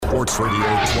Sports Radio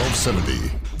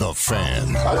 1270, The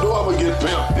Fan. I know I'm going to get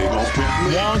pimped. They're going to pimp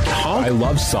me. I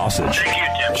love sausage.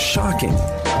 Shocking.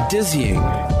 Dizzying.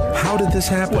 How did this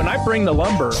happen? When I bring the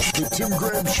lumber. The Tim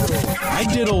Graham Show. I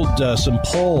diddled some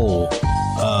pole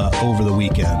over the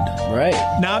weekend. Right.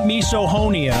 Not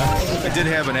misohonia. I did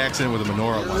have an accident with a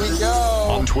menorah once.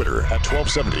 On Twitter at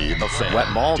 1270, The Fan. Wet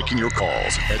ball. Taking your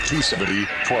calls at 270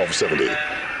 1270.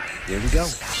 Here we go.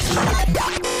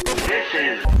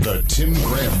 The Tim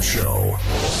Graham Show.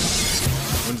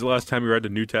 When's the last time you read the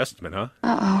New Testament, huh?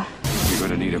 Uh-oh. You're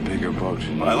going to need a bigger boat.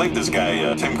 I like this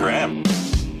guy, Tim Graham.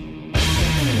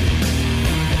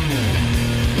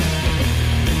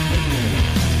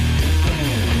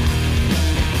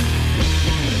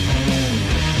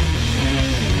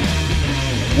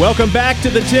 Welcome back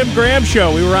to the Tim Graham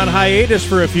Show. We were on hiatus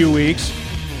for a few weeks.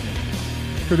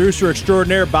 Producer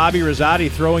extraordinaire Bobby Rosati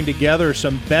throwing together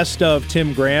some best of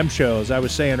Tim Graham shows. I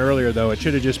was saying earlier, though, it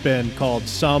should have just been called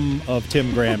some of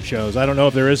Tim Graham shows. I don't know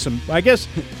if there is some. I guess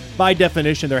by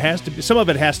definition, there has to be. Some of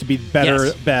it has to be better,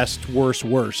 Yes. best, worse,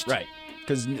 worst. Right.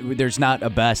 Because there's not a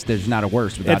best, there's not a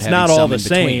worst. Without It's having not all some the in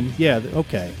between. same. Yeah,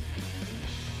 okay.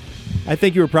 I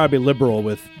think you were probably liberal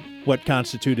with what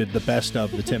constituted the best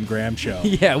of the Tim Graham show.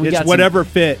 Yeah, we it's got whatever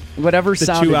fit. Whatever the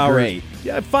sounded 2 hours. great.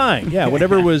 Yeah, fine. Yeah,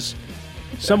 whatever was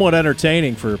somewhat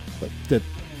entertaining for that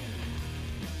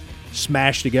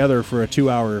smashed together for a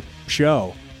 2-hour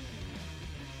show.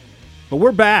 But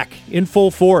we're back in full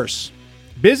force.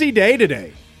 Busy day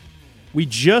today. We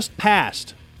just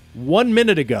passed 1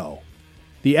 minute ago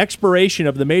the expiration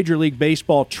of the Major League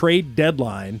Baseball trade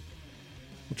deadline.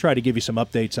 We'll try to give you some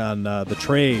updates on the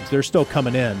trades. They're still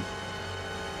coming in.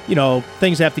 You know,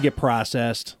 things have to get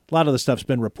processed. A lot of the stuff's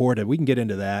been reported. We can get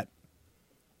into that.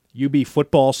 UB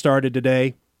football started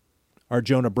today. Our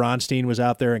Jonah Bronstein was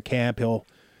out there in camp. He'll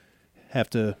have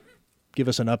to give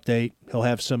us an update. He'll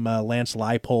have some Lance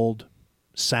Leipold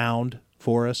sound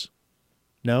for us.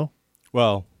 No?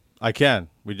 Well, I can.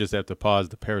 We just have to pause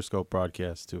the Periscope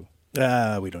broadcast, too.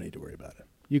 We don't need to worry about it.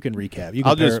 You can recap. You can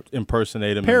I'll just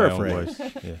impersonate him paraphrase. in my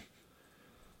own voice. Yeah.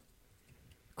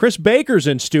 Chris Baker's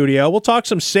in studio. We'll talk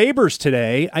some Sabres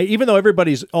today. Even though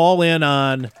everybody's all in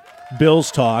on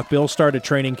Bills talk, Bill started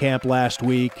training camp last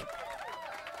week.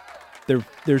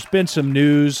 There's been some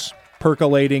news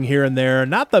percolating here and there.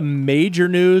 Not the major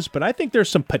news, but I think there's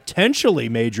some potentially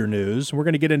major news. We're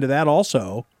going to get into that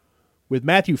also with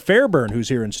Matthew Fairburn, who's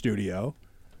here in studio.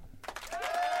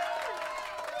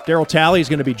 Daryl Talley is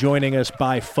going to be joining us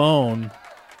by phone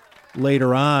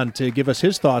later on to give us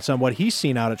his thoughts on what he's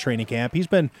seen out at training camp. He's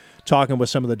been talking with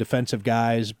some of the defensive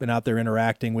guys, been out there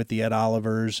interacting with the Ed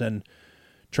Olivers and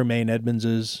Tremaine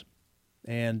Edmondses,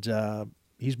 and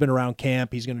he's been around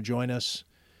camp. He's going to join us.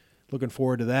 Looking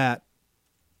forward to that.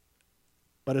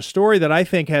 But a story that I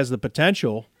think has the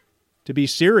potential to be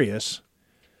serious,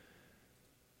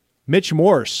 Mitch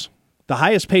Morse, the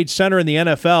highest paid center in the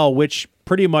NFL, which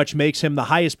pretty much makes him the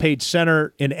highest paid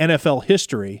center in NFL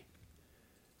history.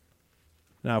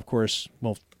 Now, of course,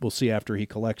 we'll see after he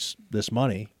collects this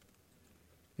money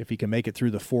if he can make it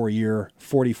through the 4-year,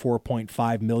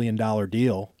 $44.5 million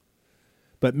deal.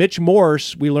 But Mitch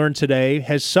Morse, we learned today,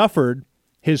 has suffered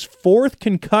his 4th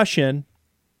concussion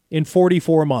in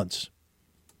 44 months.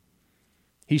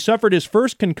 He suffered his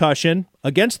first concussion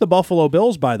against the Buffalo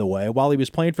Bills, by the way, while he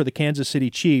was playing for the Kansas City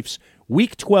Chiefs,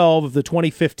 Week 12 of the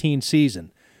 2015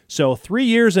 season. So 3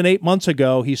 years and 8 months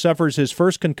ago, he suffers his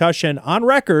first concussion on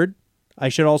record. I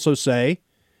should also say,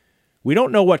 we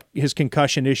don't know what his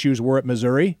concussion issues were at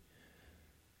Missouri.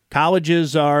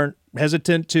 Colleges are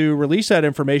hesitant to release that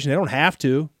information. They don't have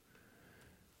to.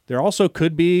 There also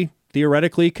could be,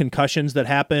 theoretically, concussions that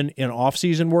happen in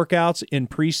off-season workouts, in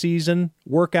preseason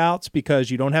workouts, because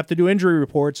you don't have to do injury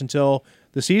reports until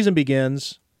the season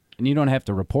begins. And you don't have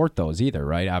to report those either,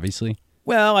 right, obviously?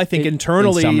 Well, I think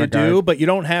internally you do, but you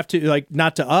don't have to, like,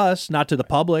 not to us, not to the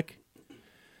public.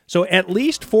 So at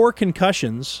least 4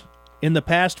 concussions in the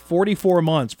past 44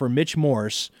 months for Mitch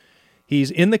Morse. He's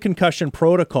in the concussion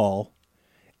protocol,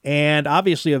 and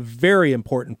obviously a very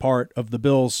important part of the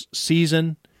Bills'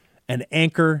 season, an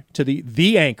anchor to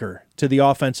the anchor to the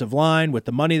offensive line with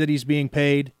the money that he's being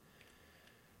paid.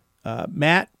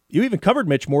 Matt, you even covered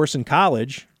Mitch Morse in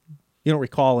college. You don't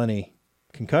recall any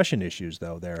concussion issues,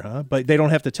 though, there, huh? But they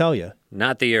don't have to tell you.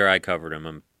 Not the year I covered him.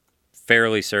 I'm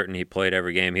fairly certain he played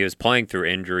every game. He was playing through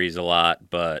injuries a lot,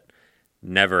 but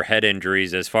never head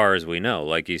injuries as far as we know.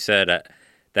 Like you said,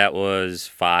 that was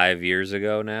 5 years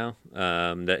ago now,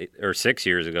 or 6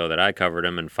 years ago that I covered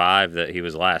him, and 5 that he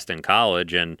was last in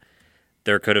college. And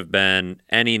there could have been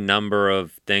any number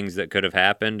of things that could have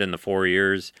happened in the 4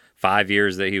 years, 5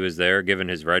 years that he was there, given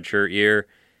his redshirt year.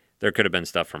 There could have been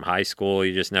stuff from high school.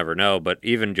 You just never know. But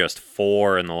even just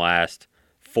 4 in the last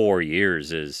 4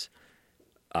 years is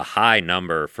a high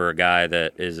number for a guy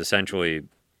that is essentially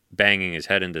banging his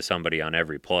head into somebody on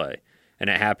every play. And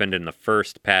it happened in the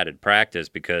first padded practice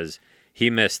because he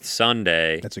missed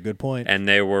Sunday. That's a good point. And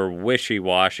they were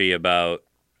wishy-washy about,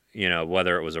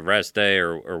 whether it was a rest day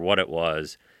or what it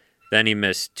was. Then he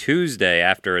missed Tuesday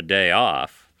after a day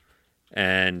off,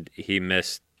 and he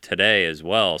missed today as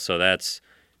well. So that's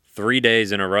 3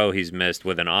 days in a row he's missed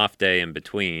with an off day in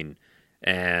between.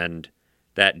 And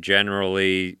that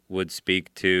generally would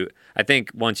speak to, I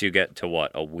think once you get to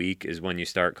a week is when you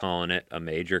start calling it a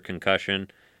major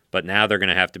concussion. But now they're going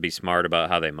to have to be smart about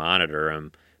how they monitor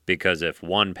him, because if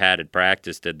one padded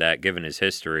practice did that, given his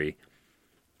history,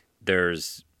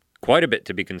 there's quite a bit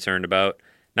to be concerned about,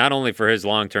 not only for his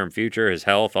long-term future, his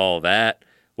health, all of that,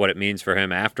 what it means for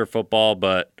him after football,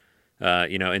 but,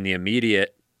 in the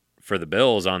immediate for the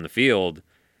Bills on the field,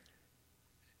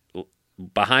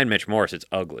 behind Mitch Morse, it's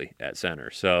ugly at center.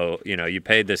 So, you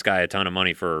paid this guy a ton of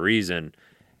money for a reason.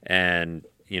 And,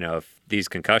 if these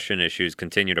concussion issues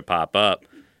continue to pop up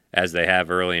as they have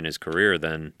early in his career,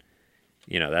 then,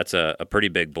 that's a pretty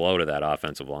big blow to that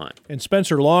offensive line. And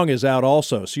Spencer Long is out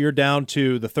also. So you're down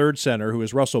to the third center, who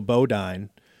is Russell Bodine.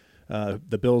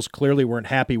 The Bills clearly weren't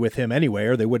happy with him anyway,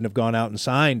 or they wouldn't have gone out and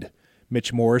signed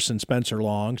Mitch Morse and Spencer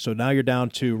Long. So now you're down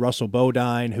to Russell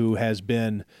Bodine, who has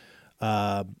been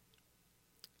a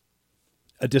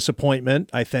disappointment,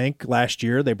 I think. Last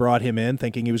year they brought him in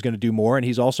thinking he was going to do more, and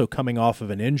he's also coming off of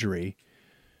an injury.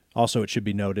 Also, it should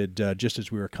be noted, just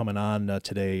as we were coming on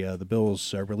today, the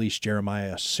Bills released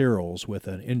Jeremiah Searles with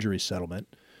an injury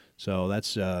settlement. So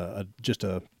that's just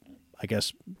a, I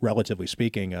guess, relatively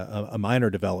speaking, a minor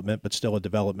development, but still a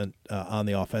development on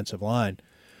the offensive line.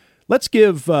 Let's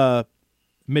give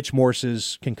Mitch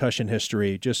Morse's concussion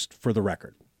history just for the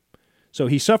record. So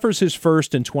he suffers his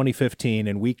first in 2015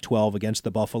 in Week 12 against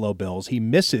the Buffalo Bills. He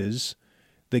misses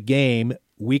the game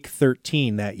Week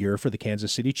 13 that year for the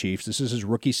Kansas City Chiefs. This is his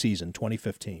rookie season,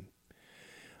 2015.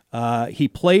 He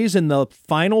plays in the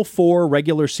final 4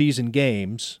 regular season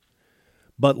games,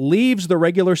 but leaves the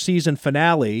regular season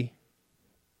finale.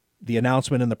 The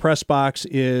announcement in the press box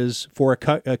is for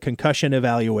a concussion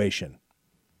evaluation.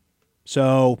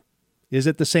 So is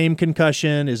it the same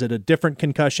concussion? Is it a different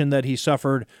concussion that he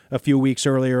suffered a few weeks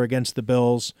earlier against the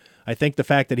Bills? I think the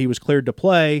fact that he was cleared to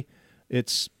play,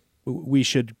 we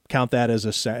should count that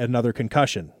as another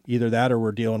concussion. Either that or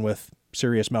we're dealing with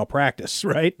serious malpractice,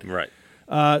 right? Right.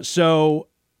 So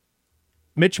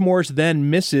Mitch Morse then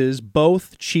misses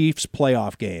both Chiefs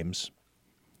playoff games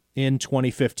in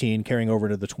 2015, carrying over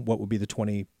to what would be the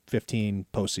 2015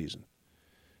 postseason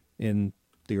in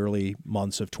the early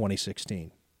months of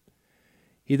 2016.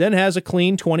 He then has a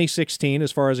clean 2016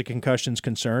 as far as a concussion is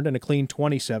concerned and a clean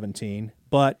 2017.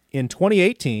 But in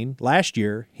 2018, last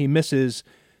year, he misses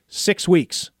 6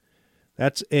 weeks.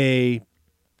 That's a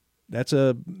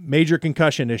major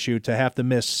concussion issue to have to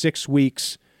miss 6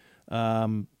 weeks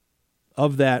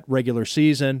of that regular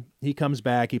season. He comes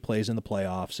back, he plays in the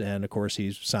playoffs, and of course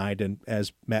he's signed. And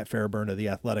as Matt Fairburn of The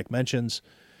Athletic mentions,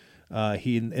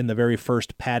 he in the very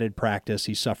first padded practice,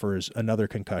 he suffers another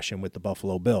concussion with the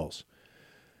Buffalo Bills.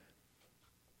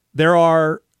 There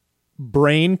are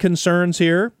brain concerns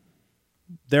here.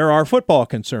 There are football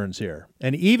concerns here.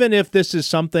 And even if this is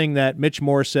something that Mitch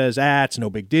Morse says, it's no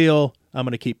big deal, I'm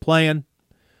going to keep playing.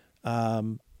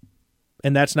 And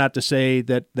that's not to say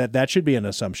that should be an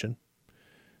assumption.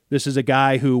 This is a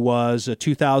guy who was a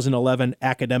 2011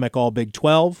 academic All-Big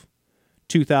 12,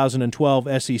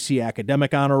 2012 SEC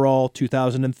Academic Honor Roll,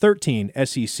 2013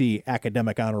 SEC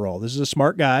Academic Honor Roll. This is a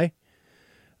smart guy.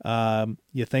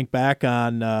 You think back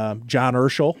on John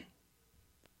Urschel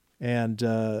and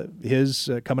his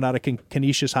coming out of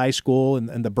Canisius High School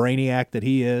and the brainiac that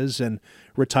he is, and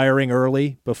retiring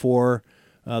early before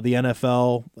the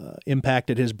NFL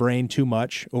impacted his brain too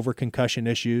much over concussion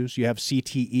issues. You have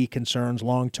CTE concerns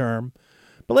long term.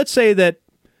 But let's say that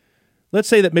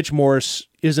Mitch Morse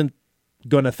isn't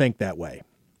going to think that way.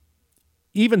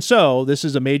 Even so, this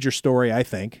is a major story, I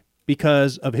think,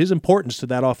 because of his importance to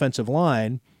that offensive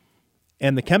line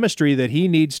and the chemistry that he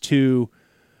needs to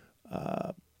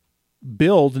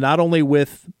build, not only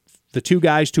with the 2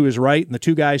 guys to his right and the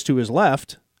 2 guys to his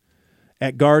left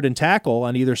at guard and tackle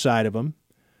on either side of him,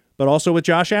 but also with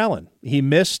Josh Allen. He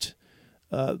missed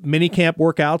minicamp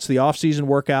workouts, the offseason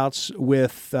workouts,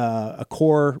 with a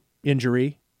core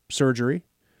injury surgery.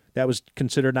 That was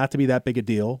considered not to be that big a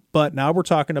deal. But now we're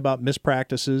talking about missed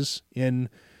practices in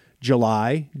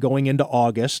July, going into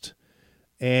August,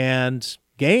 and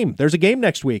game. There's a game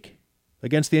next week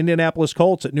against the Indianapolis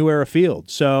Colts at New Era Field.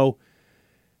 So,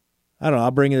 I don't know.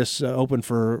 I'll bring this open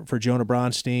for Jonah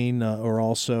Bronstein or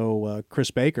also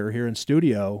Chris Baker here in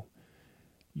studio.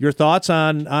 Your thoughts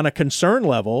on a concern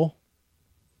level?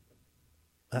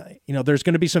 There's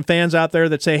going to be some fans out there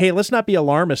that say, hey, let's not be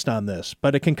alarmist on this.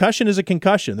 But a concussion is a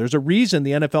concussion. There's a reason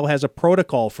the NFL has a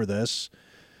protocol for this.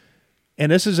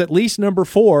 And this is at least number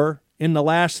 4 in the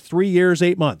last 3 years,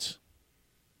 8 months.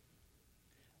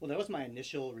 Well, that was my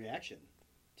initial reaction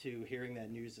to hearing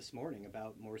that news this morning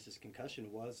about Morris's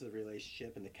concussion, was the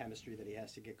relationship and the chemistry that he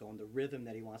has to get going, the rhythm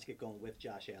that he wants to get going with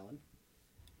Josh Allen.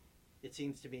 It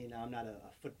seems to me, now I'm not a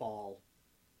football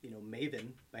maven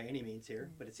by any means here,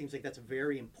 but it seems like that's a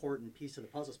very important piece of the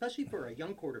puzzle, especially for a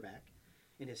young quarterback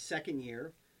in his second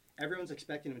year. Everyone's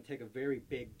expecting him to take a very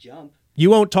big jump. You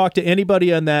won't talk to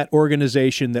anybody on that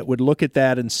organization that would look at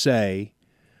that and say,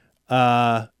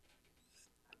 that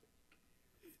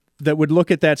would look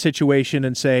at that situation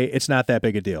and say, it's not that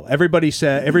big a deal. Everybody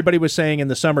was saying in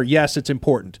the summer, yes, it's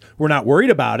important. We're not worried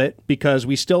about it because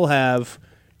we still have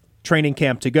training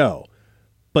camp to go.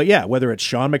 But yeah, whether it's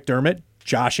Sean McDermott,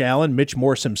 Josh Allen, Mitch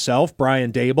Morse himself,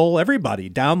 Brian Dable, everybody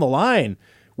down the line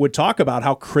would talk about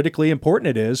how critically important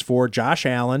it is for Josh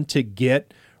Allen to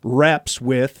get reps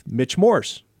with Mitch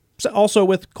Morse, also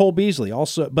with Cole Beasley,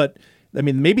 but I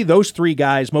mean, maybe those 3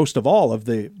 guys, most of all,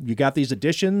 you got these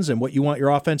additions and what you want your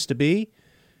offense to be.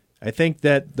 I think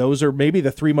that those are maybe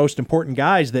the 3 most important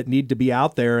guys that need to be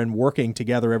out there and working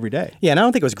together every day. Yeah, and I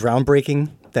don't think it was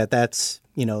groundbreaking that's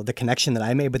the connection that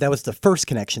I made, but that was the first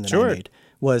connection that I made,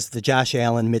 was the Josh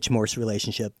Allen, Mitch Morse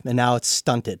relationship, and now it's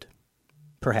stunted,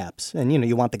 perhaps. And,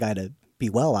 you want the guy to be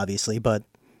well, obviously, but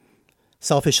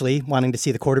selfishly wanting to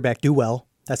see the quarterback do well,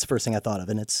 that's the first thing I thought of.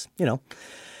 And it's,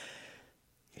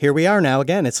 here we are now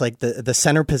again. It's like the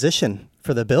center position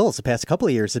for the Bills the past couple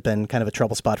of years has been kind of a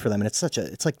trouble spot for them. And it's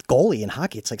like goalie in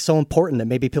hockey. It's like so important that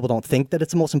maybe people don't think that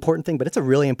it's the most important thing, but it's a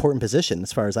really important position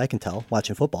as far as I can tell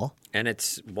watching football. And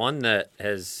it's one that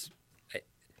has,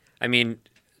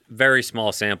 very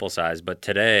small sample size, but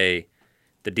today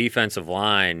the defensive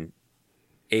line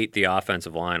ate the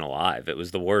offensive line alive. It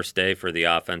was the worst day for the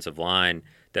offensive line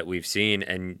that we've seen.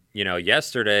 And,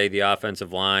 yesterday the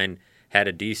offensive line had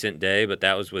a decent day, but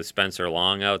that was with Spencer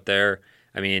Long out there.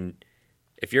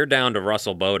 If you're down to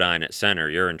Russell Bodine at center,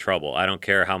 you're in trouble. I don't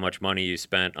care how much money you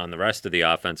spent on the rest of the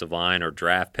offensive line or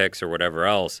draft picks or whatever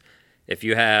else. If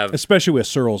you have... Especially with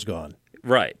Searles gone.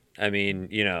 Right. I'm saying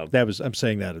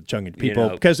that to tongue in people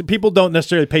because people don't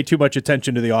necessarily pay too much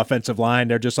attention to the offensive line.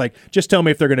 They're just like, just tell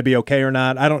me if they're going to be okay or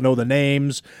not. I don't know the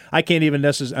names. I can't even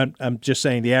necessarily. I'm just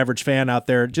saying the average fan out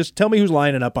there, just tell me who's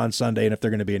lining up on Sunday and if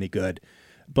they're going to be any good.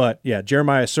 But yeah,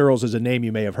 Jeremiah Searles is a name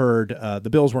you may have heard. The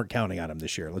Bills weren't counting on him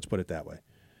this year. Let's put it that way.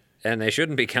 And they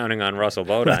shouldn't be counting on Russell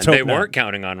Bodine. They weren't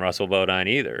counting on Russell Bodine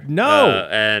either. No.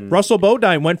 And Russell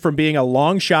Bodine went from being a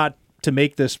long shot to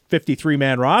make this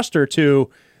 53-man roster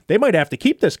to they might have to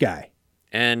keep this guy.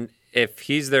 And if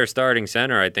he's their starting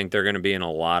center, I think they're going to be in a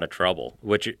lot of trouble,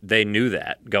 which they knew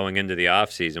that going into the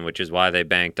offseason, which is why they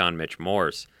banked on Mitch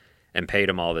Morse and paid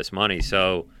him all this money.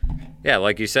 So, yeah,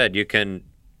 like you said,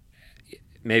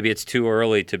 maybe it's too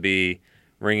early to be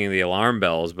ringing the alarm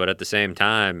bells, but at the same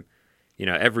time,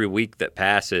 every week that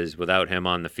passes without him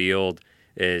on the field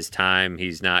is time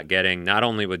he's not getting, not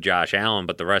only with Josh Allen,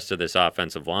 but the rest of this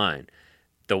offensive line.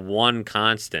 The one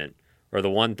constant or the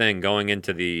one thing going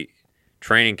into the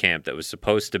training camp that was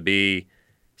supposed to be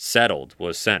settled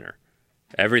was center.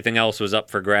 Everything else was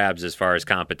up for grabs as far as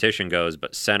competition goes,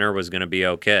 but center was going to be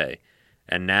okay.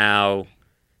 And now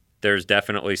there's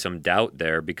definitely some doubt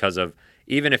there because of,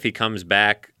 even if he comes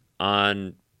back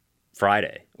on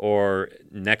Friday or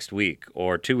next week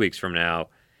or 2 weeks from now,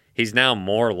 he's now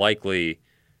more likely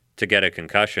to get a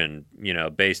concussion,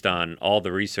 based on all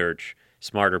the research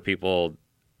smarter people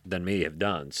than me have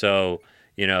done. So,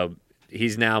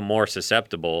 he's now more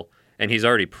susceptible, and he's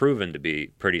already proven to be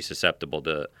pretty susceptible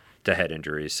to head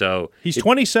injuries. So he's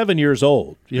 27 years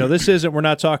old. We're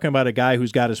not talking about a guy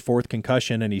who's got his 4th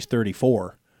concussion and he's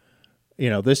 34.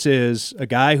 This is a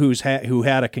guy who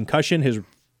had a concussion his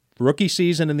rookie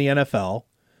season in the NFL,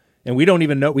 and we don't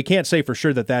even know. We can't say for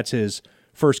sure that that's his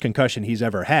first concussion he's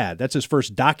ever had. That's his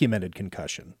first documented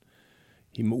concussion.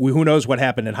 Who knows what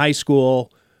happened in high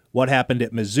school, what happened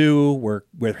at Mizzou,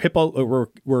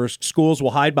 where schools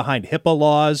will hide behind HIPAA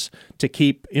laws to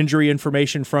keep injury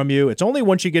information from you. It's only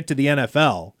once you get to the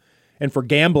NFL, and for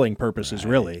gambling purposes,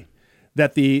 really,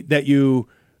 that you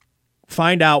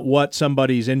find out what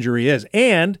somebody's injury is.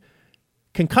 And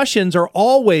concussions are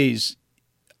always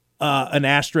an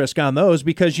asterisk on those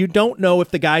because you don't know if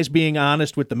the guy's being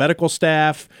honest with the medical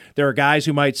staff. There are guys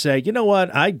who might say, you know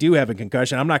what, I do have a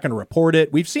concussion. I'm not going to report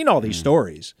it. We've seen all these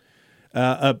stories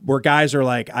where guys are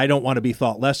like, I don't want to be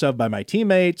thought less of by my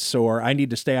teammates, or I need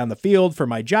to stay on the field for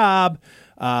my job.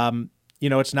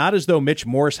 It's not as though Mitch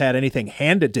Morse had anything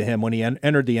handed to him when he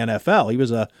entered the NFL. He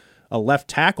was a left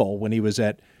tackle when he was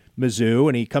at Mizzou,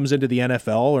 and he comes into the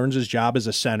NFL, earns his job as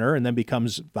a center, and then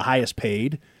becomes the highest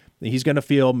paid. He's going to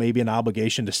feel maybe an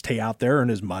obligation to stay out there and earn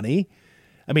his money.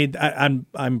 I mean,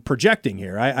 I'm projecting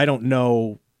here. I don't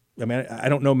know. I mean, I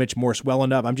don't know Mitch Morse well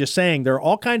enough. I'm just saying there are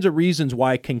all kinds of reasons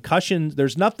why concussions.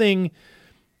 There's nothing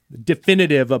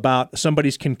definitive about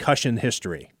somebody's concussion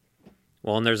history.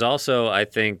 Well, and there's also, I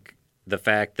think, the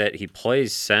fact that he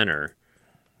plays center.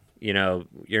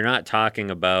 You're not talking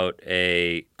about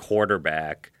a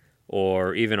quarterback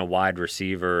or even a wide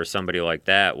receiver or somebody like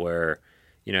that where.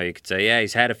 You could say, yeah,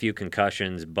 he's had a few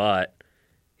concussions, but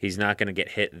he's not going to get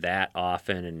hit that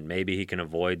often, and maybe he can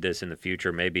avoid this in the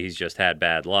future. Maybe he's just had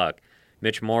bad luck.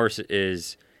 Mitch Morse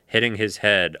is hitting his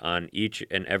head on each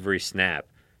and every snap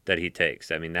that he takes.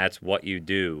 I mean, that's what you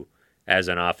do as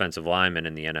an offensive lineman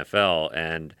in the NFL,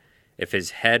 and if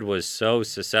his head was so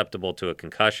susceptible to a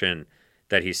concussion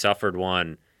that he suffered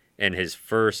one in his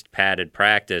first padded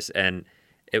practice, and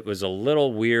it was a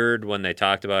little weird when they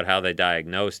talked about how they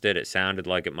diagnosed it. It sounded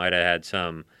like it might have had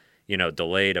some,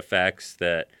 delayed effects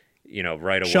that,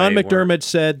 right away. Sean McDermott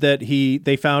said that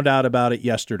they found out about it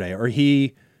yesterday, or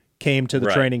he came to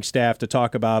the training staff to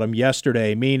talk about him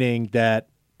yesterday, meaning that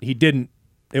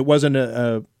it wasn't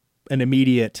an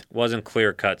immediate. Wasn't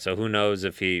clear cut. So who knows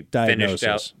if he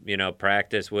diagnosis. Finished out,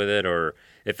 practice with it, or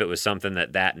if it was something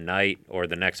that night or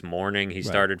the next morning he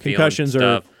started Concussions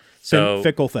feeling stuff. So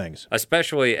fickle things.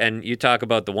 Especially, and you talk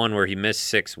about the one where he missed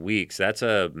 6 weeks. That's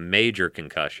a major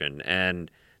concussion, and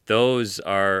those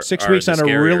are 6 weeks on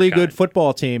a really good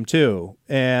football team too.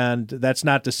 And that's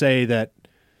not to say that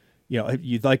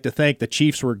you'd like to think the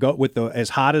Chiefs were as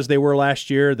hot as they were last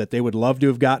year, that they would love to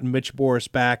have gotten Mitch Morse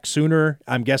back sooner.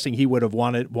 I'm guessing he would have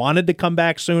wanted to come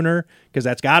back sooner because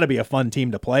that's got to be a fun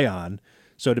team to play on.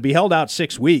 So to be held out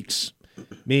 6 weeks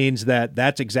means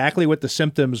that's exactly what the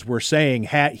symptoms were saying.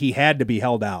 He had to be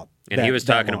held out. And he was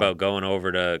talking about going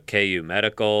over to KU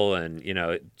Medical and,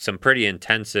 some pretty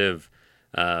intensive,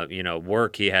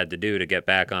 work he had to do to get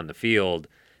back on the field.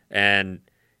 And,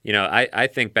 I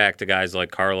think back to guys like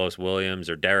Carlos Williams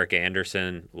or Derek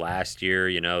Anderson last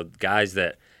year, guys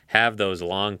that have those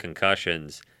long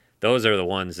concussions. Those are the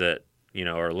ones that,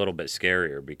 are a little bit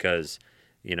scarier because,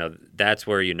 that's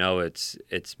where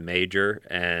it's major,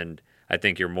 and I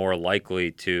think you're more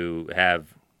likely to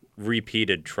have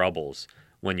repeated troubles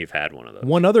when you've had one of those.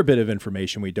 One other bit of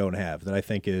information we don't have that I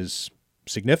think is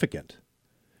significant.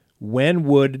 When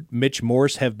would Mitch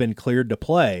Morse have been cleared to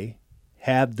play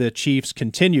had the Chiefs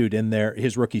continued in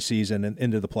his rookie season and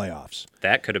into the playoffs?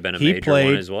 That could have been a major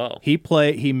one as well. He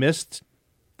missed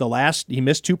 2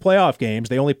 playoff games.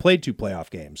 They only played 2 playoff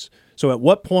games. So at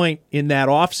what point in that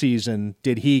offseason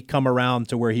did he come around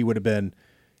to where he would have been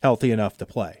healthy enough to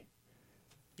play?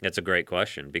 That's a great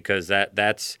question because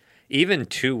that's even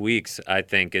 2 weeks, I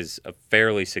think, is a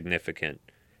fairly significant.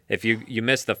 If you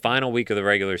miss the final week of the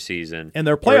regular season. And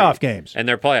they're playoff games. And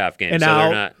they're playoff games. And so now,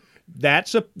 they're not.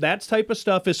 That type of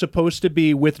stuff is supposed to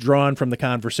be withdrawn from the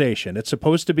conversation. It's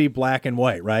supposed to be black and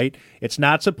white, right? It's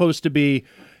not supposed to be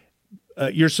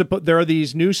there are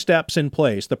these new steps in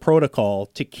place, the protocol,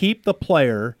 to keep the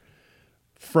player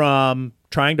from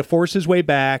trying to force his way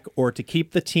back or to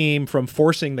keep the team from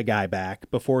forcing the guy back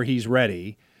before he's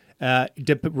ready,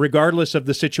 regardless of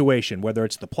the situation, whether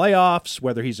it's the playoffs,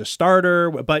 whether he's a starter.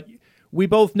 But we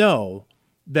both know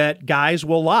that guys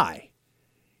will lie.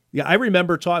 Yeah, I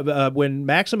remember when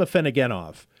Maxim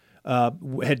Afinogenov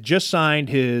had just signed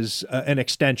an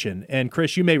extension, and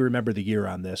Chris, you may remember the year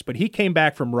on this, but he came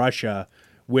back from Russia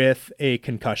with a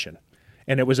concussion,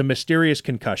 and it was a mysterious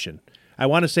concussion. I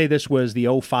want to say this was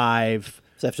the 05.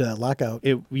 It's after that lockout.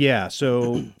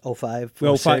 So 05,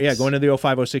 06. Going into the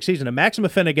 05-06 season. And Maxim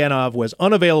Afinogenov was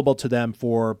unavailable to them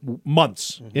for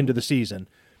months into the season.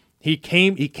 He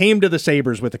came to the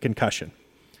Sabres with a concussion.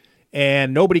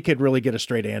 And nobody could really get a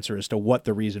straight answer as to what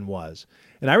the reason was.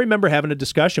 And I remember having a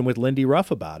discussion with Lindy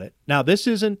Ruff about it. Now, this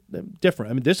isn't different.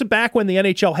 I mean, this is back when the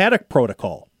NHL had a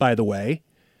protocol, by the way.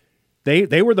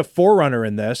 They were the forerunner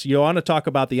in this. You want to talk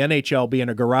about the NHL being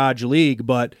a garage league,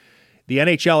 but the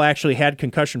NHL actually had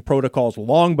concussion protocols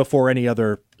long before any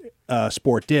other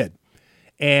sport did.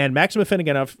 And Maxim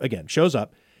Afinogenov, again, shows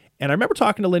up. And I remember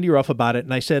talking to Lindy Ruff about it,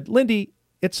 and I said, Lindy,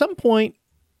 at some point,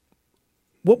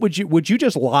 what would you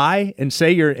just lie and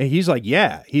say you're? And he's like,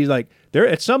 yeah. He's like, there.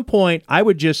 At some point, I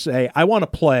would just say, I want to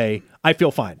play. I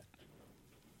feel fine.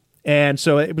 And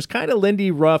so it was kind of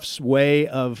Lindy Ruff's way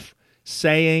of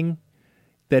saying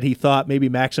that he thought maybe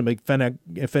Maxim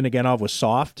Afinogenov was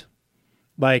soft.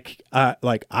 Like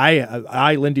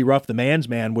I, Lindy Ruff, the man's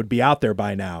man, would be out there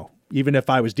by now. Even if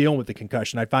I was dealing with the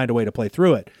concussion, I'd find a way to play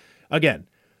through it. Again,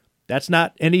 that's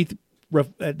not any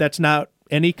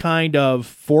kind of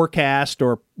forecast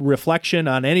or reflection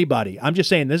on anybody. I'm just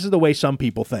saying this is the way some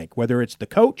people think, whether it's the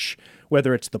coach,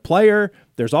 whether it's the player.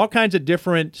 There's all kinds of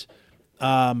different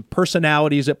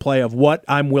personalities at play of what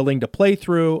I'm willing to play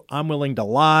through. I'm willing to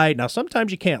lie. Now,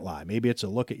 sometimes you can't lie. Maybe it's a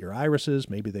look at your irises.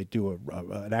 Maybe they do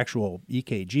an actual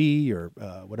EKG or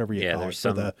whatever you call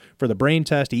it for the brain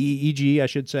test, EEG, I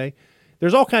should say.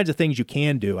 There's all kinds of things you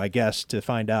can do, I guess, to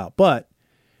find out. But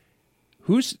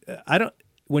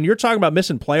when you're talking about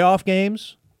missing playoff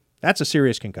games, that's a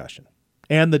serious concussion,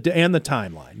 and the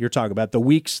timeline you're talking about, the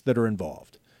weeks that are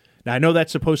involved. Now, I know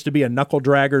that's supposed to be a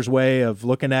knuckle-dragger's way of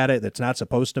looking at it. That's not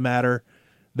supposed to matter.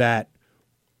 That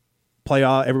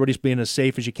playoff, everybody's being as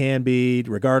safe as you can be,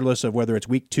 regardless of whether it's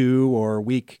week 2 or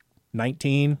week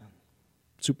 19.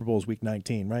 Super Bowl's week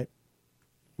 19, right?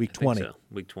 Week 20. So.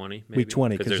 Week 20, maybe? Week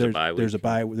 20, because there's a bye week. There's a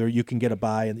bye. You can get a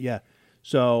bye. And yeah.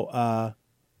 So,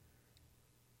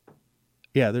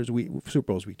 there's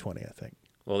Super Bowl's week 20, I think.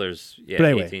 Well, there's, but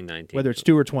anyway, 18, 19. Whether it's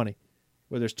 2 or 20.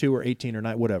 Whether it's 2 or 18 or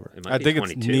 9, whatever. I think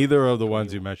it's neither of the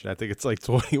ones you mentioned. I think it's like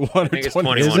 21 I think it's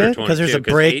 21 Is or it? 22. Because there's a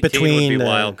break 18 between would be the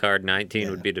wild card, 19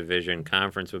 would be division,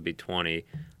 conference would be 20,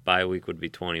 bye week would be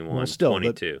 21, well, still,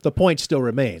 22. The point still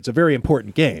remains. A very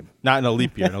important game. Not in a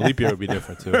leap year. In a leap year would be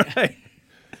different too. Right.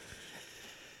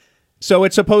 So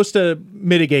it's supposed to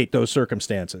mitigate those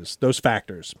circumstances, those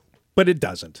factors, but it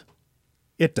doesn't.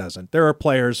 It doesn't. There are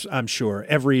players, I'm sure,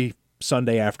 every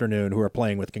Sunday afternoon who are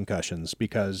playing with concussions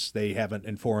because they haven't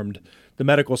informed the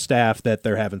medical staff that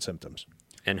they're having symptoms.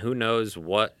 And who knows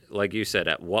what, like you said,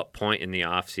 at what point in the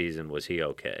offseason was he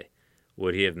okay?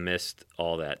 Would he have missed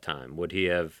all that time? Would he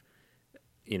have,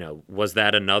 was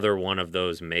that another one of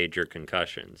those major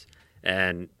concussions?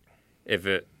 And if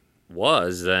it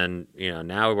was, then,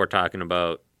 now we're talking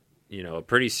about, a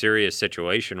pretty serious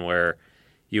situation where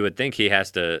you would think he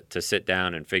has to sit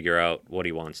down and figure out what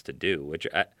he wants to do, which,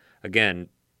 again,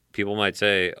 people might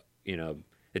say,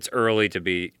 it's early to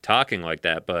be talking like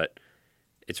that, but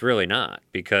it's really not,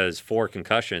 because 4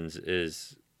 concussions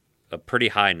is a pretty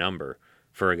high number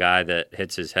for a guy that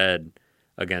hits his head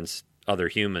against other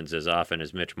humans as often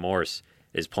as Mitch Morse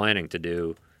is planning to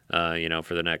do,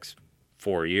 for the next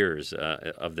 4 years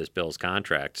of this Bills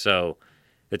contract. So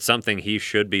it's something he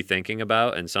should be thinking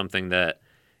about, and something that,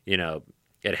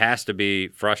 it has to be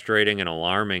frustrating and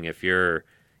alarming if you're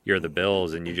the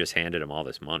Bills and you just handed him all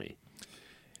this money.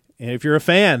 And if you're a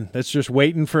fan that's just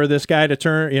waiting for this guy to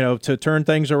turn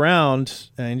things around,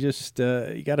 and just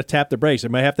you got to tap the brakes. They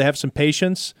might have to have some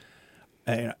patience.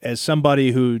 As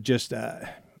somebody who just,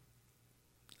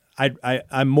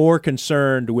 I'm more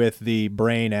concerned with the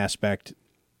brain aspect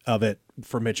of it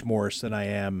for Mitch Morse than I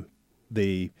am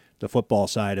the football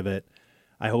side of it.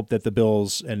 I hope that the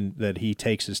Bills and that he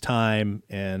takes his time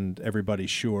and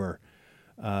everybody's sure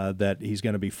that he's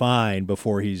going to be fine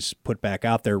before he's put back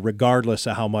out there, regardless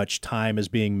of how much time is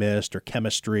being missed or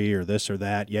chemistry or this or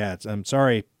that. Yeah, I'm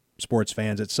sorry, sports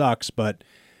fans, it sucks, but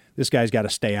this guy's got to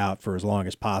stay out for as long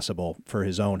as possible for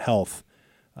his own health.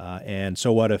 And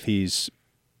so what if he's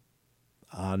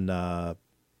on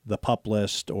the PUP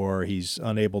list, or he's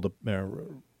unable to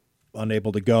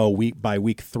go by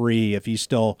week 3 if he's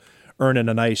still earning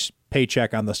a nice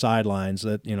paycheck on the sidelines?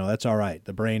 That's all right.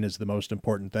 The brain is the most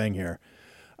important thing here.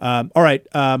 All right.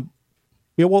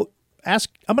 We'll ask.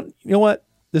 You know what?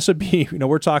 This would be.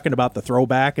 We're talking about the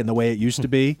throwback and the way it used to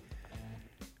be.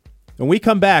 When we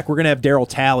come back, we're going to have Daryl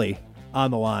Talley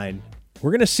on the line. We're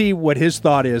going to see what his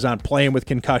thought is on playing with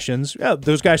concussions. Yeah,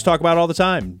 those guys talk about it all the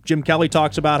time. Jim Kelly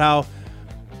talks about how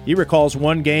he recalls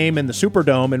one game in the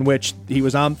Superdome in which he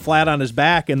was flat on his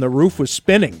back and the roof was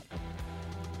spinning,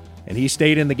 and he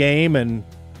stayed in the game and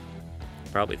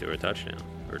probably threw a touchdown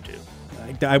or 2.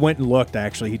 I went and looked,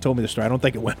 actually. He told me the story. I don't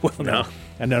think it went well. No,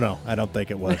 I don't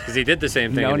think it was. Because he did the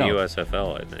same thing in the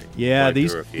USFL, I think. Yeah,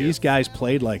 these guys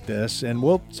played like this. And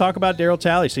we'll talk about Daryl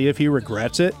Talley, see if he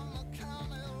regrets it.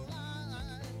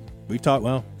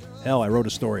 I wrote a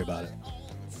story about it.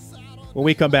 When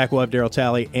we come back, we'll have Daryl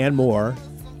Talley and more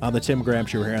on the Tim Graham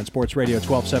Show here on Sports Radio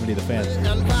 1270 The Fan.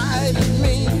 Invited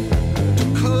me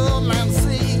to come and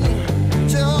see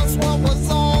just what was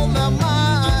on their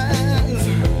minds.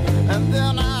 And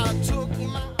then I took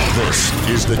my... This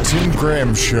is the Tim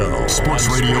Graham Show. Sports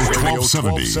Radio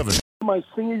 1270. My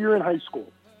senior year in high school,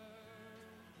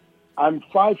 I'm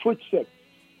 5'6".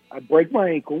 I break my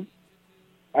ankle.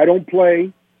 I don't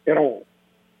play at all.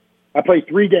 I play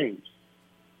 3 games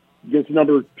against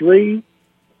number 3,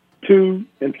 2,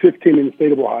 and 15 in the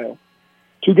state of Ohio.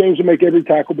 2 games to make every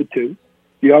tackle but 2.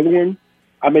 The other one,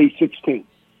 I made 16.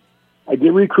 I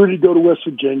get recruited to go to West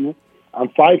Virginia. I'm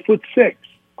 5'6",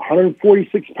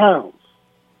 146 pounds.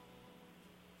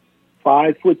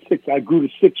 5'6". I grew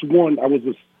to 6'1". I was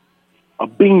a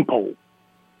beanpole.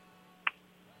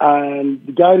 And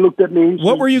the guy looked at me.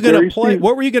 What were you going to play?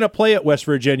 What were you going to play at West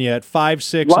Virginia at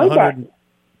 5'6", 100?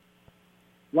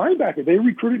 Linebacker. They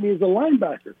recruited me as a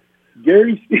linebacker.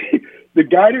 Gary, the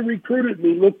guy that recruited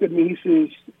me, looked at me. He says,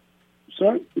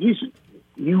 "Son," he said,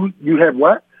 "You have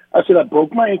what?" I said, "I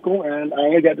broke my ankle, and I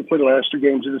only got to play the last 3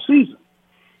 games of the season."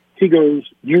 He goes,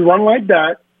 "You run like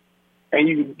that, and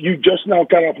you just now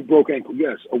got off a broke ankle."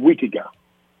 "Yes, a week ago."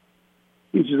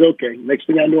 He says, "Okay." Next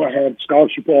thing I know, I had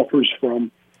scholarship offers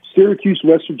from Syracuse,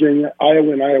 West Virginia,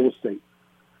 Iowa, and Iowa State,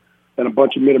 and a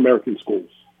bunch of Mid-American schools.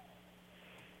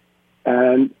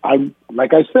 And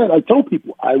like I said, I told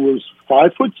people I was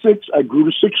 5'6". I grew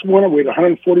to 6'1". I weighed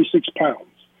 146 pounds.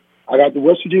 I got to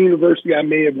West Virginia University. I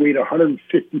may have weighed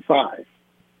 155.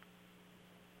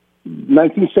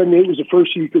 1978 was the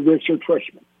first year you could redshirt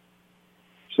freshman.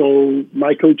 So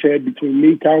my coach had, between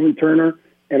me, Calvin Turner,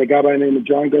 and a guy by the name of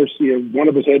John Garcia, one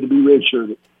of us had to be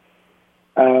redshirted.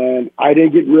 And I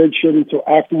didn't get redshirted until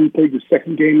after we played the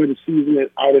second game of the season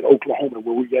out at Oklahoma,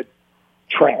 where we got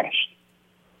trashed.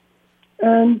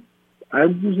 And I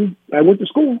went to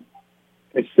school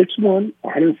at 6'1",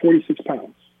 146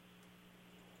 pounds.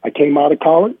 I came out of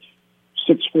college,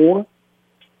 6'4",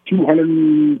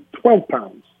 212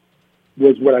 pounds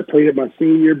was what I played at my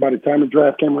senior year. By the time the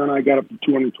draft came around, I got up to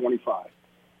 225.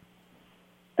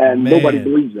 And nobody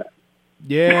believes that.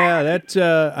 Yeah, that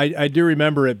I do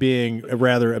remember it being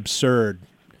rather absurd.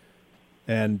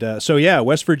 And so,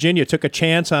 West Virginia took a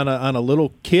chance on a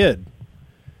little kid.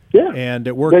 Yeah, and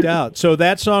it worked out. So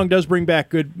that song does bring back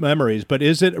good memories. But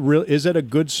is it a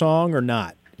good song or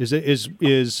not?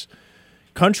 Is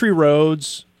Country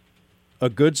Roads a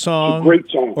good song? It's a great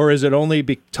song. Or is it only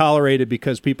tolerated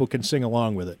because people can sing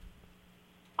along with it?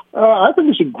 I think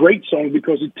it's a great song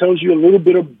because it tells you a little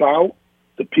bit about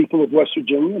the people of West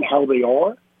Virginia and how they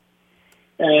are.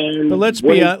 And but let's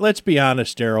be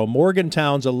honest, Daryl.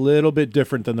 Morgantown's a little bit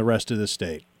different than the rest of the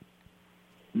state.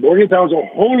 Morgantown's a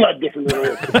whole lot different than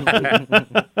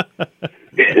the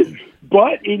rest.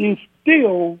 But it is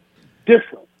still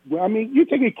different. I mean, you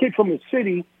take a kid from the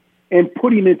city and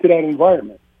put him into that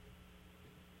environment.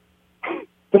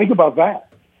 Think about that.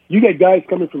 You get guys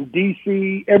coming from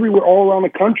D.C., everywhere, all around the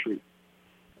country.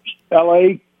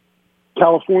 L.A.,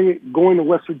 California, going to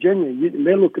West Virginia. And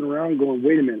they're looking around going,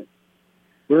 wait a minute.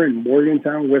 We're in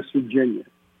Morgantown, West Virginia,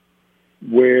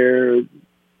 where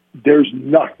there's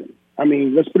nothing. I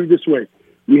mean, let's put it this way.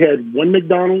 We had one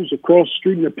McDonald's across the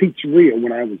street and a pizzeria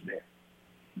when I was there.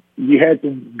 You had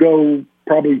to go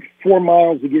probably 4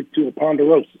 miles to get to a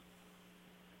Ponderosa.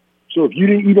 So if you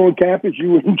didn't eat on campus,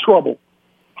 you were in trouble.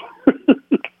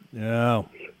 Yeah.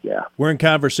 Yeah. We're in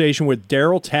conversation with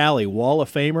Daryl Talley, Wall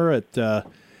of Famer.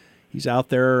 He's out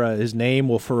there. His name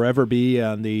will forever be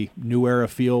on the New Era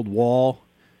Field wall.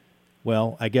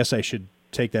 Well, I guess I should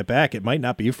take that back. It might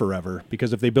not be forever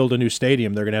because if they build a new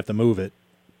stadium, they're going to have to move it.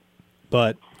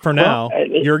 But for now,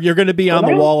 you're going to be on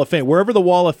the Wall of Fame. Wherever the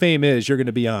Wall of Fame is, you're going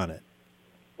to be on it.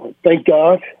 Thank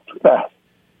God for that.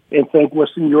 And thank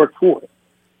Western New York for it.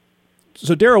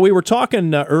 So, Daryl, we were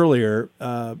talking earlier.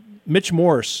 Mitch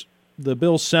Morse, the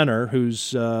Bills center,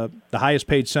 who's the highest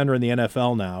paid center in the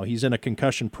NFL now, he's in a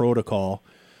concussion protocol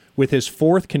with his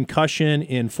 4th concussion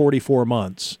in 44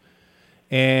 months.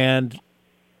 And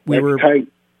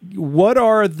what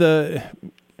are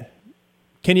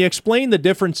can you explain the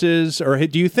differences, or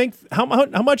do you think, how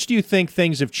much do you think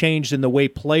things have changed in the way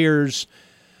players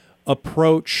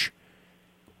approach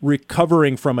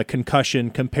recovering from a concussion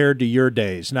compared to your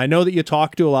days? And I know that you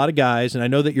talk to a lot of guys, and I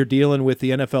know that you're dealing with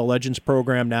the NFL Legends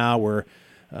program now where,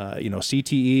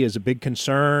 CTE is a big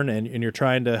concern, and you're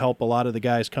trying to help a lot of the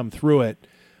guys come through it.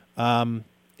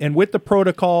 And with the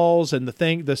protocols and the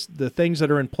things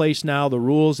that are in place now, the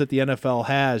rules that the NFL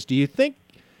has,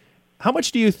 how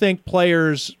much do you think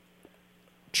players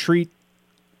treat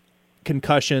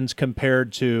concussions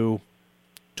compared to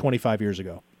 25 years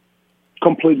ago?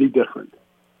 Completely different.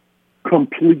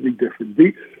 Completely different.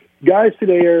 The guys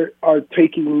today are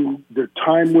taking their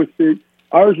time with it.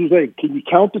 Ours was, hey, can you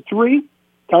count to 3?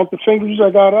 Count the fingers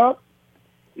I got up?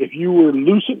 if you were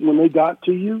lucid when they got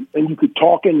to you and you could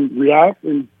talk and react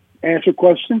and answer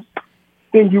questions,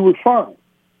 then you were fine.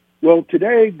 Well,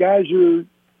 today,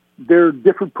 there are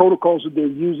different protocols that they're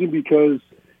using because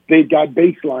they've got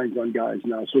baselines on guys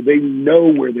now, so they know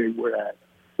where they were at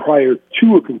prior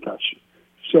to a concussion.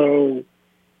 So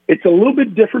it's a little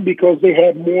bit different because they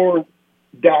have more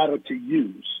data to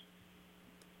use.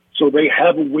 So they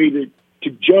have a way to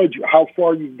judge how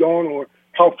far you've gone or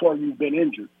how far you've been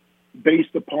injured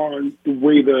based upon the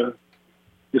way the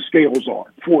scales are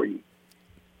for you.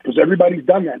 Because everybody's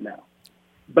done that now.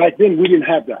 Back then, we didn't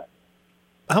have that.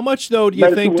 How much, though, do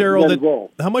you think, Daryl,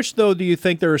 how much, though, do you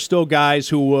think there are still guys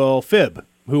who will fib,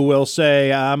 who will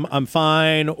say, I'm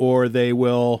fine, or they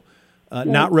will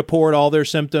not report all their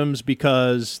symptoms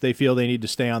because they feel they need to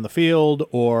stay on the field,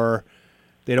 or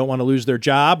they don't want to lose their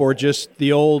job, or just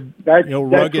the old, rugged?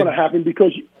 That's going to happen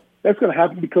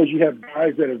because you have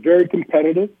guys that are very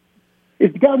competitive.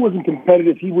 If the guy wasn't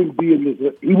competitive, he wouldn't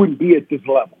be at this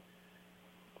level.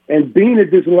 And being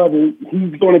at this level,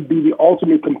 he's going to be the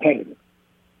ultimate competitor.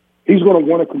 He's going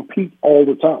to want to compete all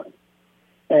the time.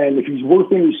 And if he's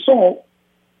worth any salt,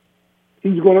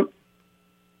 he's going to.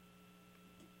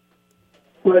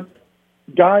 But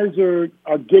guys are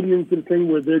getting into the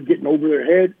thing where they're getting over their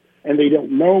head and they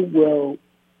don't know. Well,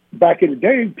 back in the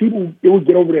day, it would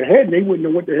get over their head and they wouldn't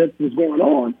know what the heck was going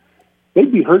on.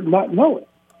 They'd be hurt not knowing.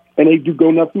 And they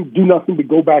do nothing but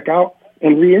go back out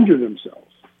and re-injure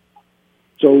themselves.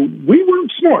 So we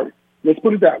weren't smart. Let's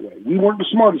put it that way. We weren't the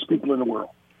smartest people in the world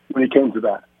when it came to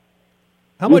that.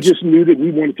 We just knew that we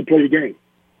wanted to play the game.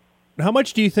 How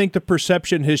much do you think the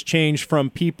perception has changed from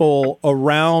people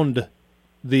around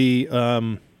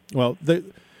around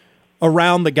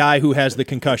the guy who has the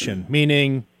concussion,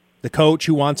 meaning the coach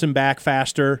who wants him back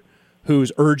faster,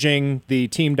 who's urging the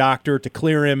team doctor to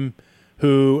clear him,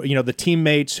 who, the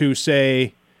teammates who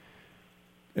say,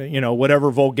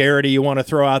 whatever vulgarity you want to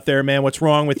throw out there, man, what's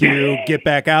wrong with you? Get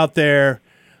back out there.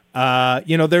 How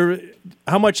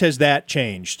much has that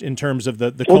changed in terms of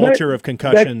the culture of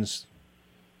concussions?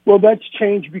 That's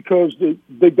changed because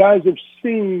the guys have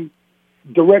seen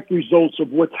direct results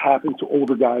of what's happened to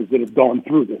older guys that have gone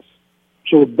through this.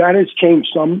 So that has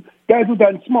changed some. Guys have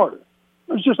gotten smarter.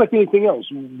 It's just like anything else.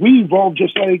 We evolved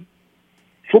just like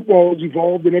football has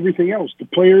evolved and everything else. The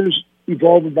players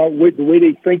evolve about the way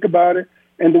they think about it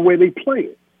and the way they play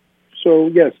it. So,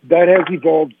 yes, that has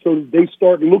evolved. So they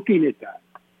start looking at that.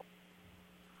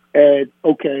 And,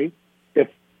 okay, if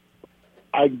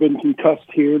I've been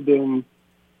concussed here, then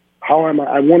how am I?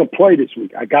 I want to play this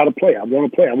week. I got to play. I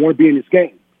want to play. I want to be in this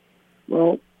game.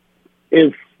 Well,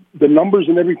 if the numbers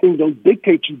and everything don't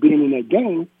dictate you being in that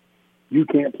game, you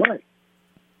can't play.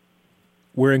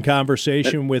 We're in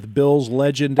conversation with Bills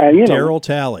legend Daryl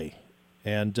Talley.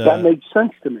 And that makes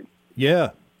sense to me. Yeah.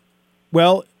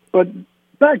 Well, but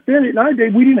back then in our day,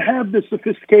 we didn't have the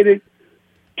sophisticated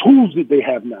tools that they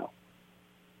have now.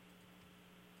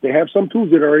 They have some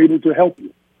tools that are able to help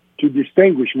you to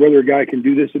distinguish whether a guy can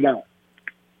do this or not.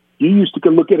 You used to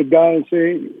look at a guy and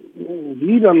say,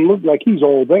 he doesn't look like he's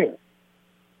all there.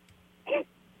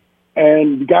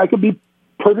 And the guy could be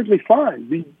perfectly fine,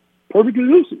 be perfectly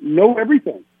lucid, know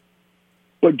everything.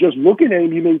 But just looking at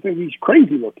him, you may think he's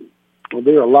crazy looking. Well,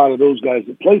 there are a lot of those guys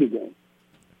that play the game.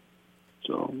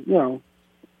 So,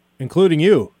 including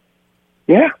you.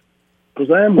 Yeah,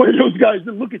 because I am one of those guys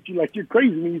that look at you like you're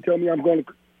crazy when you tell me I'm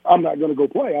not going to go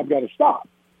play. I've got to stop.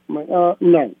 I'm like,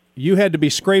 no. You had to be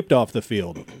scraped off the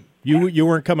field. You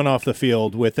weren't coming off the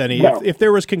field with any. No. If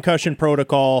there was concussion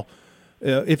protocol,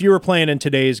 if you were playing in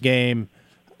today's game,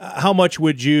 how much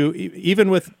would you, even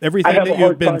with everything that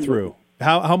you've been through,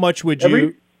 how much would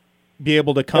you be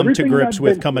able to come to grips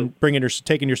with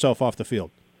taking yourself off the field?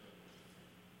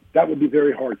 That would be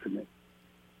very hard for me.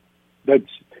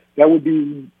 That would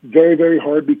be very, very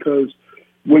hard because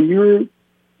when you're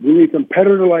a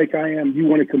competitor like I am, you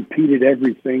want to compete at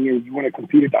everything and you want to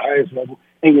compete at the highest level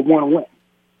and you want to win.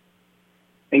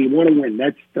 And you want to win.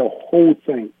 That's the whole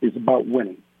thing, is about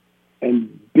winning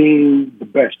and being the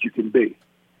best you can be.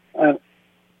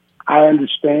 I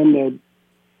understand that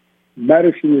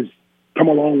medicine has come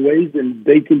a long ways and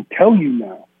they can tell you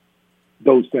now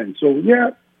those things. So,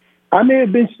 yeah, I may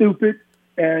have been stupid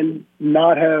and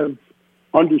not have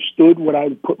understood what I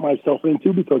would put myself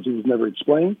into because it was never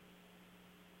explained.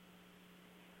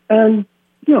 And,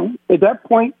 at that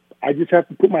point, I just have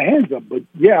to put my hands up. But,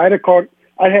 yeah, I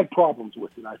had problems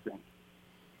with it, I think.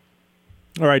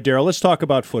 All right, Daryl, let's talk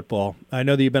about football. I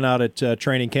know that you've been out at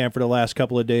training camp for the last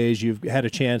couple of days. You've had a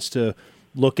chance to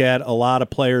look at a lot of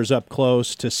players up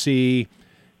close to see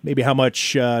maybe how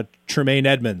much Tremaine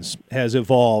Edmonds has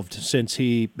evolved since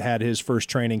he had his first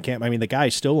training camp. I mean, the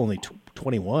guy's still only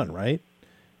 21, right?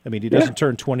 I mean, he doesn't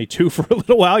turn 22 for a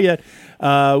little while yet.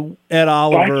 Ed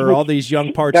Oliver, all these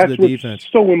young parts of the defense.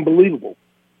 So unbelievable.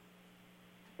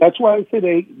 That's why I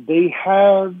say they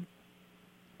have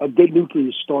a good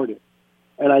nucleus started.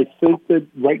 And I think that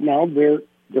right now they're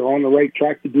on the right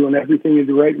track to doing everything in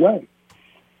the right way.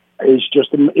 It's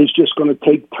just going to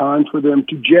take time for them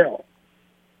to gel.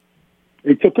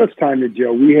 It took us time to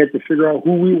gel. We had to figure out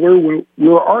who we were when we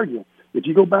were arguing. If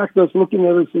you go back to us looking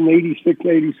at us in 86,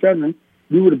 87,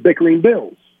 we were the bickering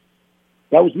Bills.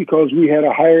 That was because we had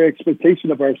a higher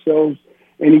expectation of ourselves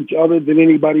and each other than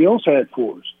anybody else had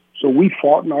for us. So we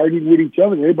fought and argued with each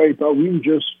other, and everybody thought we were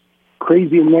just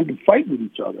crazy and wanted to fight with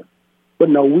each other. But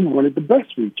no, we wanted the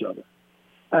best for each other.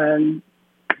 And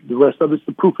the rest of it's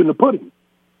the proof in the pudding.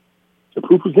 The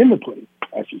proof was in the pudding,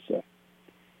 I should say,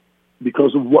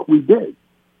 because of what we did.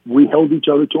 We held each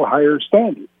other to a higher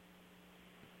standard.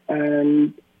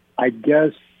 And I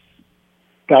guess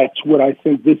that's what I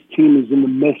think this team is in the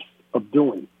midst of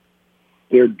doing.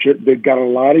 They've got a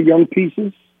lot of young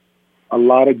pieces, a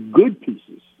lot of good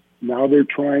pieces. Now they're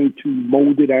trying to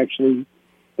mold it actually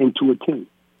into a team.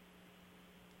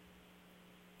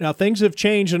 Now, things have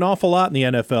changed an awful lot in the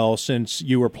NFL since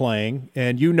you were playing,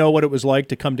 and you know what it was like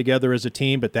to come together as a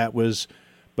team, but that was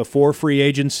before free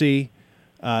agency.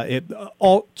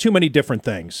 Too many different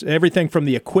things. Everything from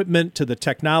the equipment to the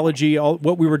technology,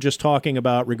 what we were just talking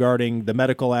about regarding the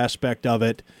medical aspect of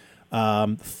it,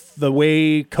 the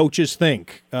way coaches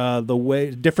think, the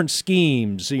way different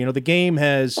schemes. The game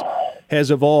has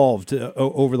evolved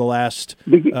over the last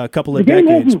couple of decades.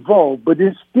 The game has evolved, but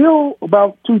it's still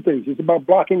about two things. It's about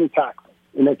blocking and tackling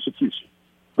and execution.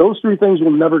 Those three things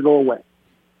will never go away.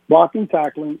 Blocking,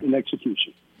 tackling, and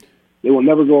execution. They will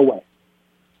never go away.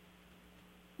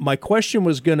 My question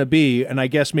was going to be, and I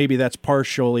guess maybe that's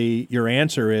partially your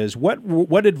answer, is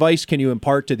what advice can you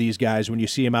impart to these guys when you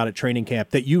see them out at training camp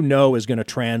that you know is going to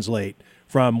translate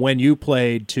from when you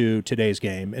played to today's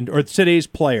game or today's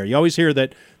player? You always hear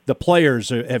that the players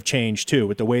have changed too,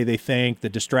 with the way they think, the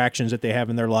distractions that they have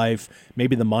in their life,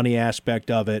 maybe the money aspect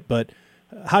of it. But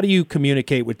how do you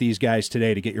communicate with these guys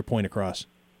today to get your point across?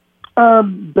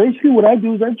 Basically, what I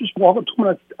do is I just walk up to them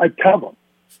and I tell them.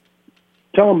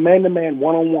 Tell them man-to-man,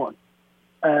 one-on-one.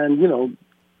 And,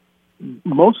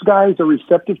 most guys are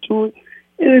receptive to it.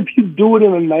 And if you do it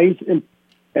in a nice and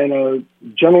a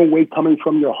general way coming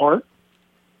from your heart,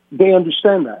 they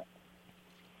understand that.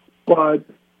 But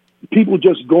people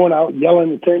just going out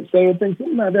yelling and saying things,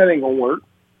 no, that ain't going to work.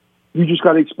 You just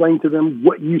got to explain to them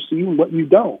what you see and what you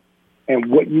don't,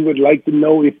 and what you would like to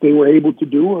know if they were able to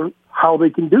do or how they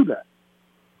can do that.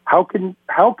 How can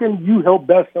you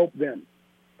best help them?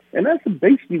 And that's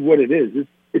basically what it is.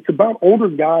 It's about older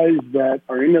guys that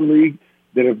are in the league,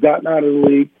 that have gotten out of the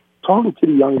league, talking to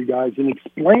the younger guys and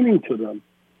explaining to them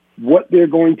what they're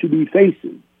going to be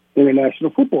facing in the National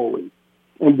Football League.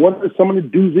 And what are some of the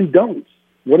do's and don'ts?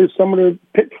 What are some of the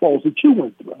pitfalls that you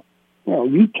went through?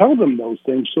 You tell them those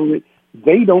things so that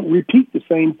they don't repeat the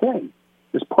same thing.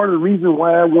 It's part of the reason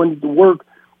why I wanted to work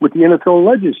with the NFL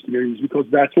Legends series, because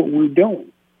that's what we're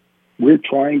doing. We're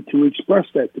trying to express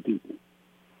that to people.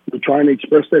 We're trying to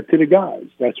express that to the guys.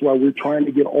 That's why we're trying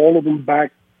to get all of them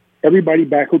back, everybody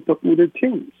back hooked up with their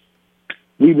teams.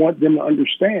 We want them to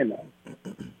understand that.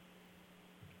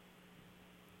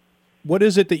 What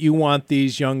is it that you want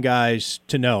these young guys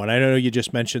to know? And I know you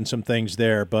just mentioned some things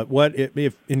there, but what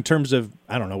if in terms of,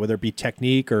 I don't know, whether it be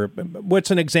technique or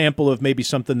what's an example of maybe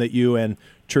something that you and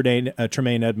Tremaine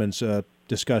Edmonds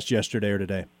discussed yesterday or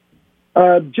today?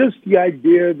 Just the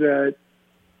idea that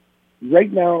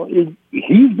right now he's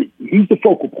the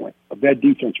focal point of that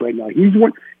defense right now. He's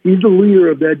the leader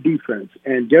of that defense.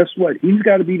 And guess what? He's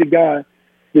got to be the guy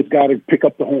that's got to pick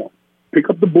up the horn. Pick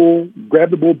up the bull, grab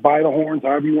the bull by the horns,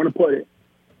 however you want to put it,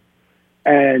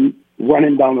 and run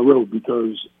him down the road,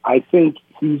 because I think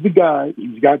he's the guy.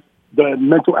 He's got the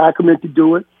mental acumen to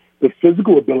do it, the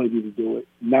physical ability to do it.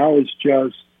 Now it's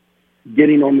just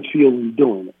getting on the field and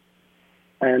doing it.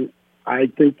 And I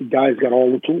think the guy's got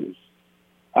all the tools.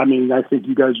 I mean, I think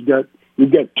you've got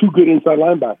two good inside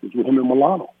linebackers with him and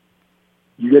Milano.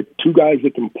 You get two guys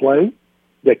that can play,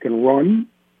 that can run,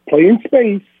 play in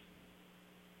space,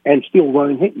 and still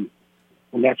run and hit you.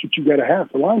 And that's what you got to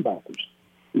have for linebackers.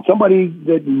 And somebody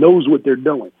that knows what they're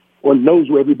doing or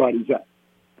knows where everybody's at.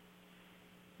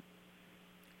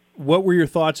 What were your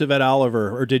thoughts of Ed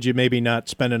Oliver, or did you maybe not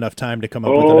spend enough time to come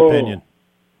up with an opinion?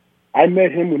 I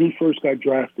met him when he first got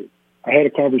drafted. I had a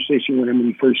conversation with him when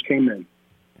he first came in.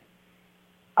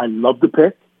 I love the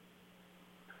pick.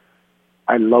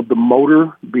 I love the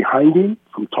motor behind him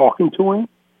from talking to him.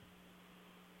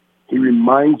 He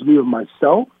reminds me of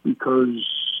myself because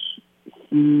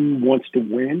he wants to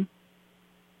win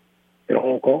at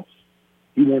all costs.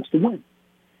 He wants to win.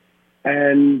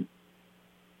 And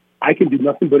I can do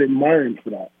nothing but admire him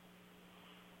for that.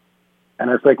 And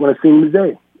that's like when I seen him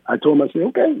today. I told him, I said,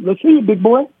 okay, let's see you, big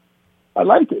boy. I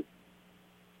like it.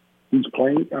 He's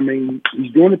playing. I mean,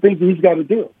 he's doing the things that he's got to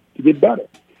do to get better.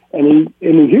 And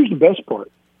here's the best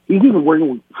part. He's even working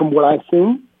with, from what I've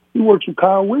seen, he works with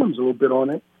Kyle Williams a little bit on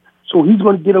it. So he's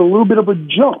going to get a little bit of a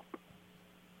jump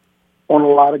on a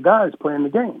lot of guys playing the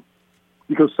game.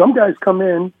 Because some guys come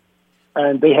in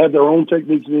and they have their own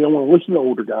techniques and they don't want to listen to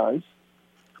older guys.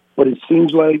 But it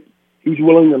seems like he's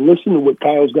willing to listen to what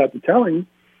Kyle's got to tell him.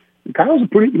 And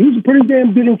he's a pretty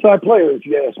damn good inside player, if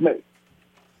you ask me.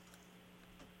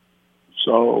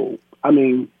 So, I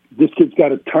mean, this kid's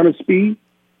got a ton of speed.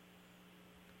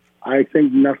 I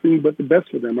think nothing but the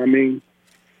best for them. I mean,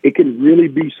 it can really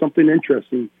be something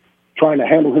interesting trying to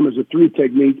handle him as a 3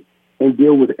 technique and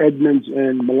deal with Edmonds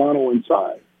and Milano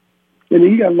inside. And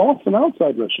then you got Lawson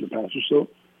outside rushing the passer. So,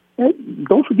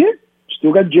 don't forget,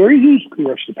 still got Jerry Hughes who can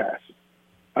rush the passer.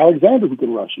 Alexander who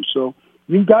can rush you. So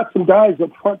you've got some guys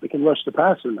up front that can rush the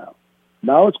passer now.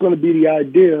 Now it's going to be the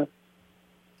idea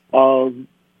of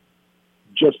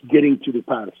just getting to the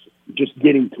passer, just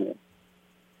getting to him.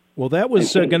 Well, that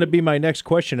was going to be my next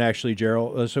question, actually,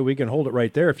 Gerald, so we can hold it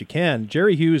right there if you can.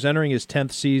 Jerry Hughes entering his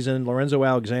 10th season, Lorenzo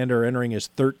Alexander entering his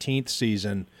 13th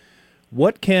season.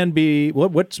 What can be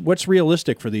what's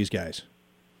realistic for these guys?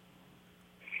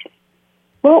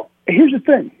 Well, here's the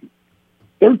thing.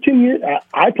 13 years,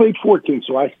 I played 14,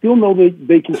 so I still know that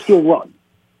they can still run.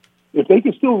 If they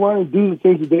can still run and do the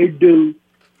things that they do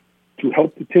to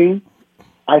help the team,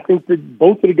 I think that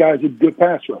both of the guys are good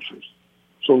pass rushers.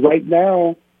 So right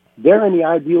now, they're in the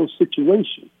ideal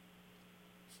situation.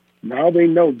 Now they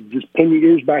know, just pin your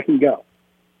ears back and go.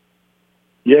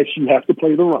 Yes, you have to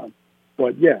play the run.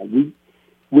 But, yeah,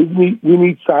 we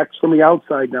need sacks from the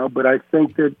outside now, but I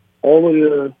think that all of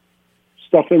the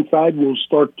stuff inside will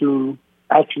start to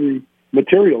actually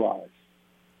materialize.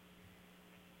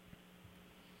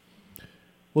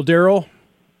 Well, Daryl,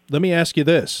 let me ask you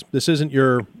this. This isn't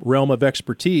your realm of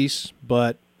expertise,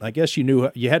 but I guess you knew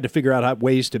you had to figure out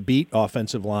ways to beat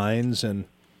offensive lines and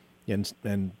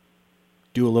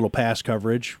do a little pass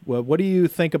coverage. Well, what do you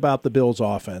think about the Bills'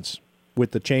 offense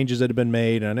with the changes that have been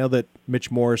made? And I know that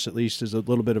Mitch Morse at least is a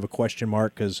little bit of a question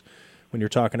mark because when you're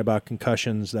talking about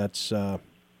concussions, that's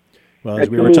as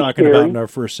we were talking about in our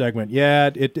first segment,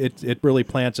 it really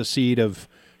plants a seed of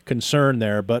concern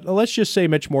there. But let's just say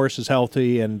Mitch Morse is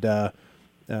healthy, and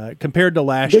compared to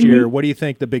last year, what do you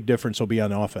think the big difference will be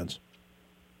on offense?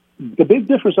 The big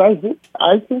difference, I think,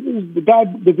 is the guy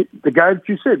that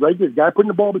you said right there, the guy putting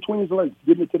the ball between his legs,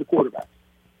 giving it to the quarterback.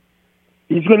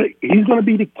 He's gonna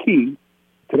be the key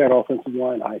to that offensive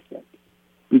line, I think,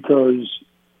 because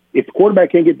if the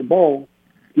quarterback can't get the ball,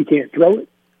 he can't throw it.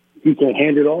 He can't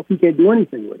hand it off. He can't do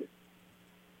anything with it.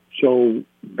 So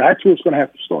that's where it's going to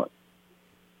have to start.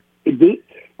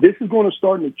 This is going to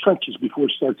start in the trenches before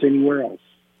it starts anywhere else.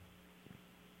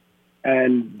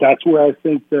 And that's where I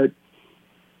think that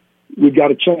we've got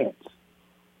a chance.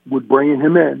 We're bringing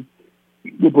him in.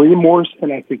 We're bringing Morris,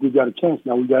 and I think we've got a chance.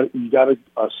 Now we've got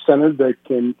a center that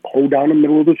can hold down the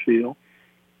middle of the field,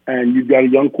 and you've got a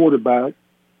young quarterback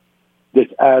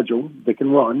that's agile, that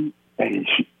can run, and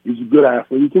he's a good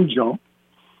athlete. He can jump.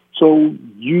 So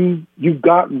you've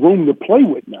got room to play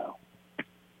with now.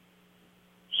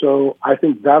 So I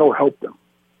think that'll help them.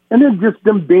 And then just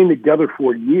them being together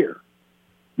for a year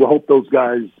will help those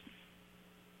guys,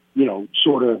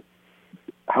 sort of,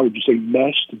 how would you say,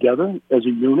 mesh together as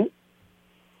a unit.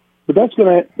 But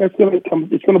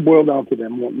it's gonna boil down to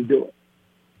them wanting to do it.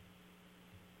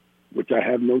 Which I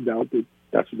have no doubt that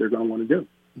that's what they're gonna want to do.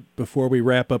 Before we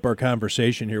wrap up our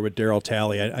conversation here with Daryl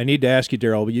Talley, I need to ask you,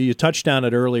 Daryl, you touched on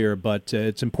it earlier, but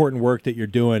it's important work that you're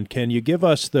doing. Can you give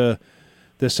us the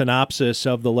synopsis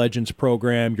of the Legends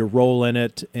program, your role in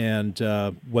it, and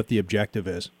what the objective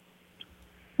is?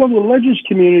 Well, the Legends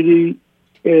community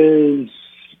is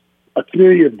a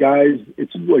community of guys. I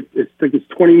think it's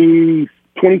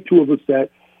 22 of us that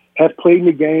have played in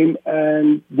the game,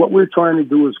 and what we're trying to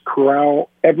do is corral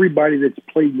everybody that's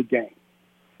played in the game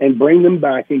and bring them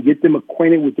back and get them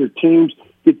acquainted with their teams,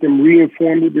 get them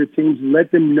reinformed with their teams,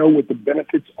 let them know what the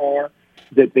benefits are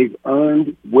that they've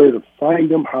earned, where to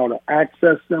find them, how to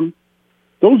access them.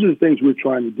 Those are the things we're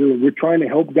trying to do. We're trying to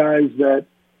help guys that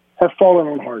have fallen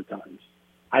on hard times.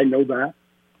 I know that.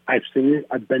 I've seen it.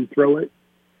 I've been through it.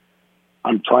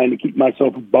 I'm trying to keep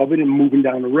myself above it and moving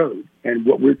down the road. And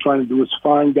what we're trying to do is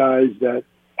find guys that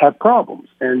have problems.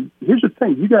 And here's the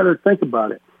thing. You got to think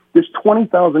about it. There's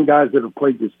 20,000 guys that have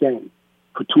played this game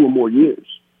for 2 or more years.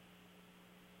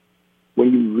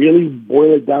 When you really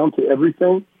boil it down to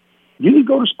everything, you can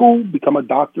go to school, become a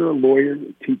doctor, a lawyer,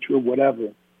 a teacher, whatever.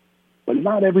 But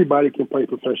not everybody can play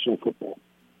professional football.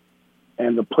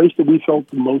 And the place that we felt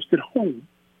the most at home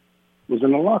was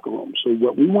in the locker room. So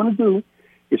what we want to do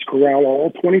is corral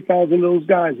all 20,000 of those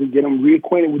guys and get them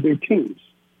reacquainted with their teams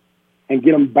and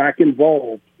get them back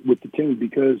involved with the team,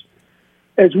 because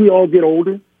as we all get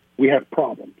older, we have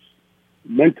problems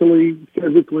mentally,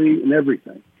 physically, and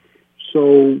everything.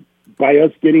 So by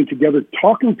us getting together,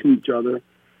 talking to each other,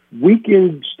 we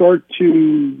can start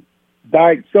to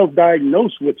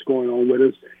self-diagnose what's going on with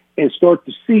us and start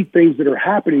to see things that are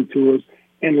happening to us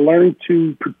and learn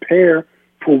to prepare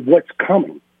for what's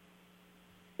coming.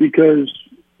 Because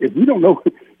if you don't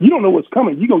know what's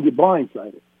coming, you're going to get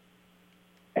blindsided.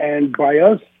 And by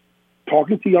us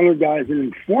talking to younger guys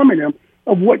and informing them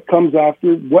of what comes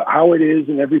after, how it is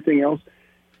and everything else,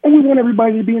 and we want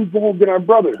everybody to be involved in our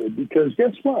brotherhood, because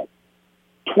guess what?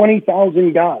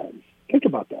 20,000 guys. Think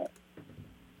about that.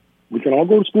 We can all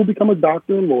go to school, become a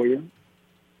doctor, a lawyer,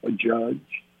 a judge,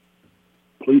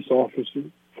 police officer,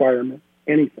 fireman,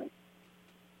 anything.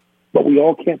 But we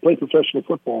all can't play professional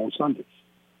football on Sundays.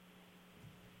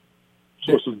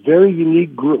 So it's a very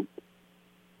unique group.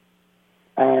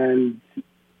 And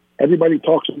everybody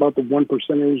talks about the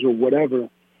 1%ers or whatever,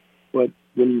 but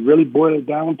when you really boil it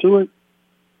down to it,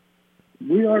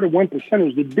 we are the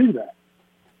 1%ers that do that.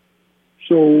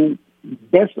 So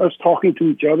best us talking to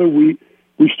each other. We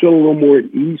feel a little more at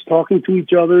ease talking to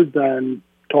each other than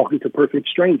talking to perfect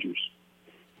strangers.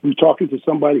 We're talking to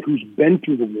somebody who's been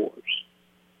through the wars,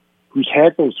 who's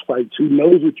had those fights, who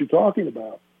knows what you're talking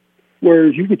about.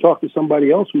 Whereas you could talk to somebody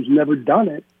else who's never done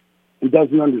it and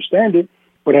doesn't understand it,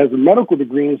 but has a medical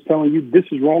degree and is telling you this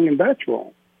is wrong and that's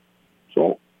wrong.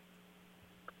 So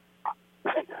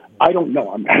I don't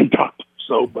know. I'm not a doctor,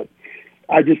 but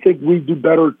I just think we do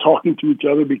better talking to each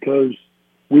other because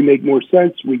we make more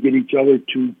sense. We get each other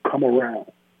to come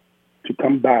around, to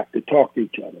come back, to talk to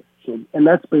each other. So, and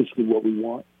that's basically what we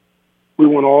want. We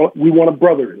want a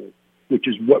brotherhood, which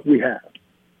is what we have.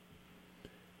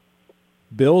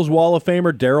 Bills Wall of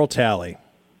Famer Darryl Talley,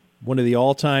 one of the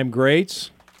all-time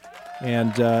greats,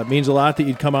 and it means a lot that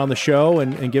you'd come on the show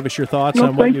and give us your thoughts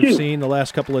on what you've seen the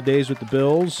last couple of days with the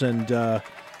Bills,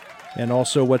 and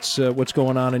also what's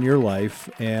going on in your life.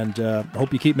 And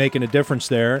hope you keep making a difference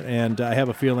there. And I have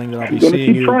a feeling that I'll be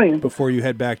seeing you before you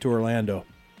head back to Orlando.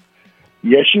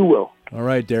 Yes, you will. All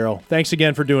right, Darryl. Thanks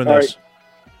again for doing this. Right.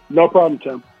 No problem,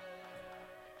 Tim.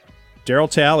 Darryl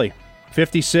Talley,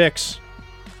 56.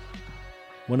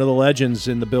 One of the legends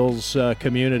in the Bills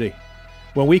community.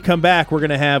 When we come back, we're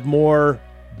going to have more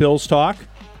Bills talk,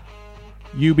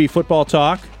 UB football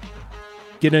talk,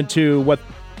 get into what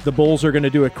the Bulls are going to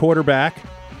do at quarterback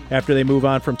after they move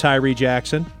on from Tyree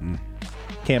Jackson.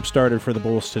 Camp started for the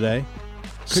Bulls today.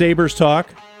 Sabres talk.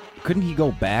 Couldn't he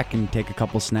go back and take a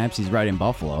couple snaps? He's right in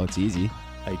Buffalo. It's easy.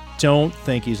 I don't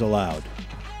think he's allowed.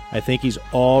 I think he's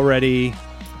already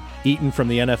eaten from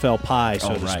the NFL pie,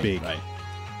 so to speak. Right.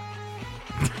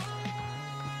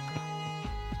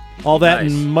 All that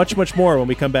and much, much more when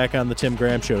we come back on the Tim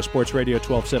Graham Show, Sports Radio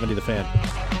 1270 The Fan.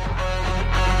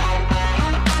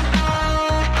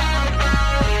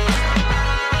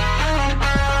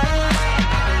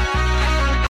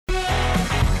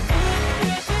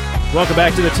 Welcome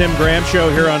back to the Tim Graham Show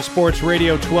here on Sports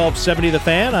Radio 1270 The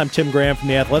Fan. I'm Tim Graham from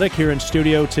The Athletic, here in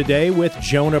studio today with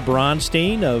Jonah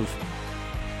Bronstein of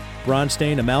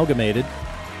Bronstein Amalgamated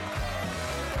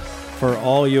for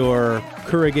all your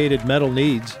corrugated metal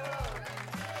needs.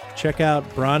 Check out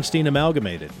Bronstein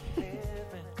Amalgamated,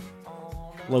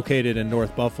 located in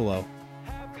North Buffalo.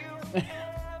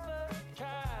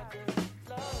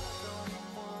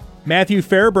 Matthew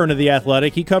Fairburn of The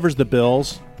Athletic, he covers the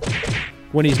Bills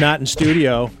when he's not in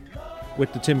studio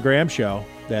with the Tim Graham Show,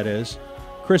 that is.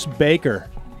 Chris Baker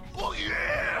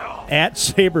at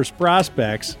Sabres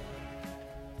Prospects.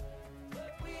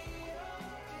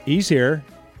 He's here,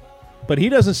 but he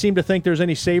doesn't seem to think there's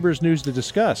any Sabres news to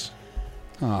discuss.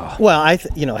 Oh. Well,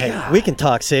 hey, we can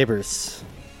talk Sabres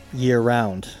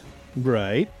year-round.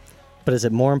 Right. But is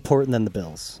it more important than the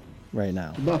Bills right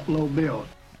now? Buffalo Bills.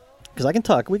 Because we can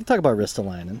talk about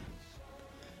Ristolainen.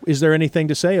 Is there anything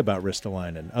to say about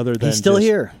Ristolainen other than he's still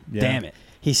here? Yeah. Damn it.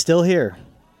 He's still here.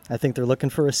 I think they're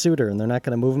looking for a suitor, and they're not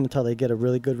going to move him until they get a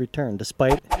really good return,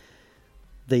 despite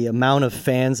the amount of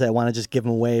fans that want to just give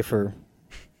him away for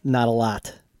not a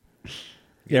lot.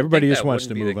 Yeah, everybody just wants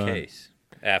to move on. Case.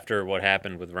 after what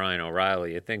happened with Ryan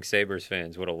O'Reilly. You think Sabres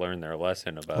fans would have learned their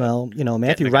lesson about. Well, Matthew,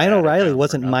 getting a guy Ryan out of O'Reilly town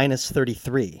wasn't for nothing. minus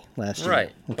 33 last year.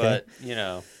 Right, Okay.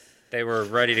 but they were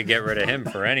ready to get rid of him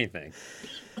for anything.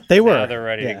 They were. Now they're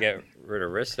ready yeah. to get rid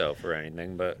of Risto for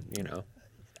anything, but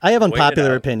I have wait it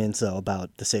unpopular out. opinions though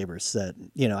about the Sabres. That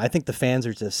I think the fans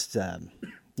are just, it's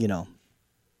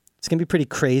gonna be pretty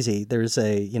crazy. There's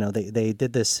they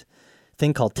did this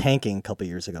thing called tanking a couple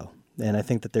years ago, and I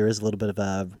think that there is a little bit of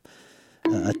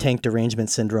a tank derangement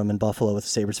syndrome in Buffalo with the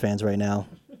Sabres fans right now.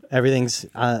 Everything's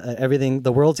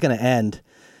the world's gonna end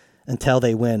until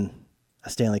they win a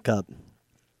Stanley Cup.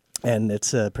 And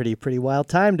it's a pretty wild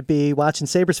time to be watching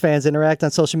Sabres fans interact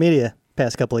on social media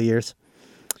past couple of years.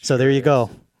 So there you go.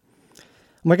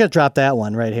 We're going to drop that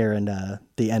one right here in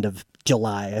the end of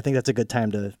July. I think that's a good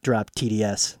time to drop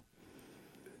TDS.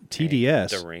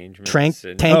 TDS?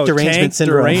 Derangement Tank derangement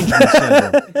syndrome. Derangement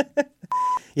syndrome.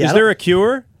 Is there a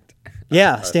cure?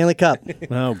 Yeah, Stanley Cup.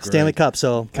 Oh, great. Stanley Cup.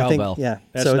 So I think, Cowbell.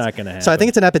 That's so not going to happen. So I think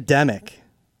it's an epidemic.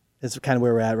 Is kind of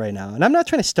where we're at right now. And I'm not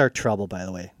trying to start trouble, by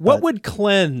the way. What would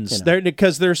cleanse?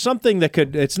 Because there's something that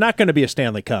could, it's not going to be a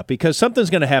Stanley Cup because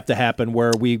something's going to have to happen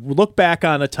where we look back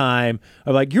on a time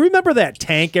of like, you remember that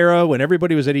tank era when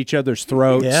everybody was at each other's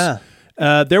throats? Yeah.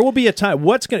 There will be a time.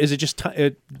 Is it just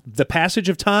the passage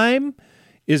of time?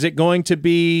 Is it going to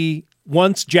be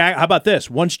how about this?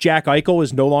 Once Jack Eichel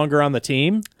is no longer on the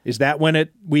team, is that when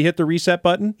we hit the reset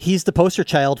button? He's the poster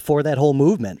child for that whole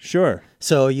movement. Sure.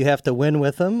 So you have to win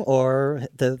with him, or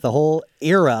the whole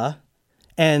era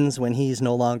ends when he's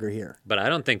no longer here. But I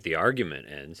don't think the argument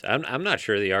ends. I'm not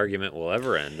sure the argument will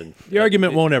ever end. The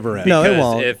argument won't ever end. No, it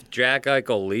won't. If Jack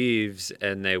Eichel leaves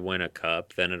and they win a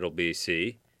cup, then it'll be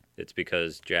C. It's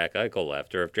because Jack Eichel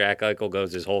left. Or if Jack Eichel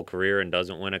goes his whole career and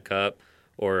doesn't win a cup,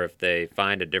 or if they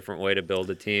find a different way to build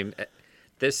a team,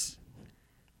 this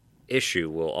issue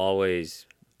will always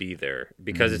be there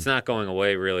because it's not going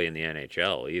away really in the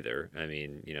NHL either. I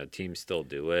mean, teams still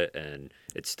do it, and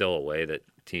it's still a way that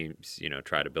teams,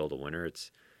 try to build a winner.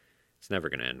 It's never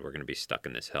going to end. We're going to be stuck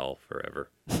in this hell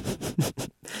forever.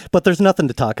 But there's nothing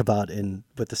to talk about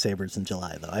with the Sabres in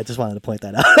July, though. I just wanted to point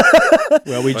that out.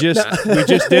 Well, we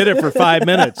just did it for 5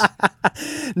 minutes.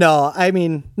 No,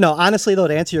 honestly, though,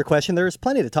 to answer your question, there's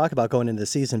plenty to talk about going into the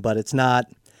season, but it's not,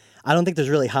 I don't think there's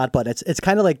really hot button. It's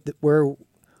kind of like where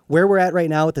we're at right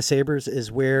now with the Sabres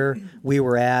is where we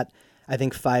were at, I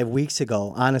think, 5 weeks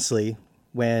ago, honestly,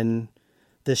 when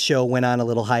this show went on a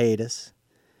little hiatus.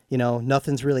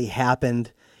 Nothing's really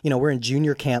happened. We're in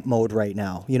junior camp mode right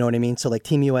now. You know what I mean? So like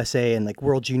Team USA and like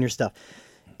World Junior stuff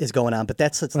is going on, but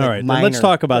that's all right. minor. Let's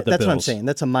talk about the That's Bills. what I'm saying.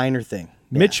 That's a minor thing.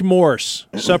 Yeah. Mitch Morse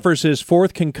suffers his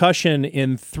fourth concussion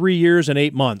in 3 years and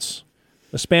 8 months,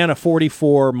 a span of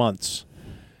 44 months.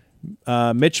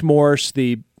 Mitch Morse,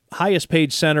 the highest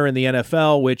paid center in the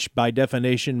NFL, which by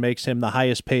definition makes him the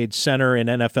highest paid center in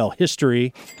NFL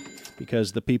history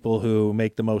because the people who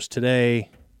make the most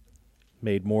today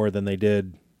made more than they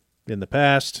did in the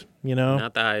past,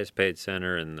 Not the highest paid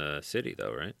center in the city,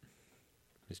 though, right?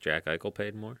 Is Jack Eichel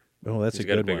paid more? Oh, that's He's a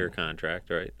got good a bigger one.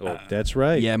 contract, right? Well, That's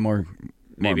right. Yeah, more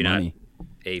maybe money not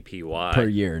APY per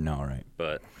year. No, right?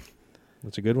 but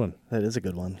That's a good one. That is a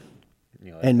good one.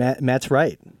 you know, And Matt's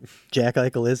right. Jack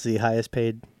Eichel is the highest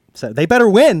paid center. They better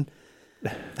win.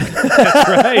 That's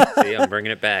right. see, I'm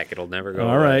bringing it back. It'll never go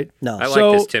All away. right. No. I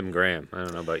So- like this Tim Graham. I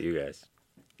don't know about you guys.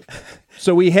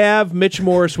 So we have Mitch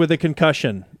Morse with a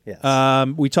concussion. Yes.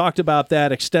 We talked about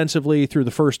that extensively through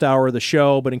the first hour of the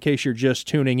show, but in case you're just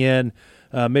tuning in,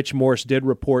 Mitch Morse did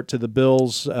report to the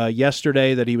Bills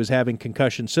yesterday that he was having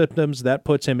concussion symptoms. That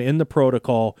puts him in the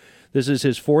protocol. This is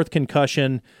his fourth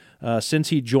concussion since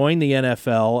he joined the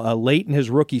NFL. Late in his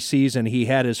rookie season, he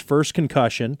had his first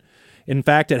concussion. In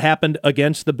fact, it happened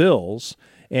against the Bills,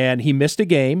 and he missed a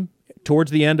game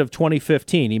towards the end of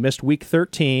 2015. He missed Week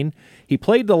 13. He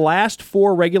played the last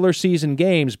 4 regular season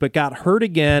games, but got hurt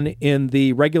again in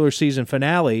the regular season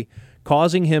finale,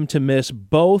 causing him to miss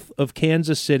both of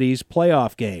Kansas City's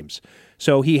playoff games.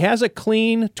 So he has a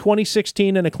clean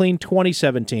 2016 and a clean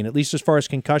 2017, at least as far as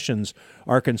concussions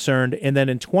are concerned. And then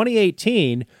in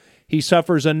 2018, he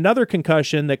suffers another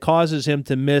concussion that causes him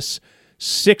to miss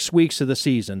 6 weeks of the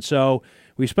season. So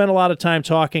we spent a lot of time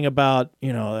talking about,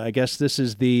 I guess this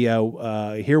is the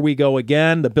here we go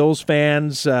again. The Bills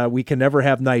fans, we can never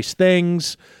have nice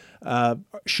things.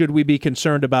 Should we be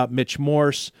concerned about Mitch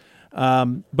Morse?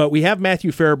 But we have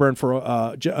Matthew Fairburn for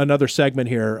another segment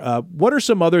here. What are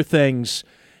some other things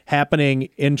happening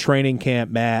in training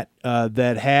camp, Matt,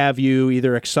 that have you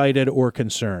either excited or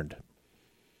concerned?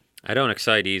 I don't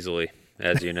excite easily,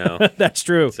 as you know. That's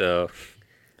true. So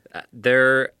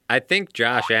I think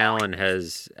Josh Allen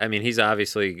he's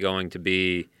obviously going to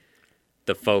be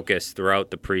the focus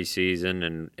throughout the preseason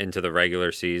and into the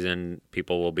regular season.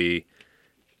 People will be,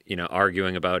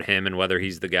 arguing about him and whether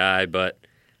he's the guy, but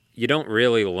you don't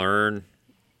really learn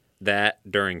that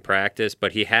during practice,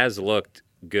 but he has looked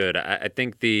good. I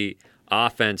think the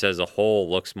offense as a whole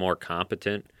looks more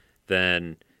competent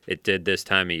than it did this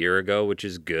time a year ago, which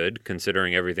is good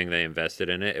considering everything they invested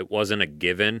in it. It wasn't a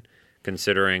given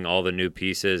considering all the new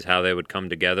pieces, how they would come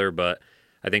together, but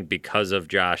I think because of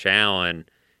Josh Allen,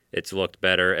 it's looked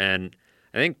better. And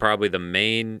I think probably the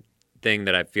main thing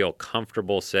that I feel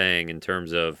comfortable saying in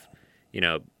terms of,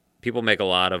 people make a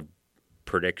lot of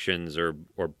predictions or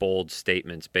bold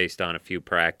statements based on a few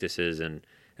practices, and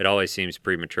it always seems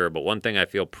premature. But one thing I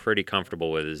feel pretty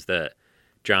comfortable with is that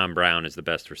John Brown is the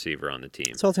best receiver on the team.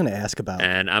 That's what I was going to ask about.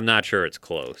 And I'm not sure it's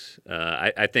close.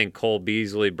 I think Cole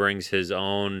Beasley brings his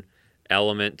own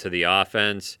element to the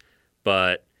offense,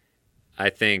 but I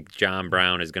think John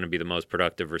Brown is going to be the most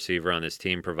productive receiver on this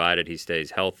team, provided he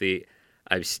stays healthy.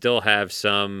 I still have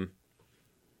some,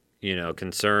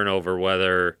 concern over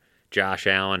whether Josh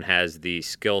Allen has the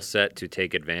skill set to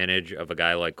take advantage of a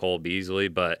guy like Cole Beasley,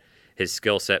 but his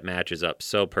skill set matches up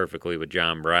so perfectly with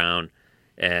John Brown,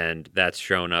 and that's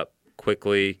shown up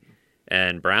quickly.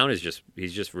 And Brown he's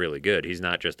just really good. He's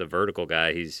not just a vertical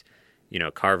guy. He's,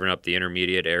 carving up the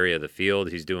intermediate area of the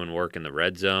field. He's doing work in the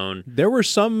red zone. There were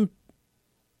some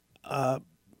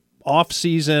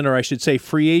off-season, or I should say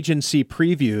free agency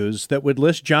previews that would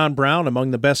list John Brown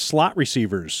among the best slot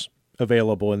receivers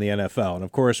available in the NFL. And,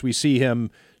 of course, we see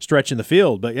him stretching the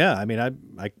field. But, yeah,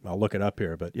 I'll look it up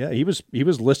here. But, yeah, he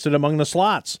was listed among the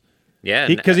slots. Yeah.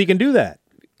 Because he can do that.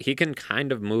 He can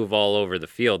kind of move all over the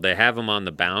field. They have him on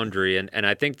the boundary. And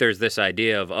I think there's this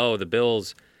idea of, the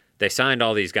Bills – they signed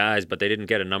all these guys, but they didn't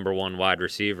get a number one wide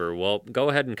receiver. Well, go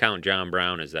ahead and count John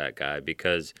Brown as that guy,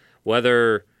 because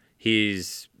whether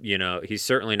he's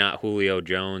certainly not Julio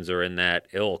Jones or in that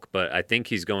ilk, but I think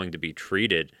he's going to be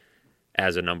treated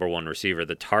as a number one receiver.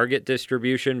 The target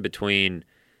distribution between,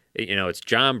 it's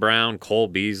John Brown, Cole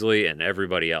Beasley, and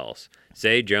everybody else.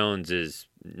 Zay Jones is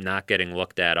not getting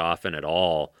looked at often at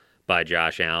all by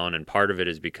Josh Allen, and part of it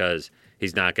is because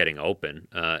he's not getting open.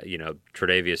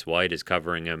 Tre'Davious White is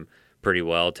covering him pretty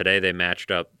well. Today they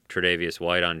matched up Tre'Davious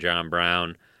White on John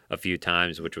Brown a few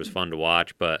times, which was fun to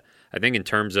watch. But I think in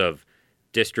terms of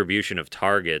distribution of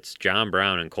targets, John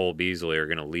Brown and Cole Beasley are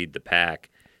going to lead the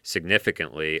pack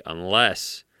significantly,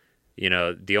 unless,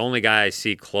 the only guy I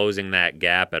see closing that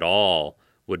gap at all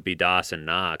would be Dawson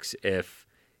Knox if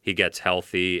he gets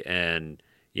healthy and,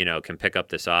 can pick up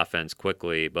this offense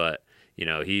quickly. But,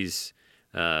 he's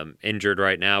injured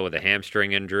right now with a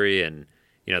hamstring injury, and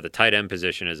the tight end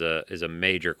position is a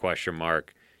major question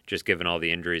mark, just given all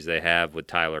the injuries they have with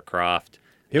Tyler Kroft.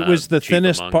 It was the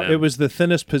thinnest. It was the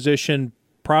thinnest position,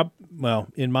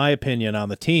 in my opinion, on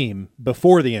the team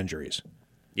before the injuries.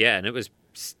 Yeah, and it was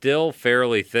still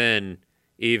fairly thin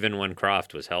even when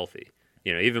Kroft was healthy.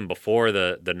 Even before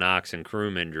the Knox and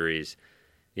Kroom injuries.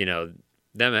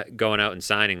 Them going out and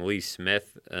signing Lee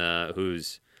Smith,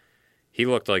 he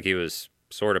looked like he was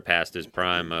sort of past his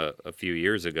prime a few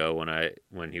years ago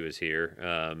when he was here,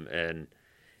 and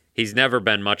he's never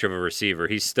been much of a receiver.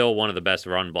 He's still one of the best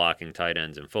run blocking tight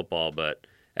ends in football, but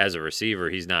as a receiver,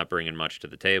 he's not bringing much to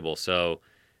the table. So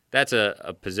that's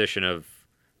a position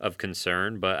of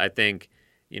concern. But I think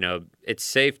it's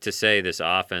safe to say this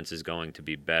offense is going to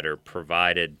be better,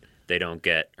 provided they don't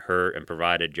get hurt and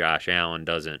provided Josh Allen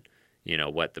doesn't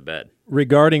wet the bed.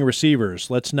 Regarding receivers,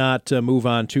 let's not move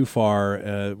on too far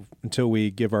until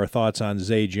we give our thoughts on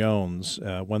Zay Jones.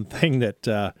 One thing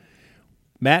that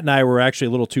Matt and I were actually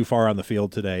a little too far on the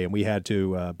field today, and we had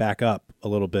to back up a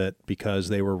little bit because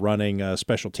they were running a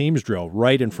special teams drill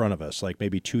right in front of us, like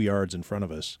maybe 2 yards in front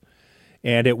of us.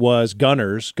 And it was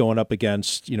gunners going up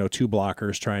against, two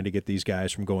blockers trying to get these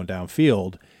guys from going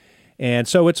downfield. And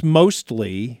so it's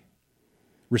mostly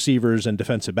receivers and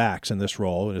defensive backs in this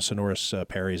role. And Sonoris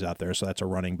Perry's out there, so that's a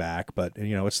running back. But,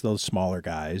 it's those smaller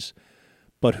guys.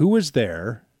 But who was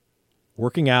there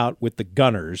working out with the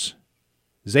gunners?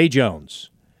 Zay Jones.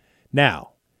 Now,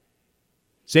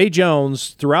 Zay Jones,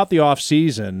 throughout the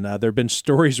offseason, there have been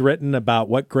stories written about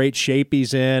what great shape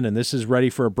he's in, and this is ready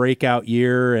for a breakout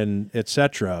year, and et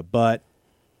cetera. But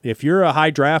if you're a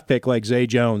high draft pick like Zay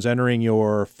Jones entering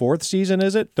your fourth season,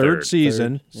 is it? Third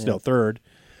season, still third.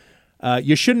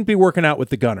 You shouldn't be working out with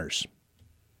the gunners,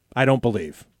 I don't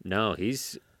believe. No,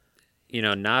 he's,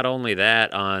 not only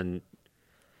that I'm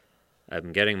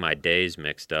getting my days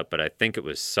mixed up, but I think it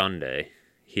was Sunday.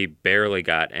 He barely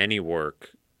got any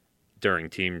work during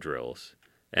team drills.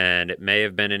 And it may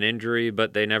have been an injury,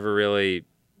 but they never really,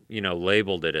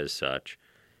 labeled it as such.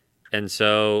 And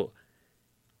so,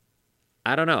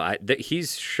 I don't know.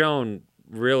 He's shown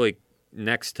really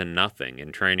next to nothing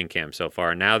in training camp so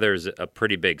far. Now there's a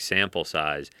pretty big sample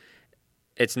size.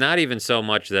 It's not even so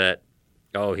much that,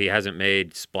 he hasn't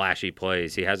made splashy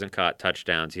plays, he hasn't caught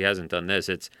touchdowns, he hasn't done this.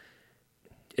 It's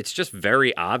just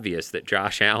very obvious that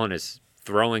Josh Allen is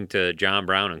throwing to John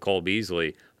Brown and Cole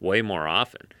Beasley way more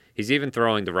often. He's even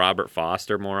throwing to Robert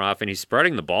Foster more often. He's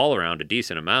spreading the ball around a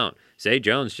decent amount. Zay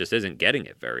Jones just isn't getting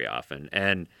it very often.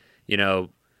 And,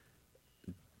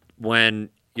 when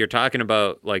you're talking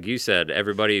about, like you said,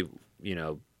 everybody,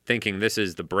 thinking this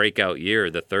is the breakout year,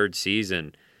 the third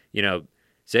season,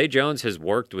 Zay Jones has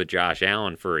worked with Josh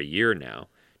Allen for a year now.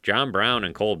 John Brown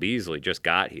and Cole Beasley just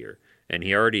got here, and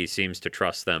he already seems to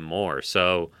trust them more.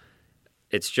 So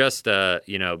it's just,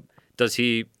 does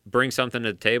he bring something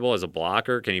to the table as a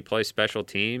blocker? Can he play special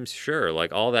teams? Sure,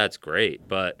 all that's great,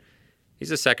 but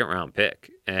he's a second-round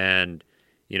pick, and,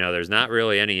 there's not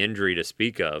really any injury to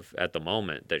speak of at the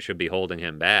moment that should be holding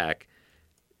him back.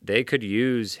 They could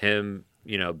use him,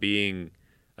 being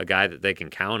a guy that they can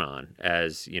count on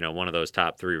as, one of those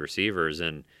top 3 receivers.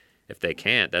 And if they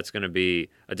can't, that's going to be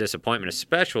a disappointment,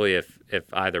 especially if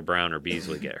either Brown or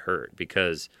Beasley get hurt,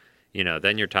 because,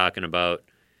 then you're talking about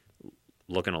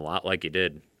looking a lot like you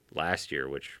did last year,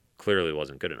 which clearly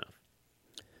wasn't good enough.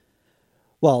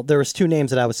 Well, there was 2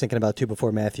 names that I was thinking about too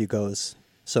before Matthew goes.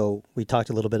 So we talked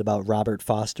a little bit about Robert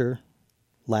Foster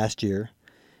last year.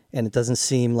 And it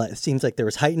seems like there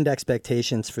was heightened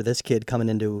expectations for this kid coming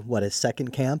into his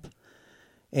second camp.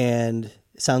 And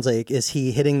it sounds like, is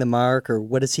he hitting the mark, or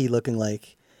what is he looking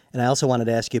like? And I also wanted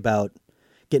to ask you about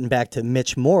getting back to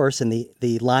Mitch Morse and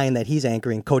the line that he's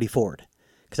anchoring, Cody Ford.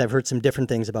 Because I've heard some different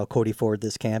things about Cody Ford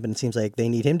this camp, and it seems like they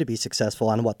need him to be successful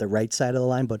on the right side of the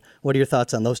line. But what are your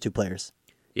thoughts on those 2 players?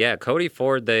 Yeah, Cody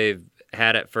Ford, they've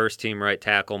had at first team right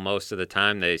tackle most of the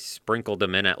time. They sprinkled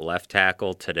him in at left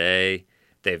tackle today.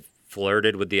 They've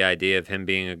flirted with the idea of him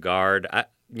being a guard.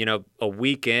 A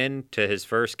week into his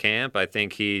first camp, I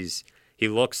think he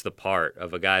looks the part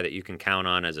of a guy that you can count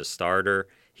on as a starter.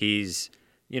 He's,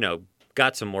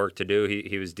 got some work to do.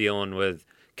 He was dealing with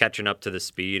catching up to the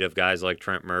speed of guys like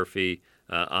Trent Murphy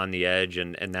on the edge,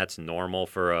 and that's normal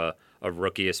for a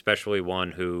rookie, especially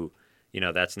one who,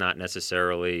 that's not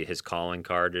necessarily his calling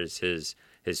card, is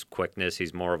his quickness.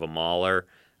 He's more of a mauler.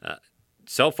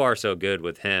 So far, so good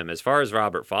with him. As far as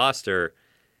Robert Foster,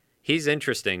 he's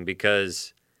interesting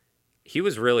because he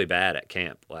was really bad at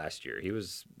camp last year. He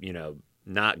was,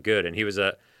 not good, and he was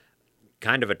a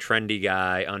kind of a trendy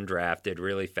guy, undrafted,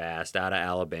 really fast, out of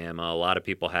Alabama. A lot of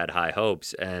people had high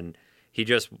hopes, and he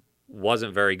just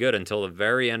wasn't very good until the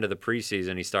very end of the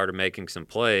preseason. He started making some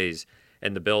plays,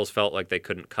 and the Bills felt like they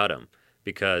couldn't cut him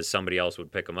because somebody else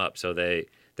would pick him up. So they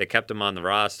kept him on the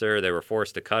roster. They were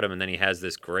forced to cut him, and then he has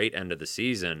this great end of the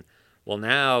season. Well,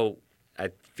 now I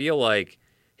feel like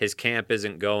his camp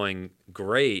isn't going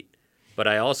great, but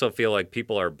I also feel like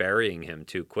people are burying him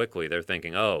too quickly. They're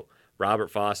thinking, Robert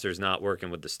Foster's not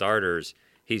working with the starters.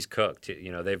 He's cooked.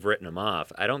 They've written him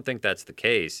off. I don't think that's the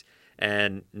case.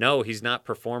 And no, he's not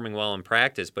performing well in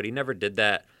practice, but he never did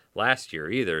that last year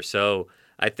either. So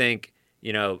I think,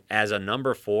 as a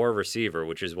number 4 receiver,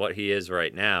 which is what he is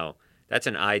right now, that's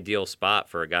an ideal spot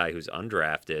for a guy who's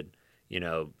undrafted,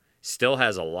 still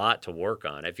has a lot to work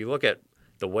on. If you look at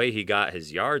the way he got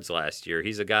his yards last year,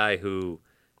 he's a guy who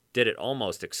did it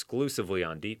almost exclusively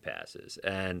on deep passes.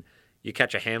 And you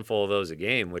catch a handful of those a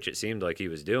game, which it seemed like he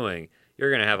was doing, you're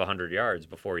going to have 100 yards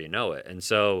before you know it. And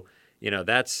so,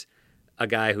 that's a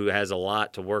guy who has a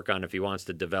lot to work on if he wants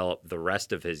to develop the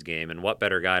rest of his game. And what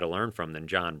better guy to learn from than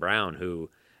John Brown, who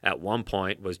at one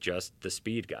point was just the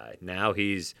speed guy. Now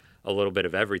he's a little bit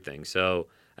of everything. So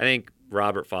I think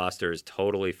Robert Foster is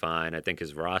totally fine. I think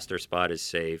his roster spot is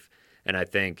safe. And I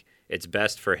think it's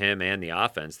best for him and the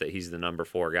offense that he's the number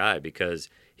 4 guy, because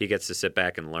he gets to sit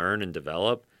back and learn and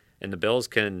develop. And the Bills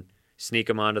can sneak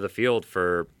him onto the field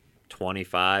for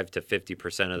 25 to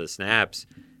 50% of the snaps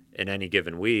in any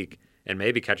given week and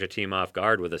maybe catch a team off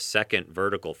guard with a second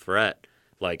vertical threat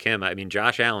like him. I mean,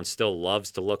 Josh Allen still loves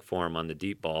to look for him on the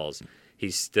deep balls.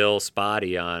 He's still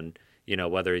spotty on,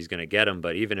 whether he's going to get him.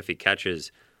 But even if he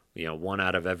catches, 1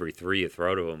 out of every 3 you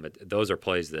throw to him, those are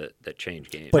plays that change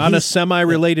games. But on a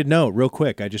semi-related note, real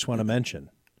quick, I just want to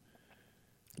mention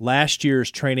last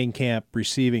year's training camp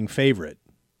receiving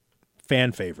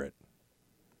fan favorite,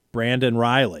 Brandon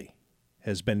Riley,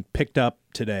 has been picked up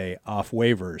today off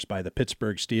waivers by the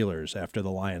Pittsburgh Steelers after the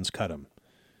Lions cut him.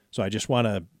 So I just want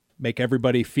to make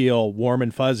everybody feel warm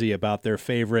and fuzzy about their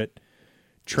favorite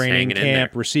training hanging in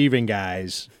camp there. receiving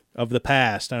guys of the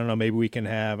past. I don't know. Maybe we can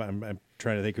have. I'm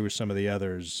trying to think who were some of the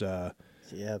others.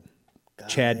 Yeah,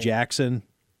 Chad Jackson,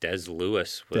 Des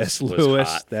Lewis was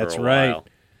hot that's for a right.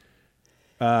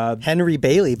 while. Henry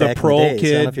Bailey the back in Prohl the days. I don't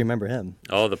kid. know if you remember him.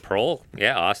 Oh, the Prohl.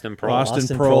 Yeah, Austin Prohl.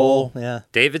 Austin Prohl. Yeah.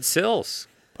 David Sills.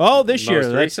 Oh, this year.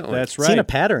 Most recently. That's right. Seen a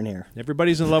pattern here.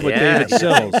 Everybody's in love with Yeah. David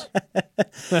Sills.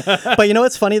 But you know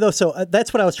what's funny, though? So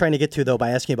that's what I was trying to get to, though, by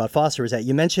asking about Foster, is that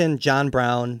you mentioned John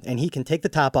Brown, and he can take the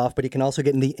top off, but he can also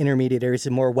get in the intermediate areas,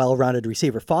 a more well-rounded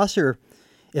receiver. Foster,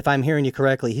 if I'm hearing you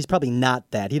correctly, he's probably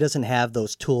not that. He doesn't have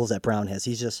those tools that Brown has.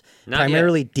 He's just Not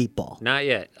primarily yet. deep ball. Not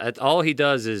yet. All he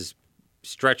does is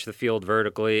stretch the field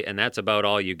vertically, and that's about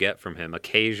all you get from him.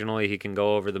 Occasionally he can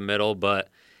go over the middle, but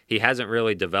he hasn't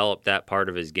really developed that part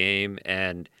of his game,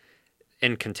 and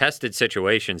in contested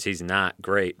situations, he's not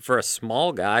great. For a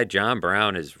small guy, John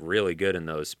Brown is really good in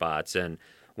those spots, and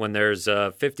when there's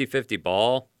a 50-50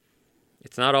 ball,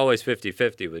 it's not always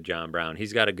 50-50 with John Brown.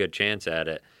 He's got a good chance at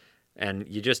it, and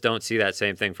you just don't see that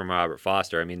same thing from Robert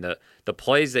Foster. I mean, the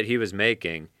plays that he was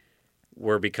making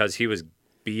were because he was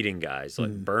beating guys,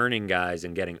 like burning guys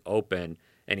and getting open,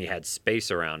 and he had space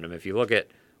around him. If you look at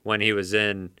when he was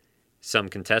in some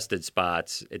contested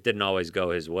spots, it didn't always go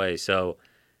his way. So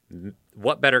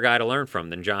what better guy to learn from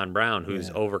than John Brown, who's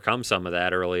overcome some of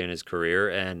that early in his career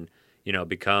and,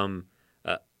 become,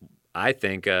 I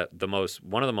think,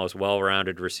 one of the most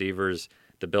well-rounded receivers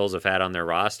the Bills have had on their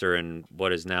roster in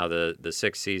what is now the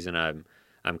sixth season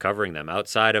I'm covering them.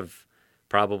 Outside of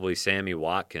probably Sammy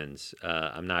Watkins,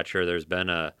 I'm not sure there's been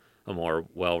a more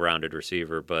well-rounded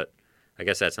receiver, but I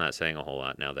guess that's not saying a whole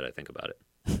lot now that I think about it.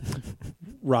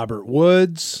 Robert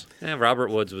Woods. Yeah, Robert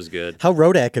Woods was good. How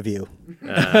Rodak of you.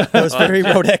 That was very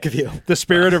Rodak of you. The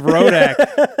spirit of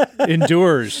Rodak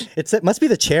endures. It must be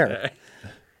the chair.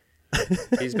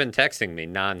 He's been texting me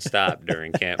nonstop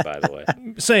during camp, by the way.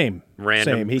 Same.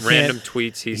 Random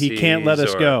tweets he sees. He can't let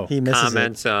us go. He misses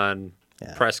comments on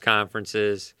press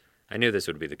conferences. I knew this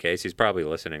would be the case. He's probably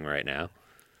listening right now.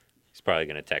 He's probably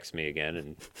going to text me again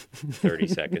in 30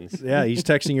 seconds. Yeah, he's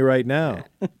texting you right now.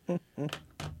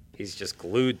 He's just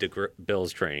glued to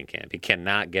Bills training camp. He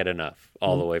cannot get enough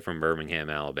all the way from Birmingham,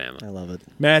 Alabama. I love it.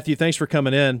 Matthew, thanks for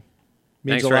coming in.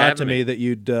 Means Thanks a for lot having to me me. that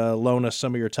you'd loan us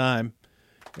some of your time.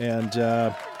 And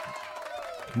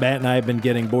Matt and I have been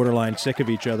getting borderline sick of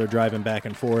each other driving back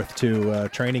and forth to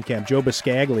training camp. Joe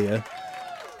Biscaglia,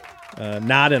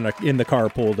 not in the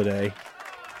carpool today.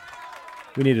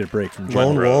 We needed a break from Joe.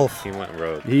 Lone Wolf. He went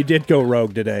rogue. He did go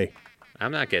rogue today.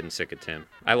 I'm not getting sick of Tim.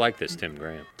 I like this Tim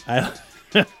Graham.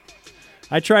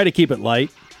 I try to keep it light.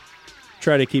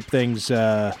 Try to keep things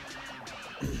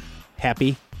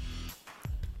happy.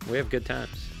 We have good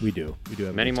times. We do. We do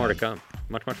have Many good more to times. come.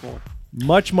 Much, much more.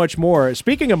 Much, much more.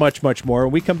 Speaking of much, much more,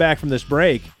 when we come back from this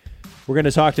break, we're going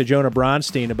to talk to Jonah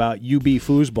Bronstein about UB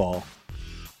foosball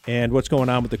and what's going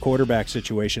on with the quarterback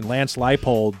situation. Lance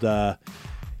Leipold,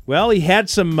 he had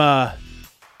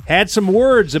some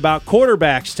words about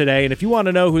quarterbacks today, and if you want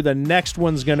to know who the next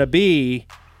one's going to be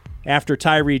after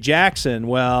Tyree Jackson,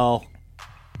 well,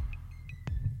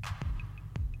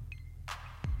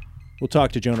 we'll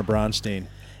talk to Jonah Bronstein.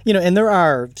 And there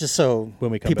are, just so When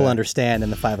we come people back. understand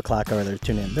in the 5 o'clock hour they're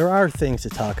tuning in, there are things to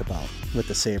talk about with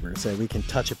the Sabres that we can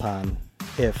touch upon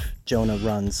if Jonah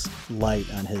runs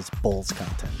light on his Bulls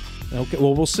content. Okay,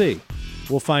 well, we'll see.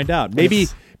 We'll find out. Maybe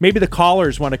the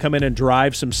callers want to come in and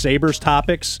drive some Sabres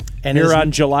topics here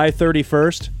on July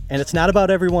 31st. And it's not about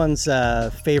everyone's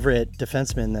favorite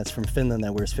defenseman that's from Finland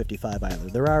that wears 55 either.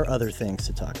 There are other things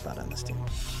to talk about on this team.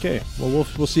 Okay, well,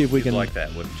 we'll see if we can. Like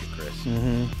that, wouldn't you, Chris?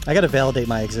 Mm-hmm. I got to validate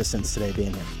my existence today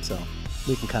being here, so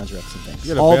we can conjure up some things.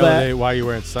 You got to validate why you're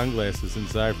wearing sunglasses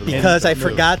inside. Because I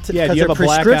forgot to. Yeah, do because you have they're a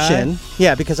black prescription. eye?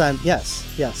 Yeah, because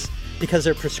yes, because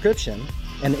they're prescription.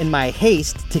 And in my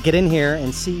haste to get in here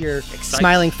and see your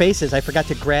smiling faces, I forgot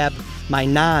to grab my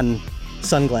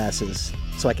non-sunglasses.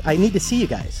 So I need to see you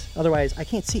guys. Otherwise, I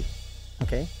can't see.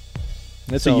 Okay?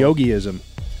 That's a yogiism.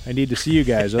 I need to see you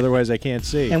guys, otherwise I can't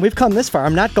see. And we've come this far.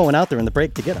 I'm not going out there in the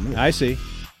break to get them. I see.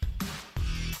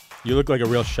 You look like a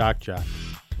real shock jock.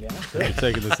 Yeah, you're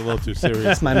taking this a little too serious.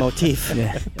 That's my motif.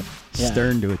 Yeah.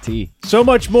 Stern to a T. So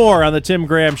much more on the Tim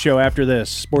Graham Show after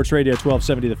this. Sports Radio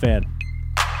 1270 The Fan.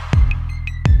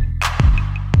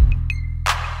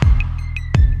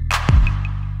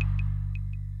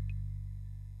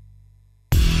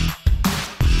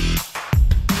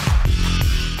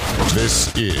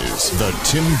 This is the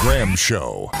Tim Graham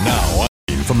Show. Now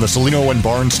from the Salino and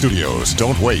Barnes studios.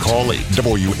 Don't wait. Call 8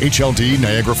 WHLD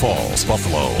Niagara Falls,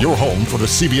 Buffalo. Your home for the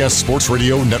CBS Sports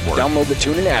Radio Network. Download the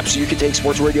TuneIn app so you can take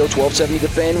Sports Radio 1270 The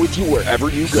Fan with you wherever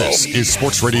you go. This is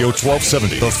Sports Radio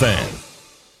 1270 The Fan.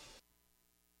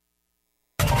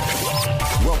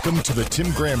 Welcome to the Tim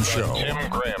Graham Show.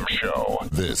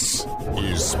 This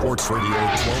is Sports Radio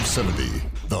 1270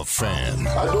 The Fan.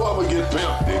 I know I'm going to get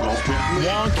pimped. They going to pimp me.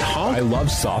 I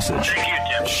love sausage.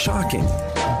 Shocking.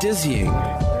 Dizzying.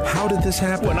 How did this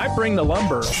happen? When I bring the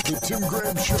lumber, The Tim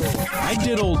Graham Show. I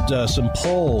diddled some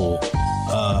pole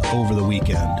over the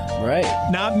weekend. Right.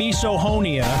 Not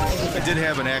misohonia. I did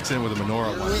have an accident with a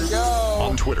menorah once.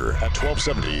 On Twitter at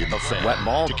 1270 The Fan. Wet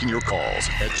Mall taking your calls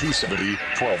at 270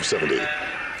 1270.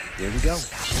 There we go.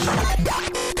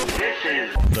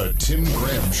 The Tim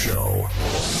Graham Show.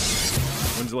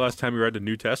 When's the last time you read the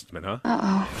New Testament, huh?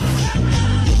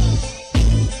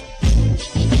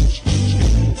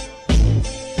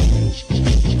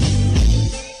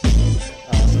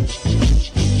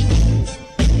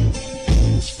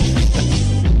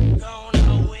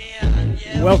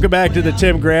 Welcome back to the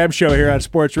Tim Graham Show here on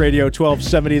Sports Radio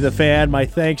 1270 The Fan. My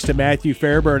thanks to Matthew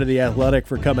Fairburn of The Athletic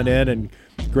for coming in and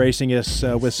gracing us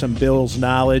with some Bills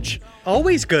knowledge.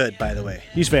 Always good, by the way.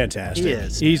 He's fantastic. He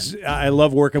is. I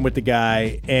love working with the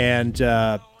guy, and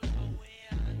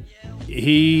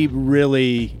he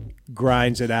really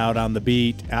grinds it out on the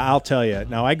beat. I'll tell you.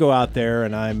 Now, I go out there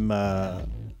and I'm,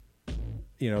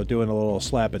 doing a little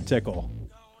slap and tickle.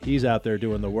 He's out there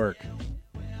doing the work.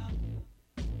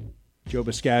 Joe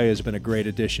Biscaglia has been a great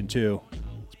addition, too.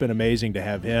 It's been amazing to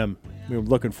have him. We're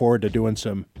looking forward to doing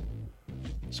some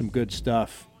good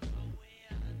stuff,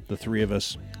 the three of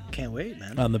us. Can't wait,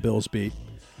 man. On the Bills beat.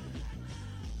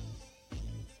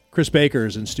 Chris Baker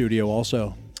is in studio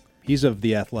also. He's of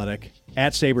The Athletic.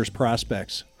 At Sabres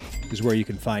Prospects is where you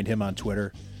can find him on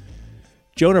Twitter.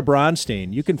 Jonah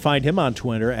Bronstein, you can find him on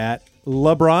Twitter at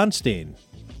LeBronstein.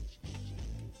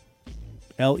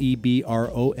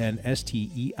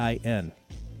 LeBronstein.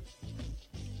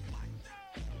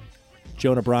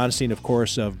 Jonah Bronstein, of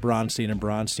course, of Bronstein &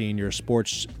 Bronstein, your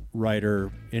sports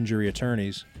writer, injury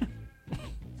attorneys.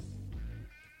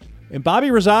 And Bobby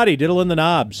Rosati, diddling the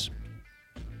knobs.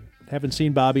 Haven't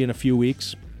seen Bobby in a few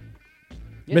weeks.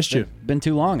 Yeah, Missed you. Been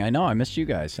too long. I know. I missed you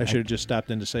guys. I should have just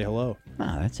stopped in to say hello.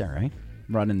 Nah, that's all right.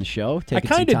 Running the show. I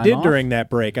kind of did during that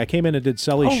break. I came in and did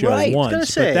Sully's show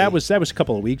once, but that was a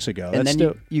couple of weeks ago. And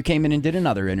then you came in and did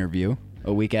another interview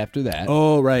a week after that.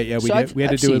 Oh, right. Yeah, we had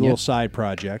to do a little side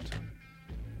project.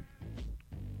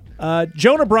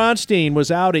 Jonah Bronstein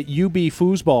was out at UB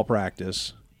foosball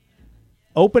practice,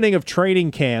 opening of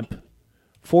training camp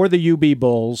for the UB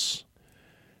Bulls.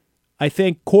 I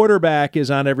think quarterback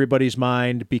is on everybody's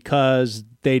mind because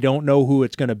they don't know who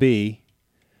it's going to be.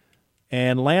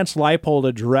 And Lance Leipold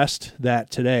addressed that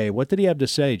today. What did he have to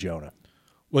say, Jonah?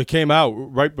 Well, he came out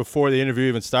right before the interview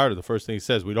even started. The first thing he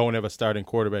says, we don't have a starting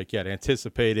quarterback yet,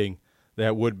 anticipating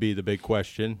that would be the big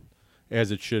question, as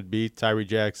it should be. Tyree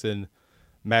Jackson,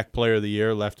 MAC Player of the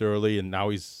Year, left early, and now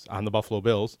he's on the Buffalo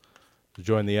Bills to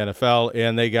join the NFL.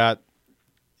 And they got,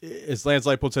 as Lance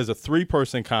Leipold says, a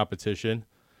three-person competition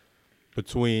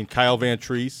between Kyle Van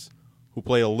Treese, who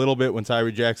played a little bit when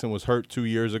Tyree Jackson was hurt 2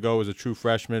 years ago as a true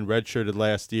freshman, redshirted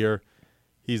last year.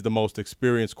 He's the most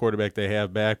experienced quarterback they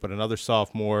have back, but another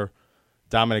sophomore,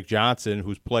 Dominic Johnson,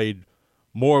 who's played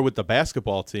more with the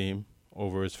basketball team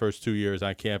over his first 2 years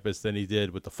on campus than he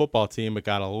did with the football team, but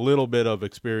got a little bit of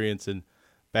experience in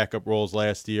backup roles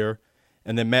last year.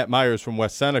 And then Matt Myers from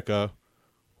West Seneca,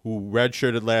 who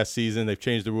redshirted last season. They've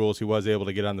changed the rules. He was able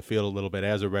to get on the field a little bit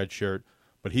as a redshirt,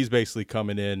 but he's basically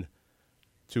coming in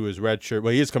to his redshirt.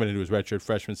 Well, he is coming into his redshirt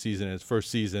freshman season, his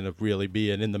first season of really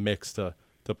being in the mix to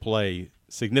play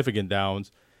significant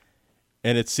downs.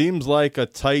 And it seems like a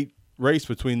tight race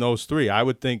between those three. I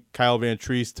would think Kyle Van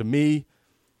Treese, to me,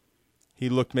 he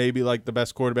looked maybe like the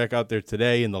best quarterback out there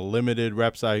today in the limited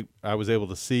reps I was able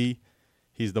to see.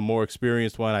 He's the more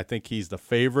experienced one. I think he's the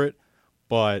favorite,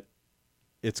 but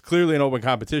it's clearly an open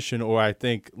competition, or I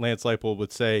think Lance Leipold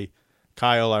would say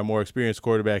Kyle, our more experienced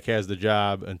quarterback, has the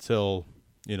job until,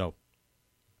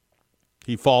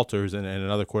 he falters and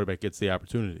another quarterback gets the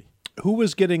opportunity. Who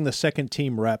was getting the second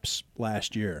team reps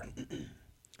last year?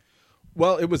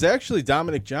 Well, it was actually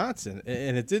Dominic Johnson,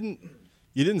 and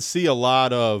you didn't see a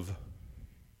lot of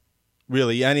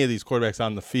really any of these quarterbacks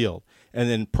on the field. And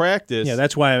in practice, yeah,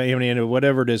 that's why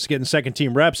whatever it is, getting second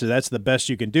team reps, that's the best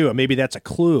you can do. Maybe that's a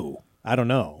clue. I don't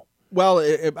know. Well,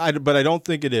 but I don't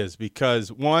think it is,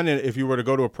 because one, if you were to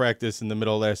go to a practice in the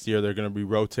middle of last year, they're going to be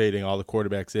rotating all the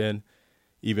quarterbacks in.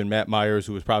 Even Matt Myers,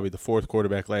 who was probably the fourth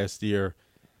quarterback last year,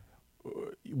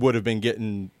 would have been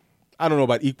getting, I don't know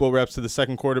about equal reps to the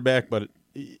second quarterback, but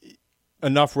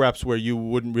enough reps where you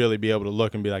wouldn't really be able to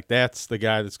look and be like, that's the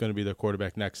guy that's going to be the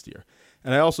quarterback next year.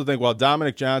 And I also think while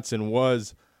Dominic Johnson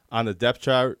was on the depth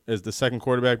chart as the second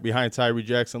quarterback behind Tyree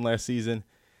Jackson last season,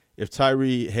 if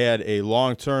Tyree had a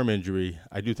long-term injury,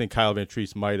 I do think Kyle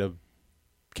Vantrease might have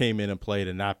came in and played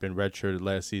and not been redshirted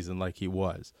last season like he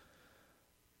was.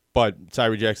 But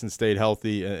Tyree Jackson stayed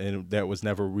healthy, and that was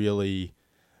never really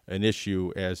an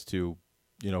issue as to,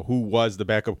 who was the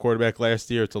backup quarterback last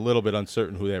year. It's a little bit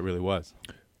uncertain who that really was.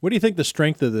 What do you think the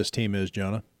strength of this team is,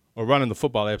 Jonah? Or running the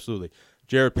football, absolutely.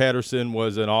 Jared Patterson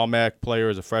was an all-MAC player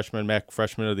as a freshman, MAC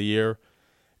Freshman of the Year.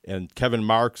 And Kevin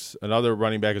Marks, another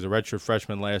running back, as a redshirt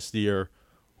freshman last year,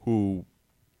 who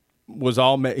was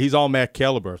he's all-MAC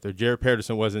caliber. If Jared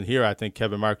Patterson wasn't here, I think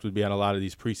Kevin Marks would be on a lot of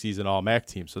these preseason all-MAC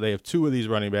teams. So they have two of these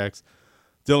running backs.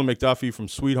 Dylan McDuffie from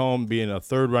Sweet Home being a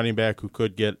third running back who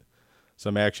could get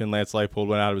some action. Lance Leipold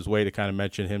went out of his way to kind of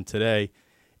mention him today.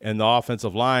 And the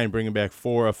offensive line bringing back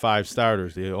 4 of 5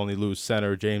 starters. They only lose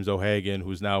center James O'Hagan,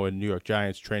 who's now in New York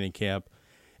Giants training camp.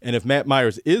 And if Matt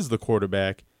Myers is the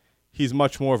quarterback, he's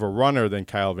much more of a runner than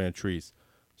Kyle Vantrease.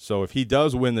 So if he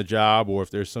does win the job, or if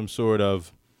there's some sort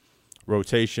of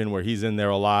rotation where he's in there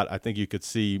a lot, I think you could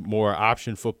see more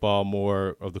option football,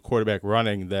 more of the quarterback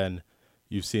running than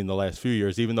you've seen the last few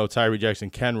years. Even though Tyree Jackson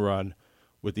can run,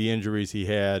 with the injuries he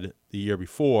had the year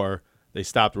before, they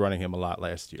stopped running him a lot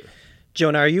last year.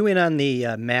 Jonah, are you in on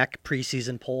the MAC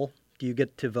preseason poll? Do you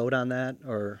get to vote on that?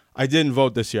 Or I didn't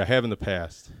vote this year. I have in the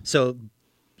past. So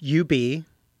UB,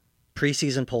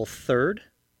 preseason poll third.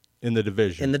 In the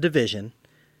division.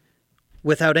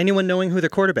 Without anyone knowing who their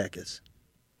quarterback is.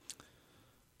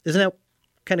 Isn't that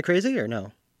kind of crazy or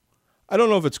no? I don't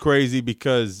know if it's crazy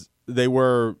because they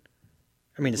were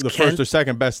the first or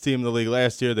second best team in the league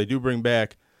last year. They do bring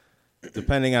back,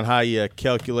 depending on how you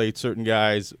calculate certain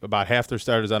guys, about half their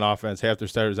starters on offense, half their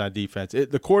starters on defense.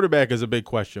 The quarterback is a big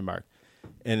question mark.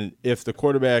 And if the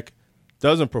quarterback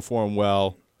doesn't perform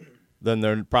well, then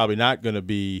they're probably not going to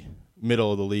be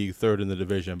middle of the league, third in the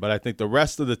division. But I think the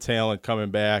rest of the talent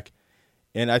coming back,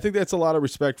 and I think that's a lot of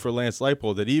respect for Lance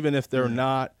Leipold, that even if they're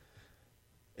not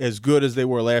as good as they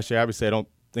were last year, obviously I don't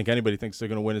think anybody thinks they're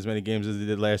going to win as many games as they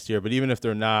did last year, but even if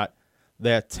they're not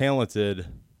that talented,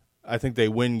 I think they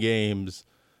win games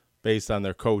based on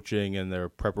their coaching and their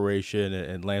preparation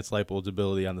and Lance Leipold's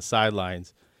ability on the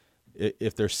sidelines.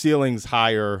 If their ceiling's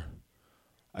higher,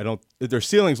 if their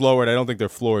ceiling's lowered, I don't think their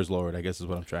floor is lowered, I guess is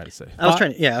what I'm trying to say.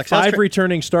 Five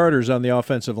returning starters on the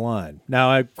offensive line.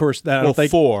 Now, of course, I don't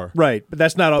think 4. Right, but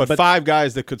that's not all. But 5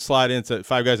 guys that could slide into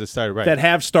 5 guys that started, right. That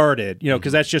have started,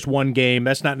 because that's just one game.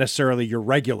 That's not necessarily your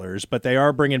regulars, but they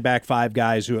are bringing back 5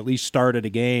 guys who at least started a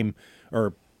game,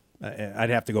 or I'd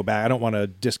have to go back. I don't want to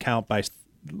discount by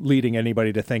leading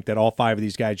anybody to think that all 5 of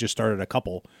these guys just started a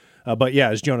couple. But yeah,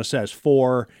 as Jonah says,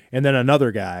 4 and then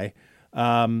another guy.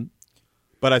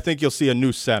 But I think you'll see a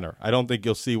new center. I don't think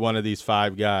you'll see one of these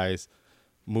 5 guys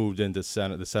moved into the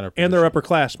center position. And they're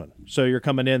upperclassmen. So you're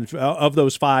coming in, of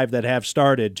those 5 that have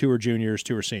started, 2 are juniors,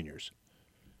 2 are seniors.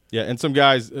 Yeah, and some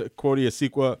guys, Quodia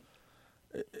Sequa,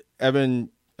 Evan,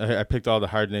 I picked all the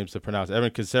hard names to pronounce. Evan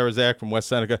Kasarazak from West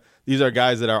Seneca. These are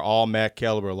guys that are all MAC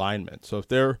caliber linemen. So if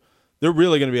they're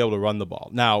really going to be able to run the ball.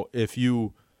 Now, if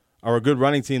you are a good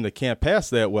running team that can't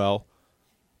pass that well,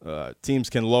 teams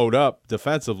can load up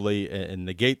defensively and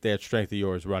negate that strength of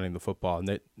yours running the football. And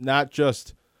that not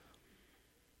just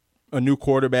a new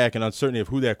quarterback and uncertainty of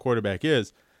who that quarterback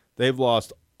is, they've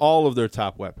lost all of their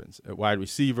top weapons at wide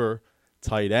receiver,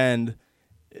 tight end.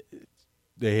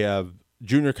 They have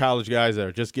junior college guys that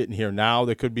are just getting here now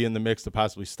that could be in the mix to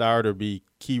possibly start or be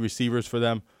key receivers for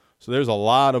them. So there's a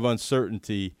lot of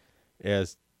uncertainty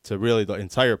as to really the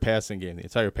entire passing game, the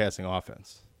entire passing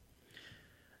offense.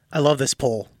 I love this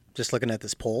poll. Just looking at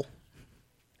this poll.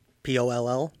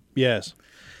 POLL. Yes.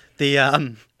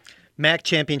 The MAC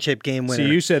championship game winner.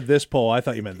 See, you said this poll. I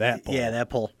thought you meant that poll. Yeah, that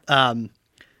poll.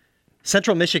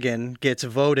 Central Michigan gets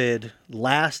voted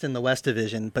last in the West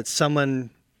Division, but someone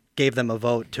gave them a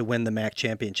vote to win the MAC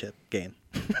championship game.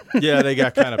 Yeah, they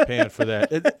got kind of panned for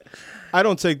that. I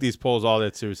don't take these polls all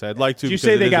that seriously. I'd like to. Did you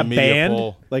say they got banned?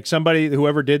 Poll. Like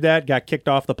whoever did that got kicked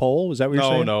off the poll? Is that what you're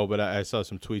saying? No, but I saw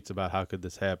some tweets about how could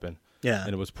this happen. Yeah.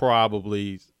 And it was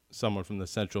probably someone from the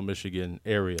Central Michigan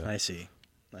area. I see.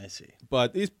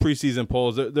 But these preseason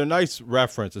polls, they're nice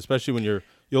reference, especially when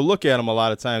you'll look at them a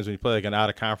lot of times when you play like an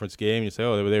out-of-conference game. You say,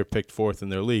 oh, they were picked 4th in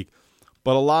their league.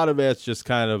 But a lot of it's just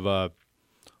kind of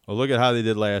look at how they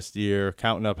did last year,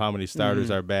 counting up how many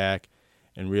starters are back,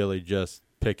 and really just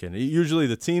picking. Usually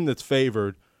the team that's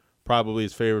favored probably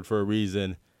is favored for a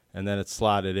reason, and then it's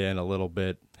slotted in a little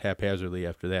bit haphazardly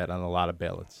after that on a lot of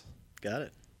ballots. Got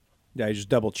it. Yeah, just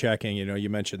double checking. You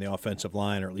mentioned the offensive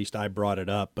line, or at least I brought it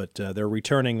up, but they're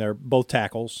returning their both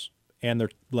tackles and their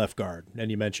left guard. And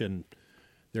you mentioned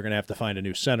they're going to have to find a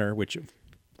new center, which of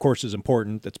course is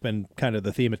important. That's been kind of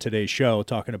the theme of today's show,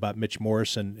 talking about Mitch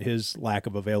Morse and his lack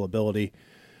of availability.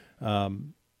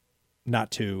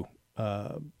 Not to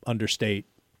understate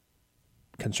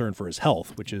concern for his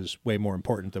health, which is way more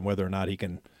important than whether or not he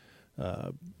can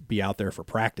be out there for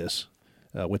practice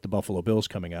with the Buffalo Bills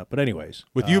coming up. But anyways.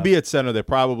 With UB at center, they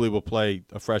probably will play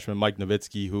a freshman, Mike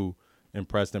Nowitzki, who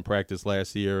impressed in practice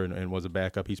last year and was a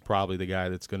backup. He's probably the guy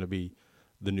that's going to be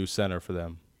the new center for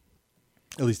them.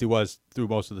 At least he was through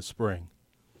most of the spring.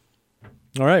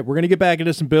 All right, we're going to get back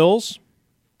into some Bills,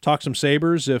 talk some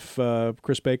Sabres if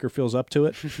Chris Baker feels up to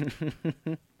it.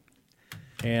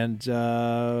 And,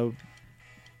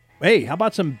 hey, how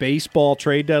about some baseball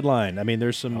trade deadline? I mean,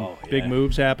 there's some big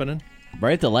moves happening.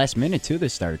 Right at the last minute, too, they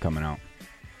started coming out.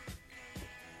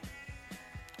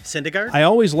 Syndergaard? I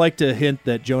always like to hint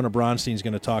that Jonah Bronstein's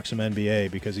going to talk some NBA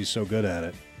because he's so good at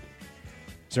it.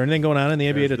 Is there anything going on in the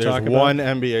NBA to talk about? There's one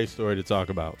NBA story to talk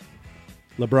about.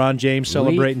 LeBron James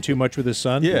celebrating too much with his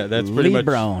son? Yeah, that's pretty much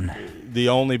the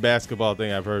only basketball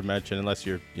thing I've heard mentioned, unless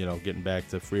you're getting back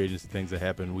to free agency things that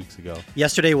happened weeks ago.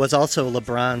 Yesterday was also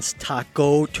LeBron's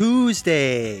Taco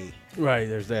Tuesday. Right,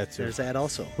 there's that too. There's that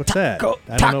also. What's that?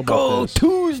 I don't know about this.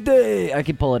 Tuesday. I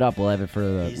can pull it up. We'll have it for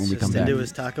when we come back. Into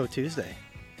his Taco Tuesday.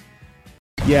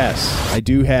 Yes, I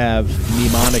do have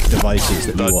mnemonic devices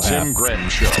that we will have. Tim Graham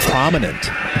Show.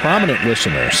 Prominent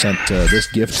listener sent this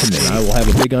gift to me. I will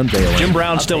have a big unveiling. Jim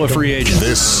Brown's still a free agent.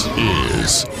 This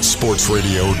is Sports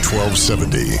Radio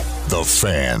 1270, The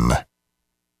Fan.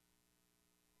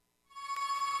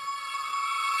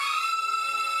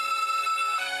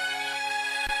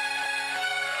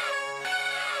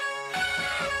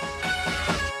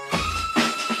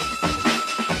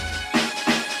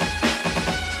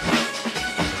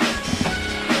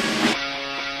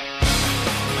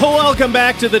 Welcome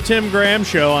back to the Tim Graham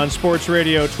Show on Sports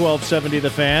Radio 1270 The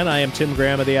Fan. I am Tim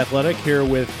Graham of The Athletic, here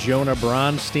with Jonah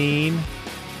Bronstein,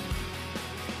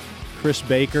 Chris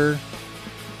Baker,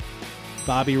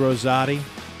 Bobby Rosati,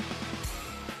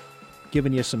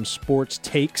 giving you some sports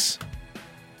takes.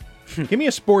 Give me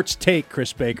a sports take,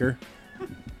 Chris Baker.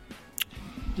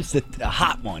 Just a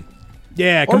hot one.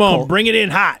 Yeah, come on, bring it in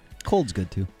hot. Cold's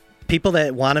good, too. People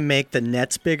that want to make the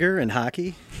nets bigger in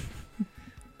hockey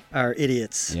are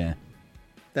idiots. Yeah.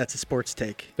 That's a sports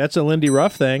take. That's a Lindy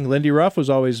Ruff thing. Lindy Ruff was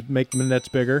always making the nets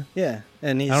bigger. Yeah,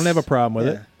 and I don't have a problem with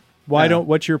it. Why don't?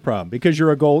 What's your problem? Because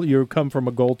you're you come from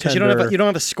a goaltender. Because you don't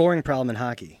have a scoring problem in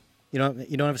hockey. You don't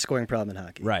have a scoring problem in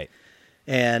hockey. Right.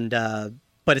 And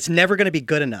but it's never going to be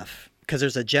good enough because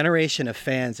there's a generation of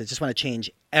fans that just want to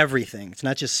change everything. It's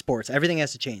not just sports. Everything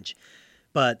has to change.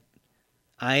 But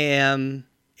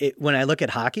when I look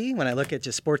at hockey, when I look at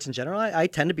just sports in general, I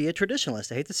tend to be a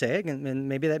traditionalist. I hate to say it, and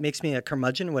maybe that makes me a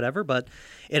curmudgeon or whatever, but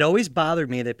it always bothered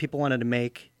me that people wanted to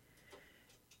make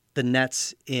the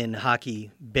nets in hockey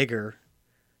bigger.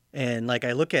 And like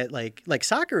I look at like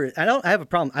soccer, I don't have a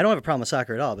problem with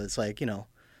soccer at all, but it's like,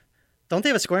 don't they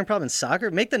have a scoring problem in soccer?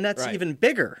 Make the nets even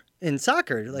bigger in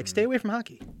soccer. Like stay away from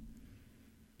hockey.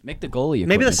 Make the goalie.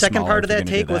 Maybe the second part of that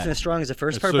take wasn't as strong as the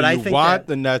first part, so but I you think want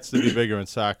the nets to be bigger in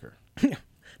soccer.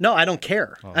 No, I don't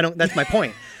care. That's my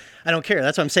point. I don't care.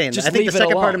 That's what I'm saying. Just I think the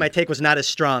second alone. part of my take was not as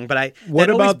strong, but What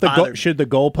about should the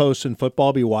goalposts in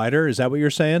football be wider? Is that what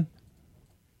you're saying?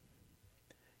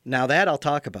 Now that I'll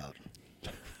talk about.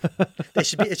 It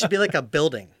should be like a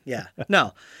building. Yeah.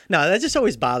 No, that just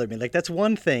always bothered me. Like that's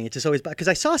one thing. It just always because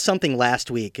I saw something last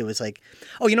week. It was like,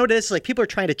 oh, you know what it is? Like people are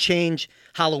trying to change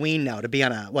Halloween now to be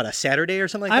on a Saturday or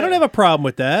something like that. I don't have a problem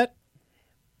with that.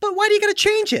 But why do you got to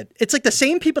change it? It's like the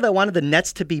same people that wanted the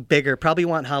nets to be bigger probably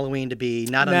want Halloween to be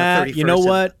not on the 31st. You know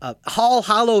what? All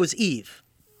Hallows Eve.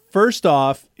 First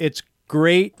off, it's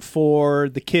great for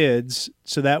the kids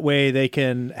so that way they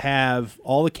can have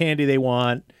all the candy they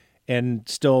want and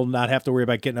still not have to worry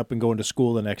about getting up and going to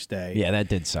school the next day. Yeah, that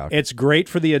did suck. It's great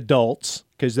for the adults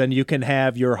because then you can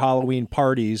have your Halloween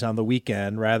parties on the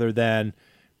weekend rather than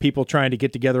people trying to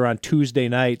get together on Tuesday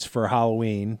nights for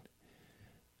Halloween.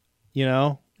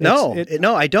 No,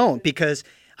 I don't because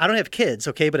I don't have kids,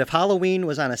 okay? But if Halloween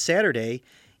was on a Saturday,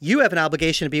 you have an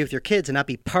obligation to be with your kids and not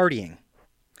be partying.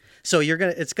 So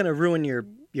it's gonna ruin your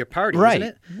party, right.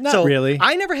 isn't it? Not really.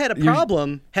 I never had a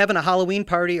problem having a Halloween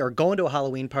party or going to a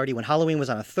Halloween party when Halloween was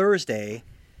on a Thursday.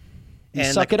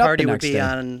 And the party would be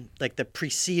on like the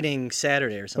preceding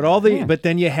Saturday or something. But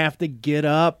then you have to get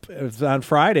up on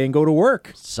Friday and go to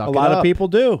work. A lot of people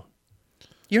do.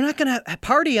 You're not going to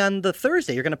party on the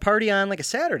Thursday. You're going to party on like a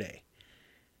Saturday.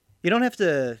 You don't have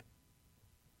to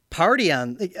party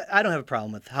on. I don't have a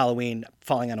problem with Halloween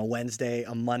falling on a Wednesday,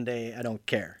 a Monday. I don't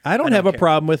care. I don't have a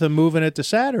problem with them moving it to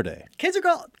Saturday. Kids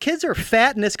are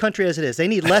fat in this country as it is. They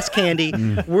need less candy.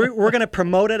 We're going to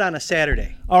promote it on a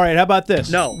Saturday. All right, how about this?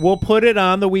 No. We'll put it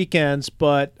on the weekends,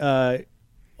 but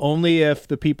only if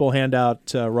the people hand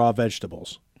out raw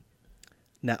vegetables.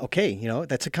 Now, okay,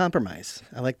 that's a compromise.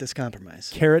 I like this compromise.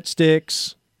 Carrot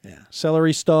sticks,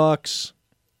 celery stalks,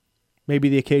 maybe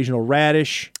the occasional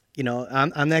radish.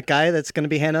 I'm that guy that's going to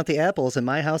be handing out the apples, and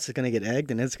my house is going to get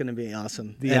egged, and it's going to be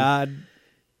awesome.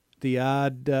 The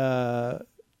odd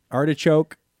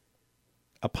artichoke,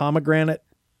 a pomegranate.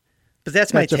 But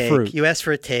that's my a take. fruit. You asked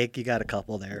for a take. You got a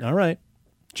couple there. All right.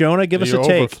 Jonah, give us a You're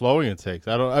take. overflowing in takes.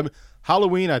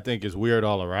 Halloween, I think, is weird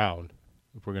all around,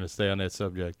 if we're going to stay on that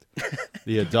subject.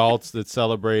 The adults that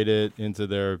celebrate it into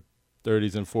their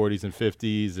 30s and 40s and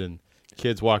 50s, and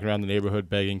kids walking around the neighborhood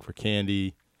begging for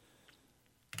candy.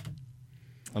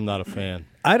 I'm not a fan.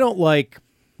 I don't like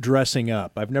dressing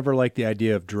up. I've never liked the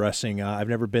idea of dressing up. I've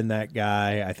never been that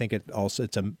guy. I think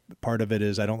it's a part of it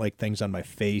is I don't like things on my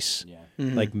face,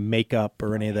 like makeup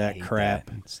or any of that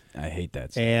crap. I hate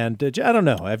that stuff. And I don't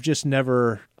know. I've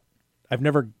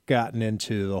never gotten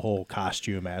into the whole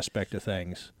costume aspect of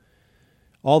things.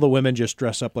 All the women just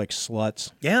dress up like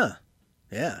sluts. Yeah.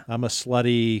 I'm a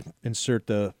slutty, insert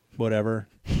the whatever.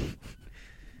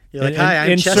 You're like, hi,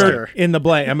 I'm insert Chester. in the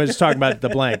blank. I'm just talking about the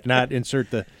blank, not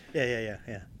insert the. Yeah.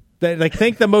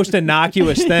 Think the most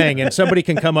innocuous thing, and somebody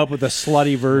can come up with a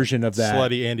slutty version of that.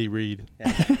 Slutty Andy Reid.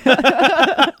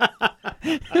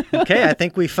 Okay, I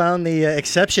think we found the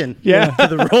exception to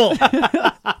the rule.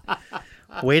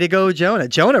 Way to go, Jonah.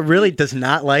 Jonah really does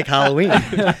not like Halloween.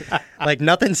 Like,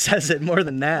 nothing says it more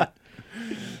than that.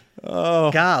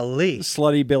 Oh, golly.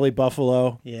 Slutty Billy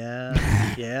Buffalo.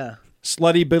 Yeah.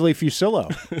 Slutty Billy Fusillo.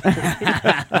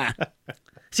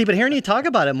 See, but hearing you talk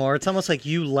about it more, it's almost like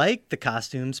you like the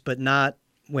costumes, but not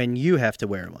when you have to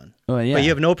wear one. Oh, yeah. But you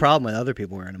have no problem with other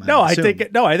people wearing them. I think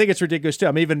it's ridiculous too.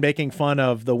 I'm even making fun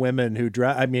of the women who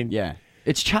dress. I mean,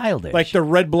 it's childish. Like the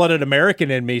red-blooded American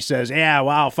in me says, "Yeah,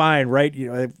 wow, fine, right?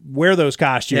 Wear those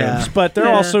costumes," but they're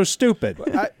all so stupid.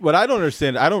 What I don't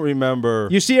understand, I don't remember.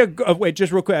 You see wait,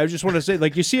 just real quick. I just want to say,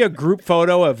 like, you see a group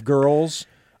photo of girls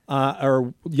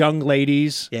or young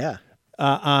ladies,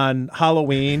 on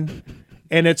Halloween.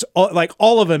 And it's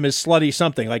all of them is slutty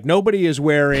something. Like nobody is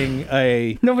wearing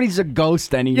nobody's a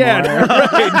ghost anymore. Yeah,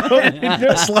 right.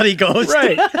 Slutty ghost.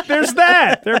 Right. There's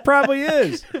that. There probably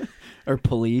is. Or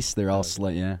police. They're all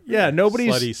slut. Yeah.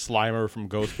 Nobody's slutty Slimer from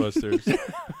Ghostbusters.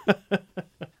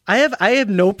 I have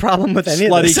no problem with any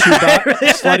slutty of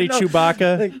this. Slutty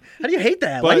Chewbacca. Like, how do you hate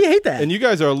that? Why do you hate that? And you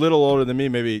guys are a little older than me.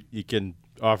 Maybe you can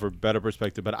offer better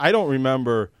perspective. But I don't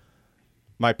remember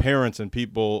my parents and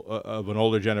people of an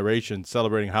older generation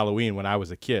celebrating Halloween when I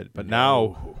was a kid. But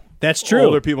now that's true.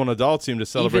 Older people and adults seem to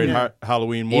celebrate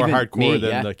Halloween more hardcore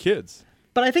than the kids.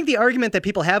 But I think the argument that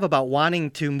people have about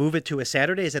wanting to move it to a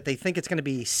Saturday is that they think it's going to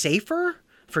be safer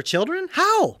for children.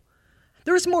 How?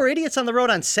 There's more idiots on the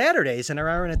road on Saturdays than there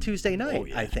are on a Tuesday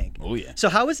night, I think. Oh, yeah. So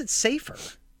how is it safer?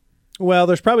 Well,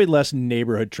 there's probably less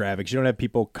neighborhood traffic. You don't have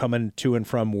people coming to and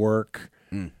from work.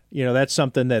 That's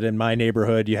something that in my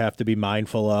neighborhood you have to be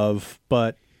mindful of.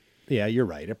 But, yeah, you're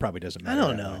right. It probably doesn't matter. I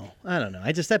don't know.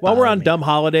 While we're on dumb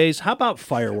holidays, how about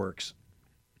fireworks?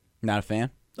 Not a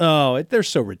fan? Oh, they're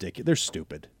so ridiculous. They're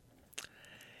stupid.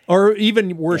 Or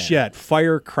even worse yet,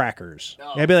 firecrackers.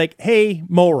 I'd be like, hey,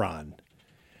 moron,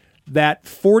 that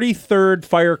 43rd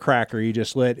firecracker you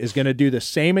just lit is going to do the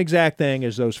same exact thing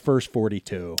as those first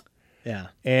 42. Yeah.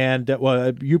 And,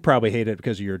 you probably hate it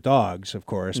because of your dogs, of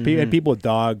course. And people with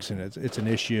dogs, and it's an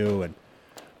issue. And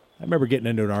I remember getting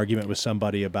into an argument with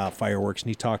somebody about fireworks, and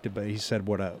he said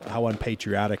how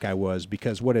unpatriotic I was,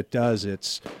 because what it does,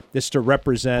 it's to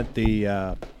represent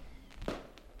the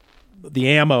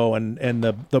ammo and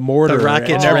the mortar, the rocket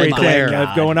and everything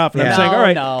going off. And I'm saying, all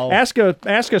right,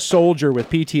 ask a soldier with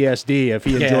PTSD if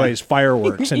he enjoys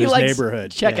fireworks in his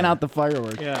neighborhood. Checking out the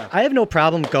fireworks. Yeah. I have no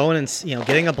problem going and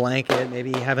getting a blanket,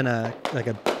 maybe having a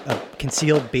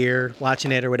concealed beer,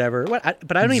 watching it or whatever.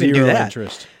 But I don't even do that.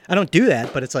 Interest. I don't do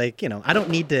that. But it's like, I don't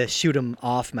need to shoot them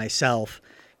off myself.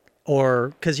 Or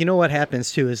because you know what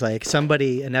happens too is like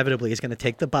somebody inevitably is going to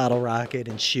take the bottle rocket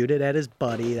and shoot it at his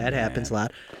buddy. That happens a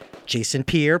lot. Jason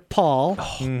Pierre-Paul,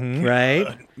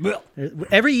 right?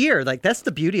 Every year, like that's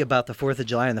the beauty about the 4th of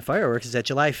July and the fireworks is that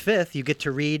July 5th you get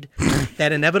to read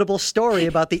that inevitable story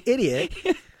about the idiot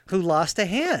who lost a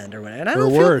hand or whatever. And I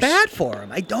don't feel bad for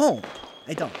him. I don't.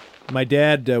 My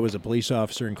dad was a police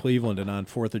officer in Cleveland, and on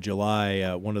 4th of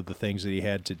July, one of the things that he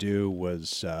had to do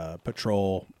was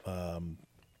patrol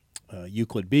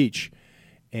Euclid Beach.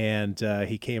 And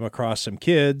he came across some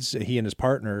kids, he and his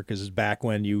partner, because it's back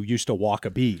when you used to walk a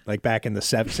beat, like back in the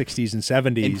 60s and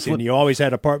 70s, and you always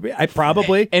had a part. He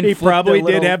probably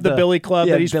did have the billy club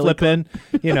that he's flipping,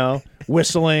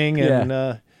 whistling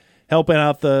and helping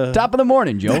out the... Top of the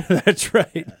morning, Joe. That's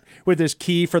right. With his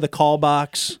key for the call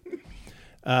box.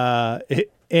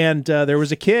 And there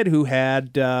was a kid who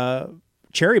had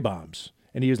cherry bombs.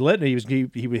 And he was lit. And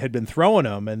he had been throwing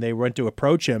them, and they went to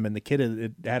approach him, and the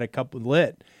kid had a couple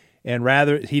lit, and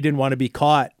he didn't want to be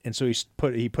caught, and so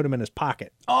he put him in his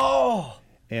pocket. Oh,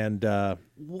 and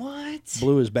what?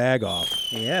 Blew his bag off.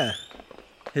 Yeah,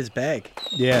 his bag.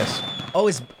 Yes.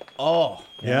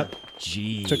 Yep.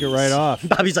 Jeez. Took it right off.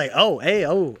 Bobby's like,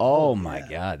 oh my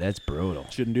God, that's brutal.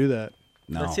 Shouldn't do that.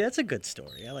 No. That's a good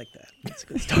story. I like that. That's a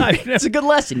good story. It's a good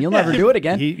lesson. You'll never do it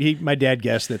again. My dad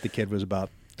guessed that the kid was about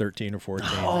 13 or 14.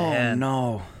 Oh, man.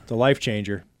 No. It's a life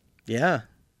changer. Yeah.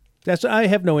 I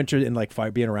have no interest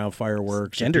in being around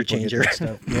fireworks. Gender changer.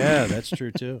 Stuff. Yeah, that's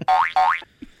true too.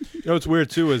 What's weird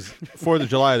too is 4th of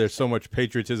July, there's so much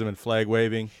patriotism and flag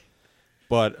waving.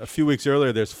 But a few weeks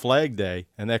earlier, there's Flag Day,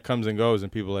 and that comes and goes,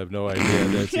 and people have no idea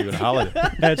that it's even a holiday.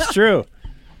 That's true.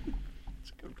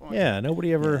 That's a good point. Yeah,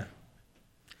 nobody ever...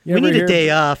 We need a day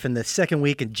off in the second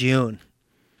week in June.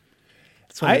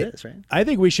 That's what it is, right? I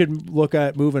think we should look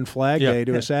at moving Flag Day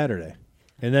to a Saturday,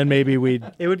 and then maybe it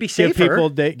would be safer.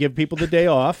 Give people the day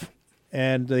off,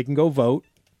 and they can go vote,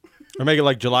 or make it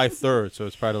like July 3rd, so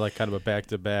it's probably like kind of a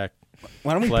back-to-back.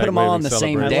 Why don't we put them all on the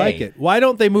same day? I like it. Why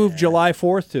don't they move July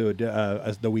 4th to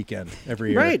the weekend every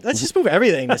year? Right. Let's just move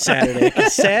everything to Saturday.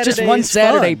 Just one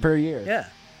Saturday per year. Yeah.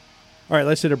 All right,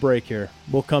 let's hit a break here.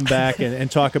 We'll come back and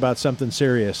talk about something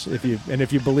serious. If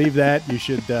you believe that, you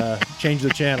should change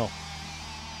the channel.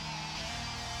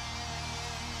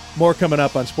 More coming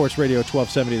up on Sports Radio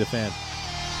 1270 The Fan.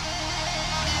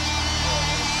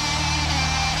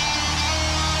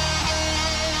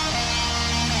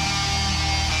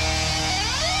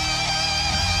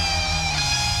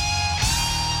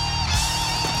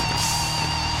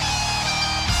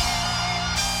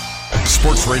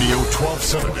 Sports Radio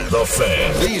 1270, The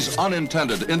Fan. These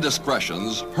unintended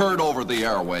indiscretions heard over the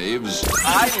airwaves.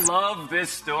 I love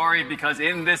this story because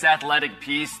in this athletic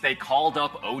piece, they called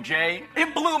up OJ.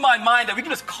 It blew my mind that we can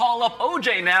just call up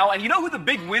OJ now, and you know who the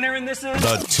big winner in this is?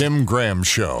 The Tim Graham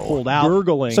Show. Pulled out.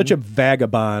 Gurgling. Such a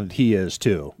vagabond he is,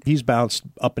 too. He's bounced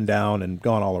up and down and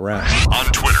gone all around. On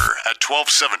Twitter at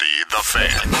 1270, The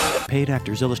Fan. Paid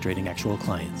actors illustrating actual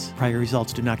clients. Prior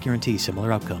results do not guarantee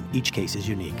similar outcome. Each case is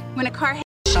unique. When a car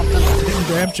Tim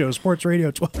Graham Show, Sports Radio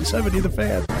 1270 The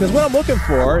Fan. Because what I'm looking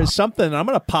for is something, I'm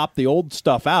going to pop the old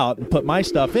stuff out and put my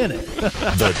stuff in it.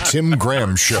 The Tim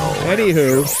Graham Show.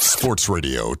 Anywho. Sports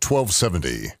Radio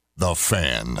 1270 The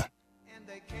Fan.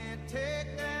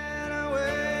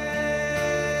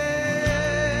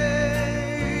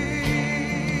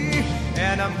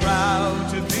 And I'm proud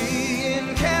to be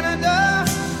in Canada,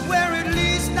 where at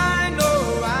least I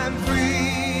know I'm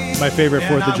free. My favorite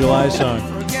 4th of July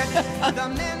song.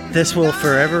 This will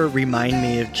forever remind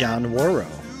me of John Warrow,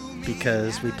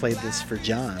 because we played this for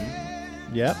John.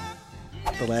 Yep.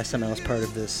 The last time I was part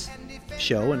of this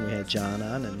show, and we had John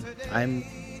on, and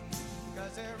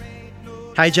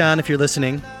Hi, John, if you're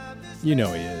listening. You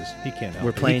know he is. He can't help We're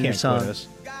it. playing He your can't quit song. us.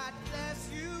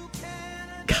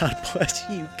 God bless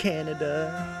you,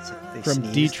 Canada. They From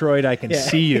sneezed. Detroit, I can Yeah.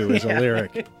 see you as a Yeah.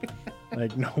 lyric.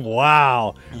 Like, no,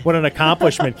 wow. What an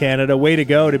accomplishment, Canada. Way to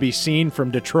go to be seen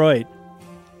from Detroit.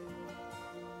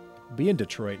 Be in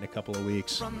Detroit in a couple of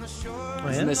weeks.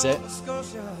 Isn't this it?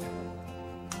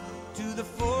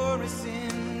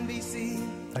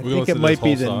 I think it might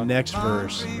be the next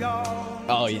verse.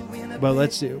 Oh, yeah. Well,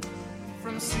 let's see.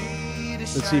 Let's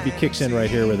see if he kicks in right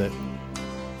here with it.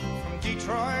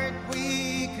 Detroit,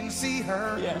 we can see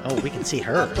her. Oh, we can see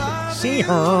her. See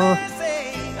her.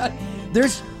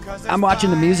 I'm watching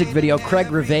the music video.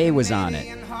 Craig Rivet was on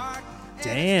it.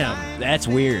 Damn. That's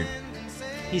weird.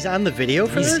 He's on the video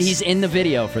for this? He's in the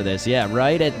video for this, yeah.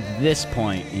 Right at this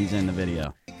point, he's in the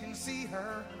video.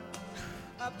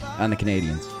 On the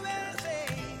Canadians.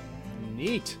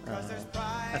 Neat.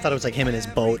 I thought it was like him in his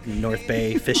boat in North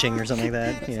Bay fishing or something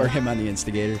like that. Or him on the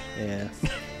Instigator. Yeah.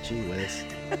 Gee whiz.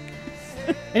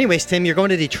 Anyways, Tim, you're going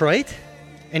to Detroit?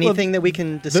 Anything that we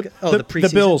can discuss? The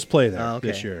preseason? Bills play there Oh, okay.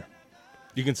 this year.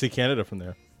 You can see Canada from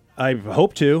there. I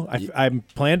hope to. I'm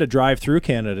planning to drive through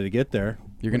Canada to get there.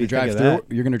 You're going to What do you drive think of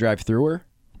through? You're going to drive through her?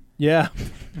 Yeah.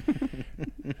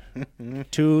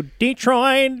 To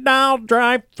Detroit, I'll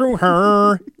drive through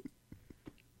her.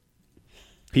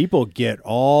 People get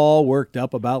all worked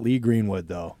up about Lee Greenwood,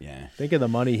 though. Yeah. Think of the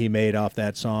money he made off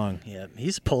that song. Yeah,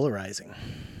 he's polarizing,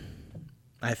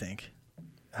 I think.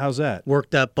 How's that?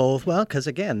 Worked up both. Well, because,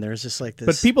 again, there's just like this.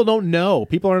 But people don't know.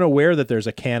 People aren't aware that there's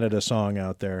a Canada song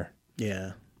out there.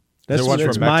 Yeah. That's, is there one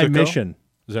that's from my Mexico? mission.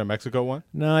 Is there a Mexico one?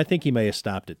 No, I think he may have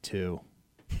stopped at 2.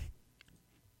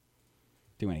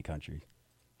 Too many countries.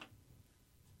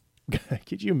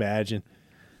 Could you imagine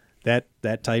that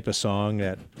type of song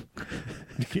that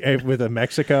with a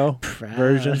Mexico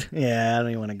version? Yeah, I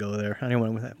don't even want to go there. I don't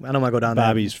want to go down there.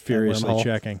 Bobby's furiously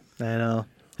checking. I know.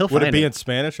 He'll Would find it be in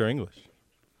Spanish or English?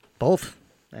 Both,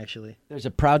 actually. There's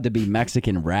a proud to be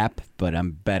Mexican rap, but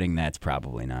I'm betting that's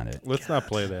probably not it. Let's not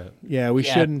play that. Yeah, we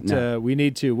shouldn't. no. We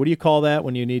need to. What do you call that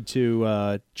when you need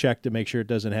to check to make sure it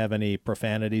doesn't have any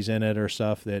profanities in it or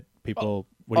stuff that people?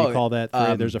 What do you call that?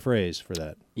 There's a phrase for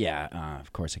that. Yeah,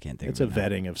 of course I can't think It's of a it now.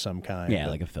 vetting of some kind. Yeah,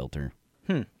 but- like a filter.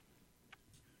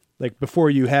 Like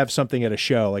before you have something at a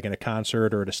show, like in a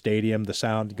concert or at a stadium, the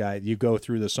sound guy, you go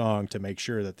through the song to make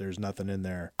sure that there's nothing in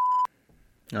there.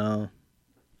 Oh.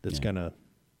 That's gonna.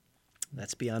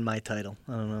 That's beyond my title.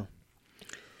 I don't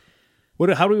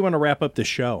know. How do we want to wrap up this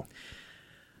show?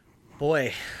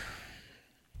 Boy.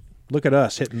 Look at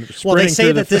us hitting. Well, they sprinting say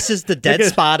through that this is the dead look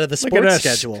at- spot of the look at sports us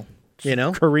schedule. You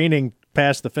know, careening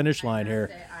past the finish line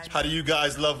here. How do you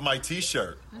guys love my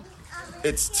T-shirt?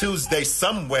 It's Tuesday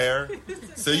somewhere,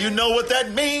 so you know what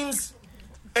that means.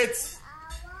 It's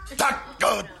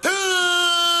Taco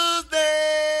Tuesday.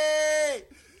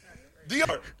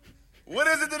 What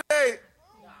is it today?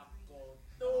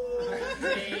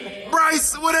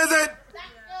 Bryce, what is it?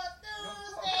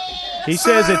 He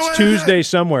says it's Tuesday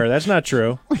somewhere. That's not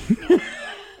true.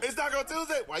 It's Taco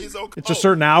Tuesday. Why you so? It's a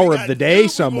certain hour of the day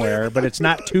somewhere, but it's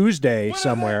not Tuesday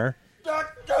somewhere.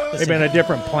 Maybe on a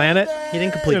different planet. He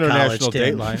didn't complete International college,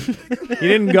 Tim. Dateline. He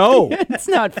didn't go. It's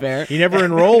not fair. He never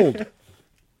enrolled.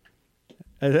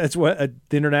 That's what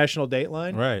the international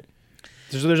dateline, right?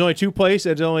 So there's only 2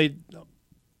 places.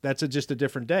 That's just a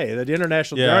different day. The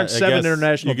international. There aren't I 7 guess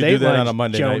international you datelines. could do that on a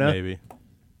Monday Jonah. night, maybe.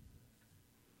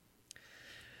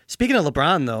 Speaking of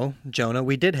LeBron, though, Jonah,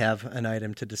 we did have an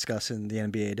item to discuss in the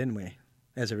NBA, didn't we?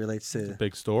 As it relates to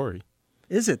Big story.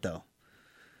 Is it though?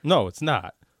 No, it's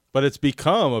not. But it's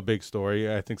become a big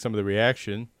story. I think some of the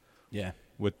reaction. Yeah.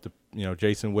 With the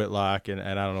Jason Whitlock and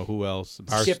I don't know who else.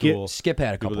 Barstool, Skip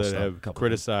had a people couple that stuff, have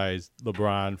criticized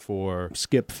LeBron for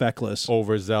Skip Feckless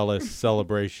overzealous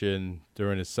celebration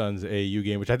during his son's AAU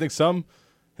game, which I think some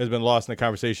has been lost in the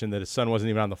conversation that his son wasn't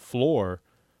even on the floor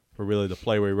for really the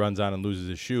play where he runs on and loses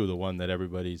his shoe, the one that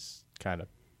everybody's kind of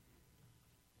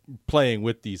playing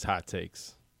with these hot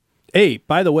takes. Hey,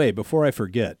 by the way, before I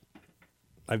forget,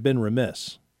 I've been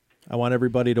remiss. I want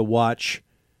everybody to watch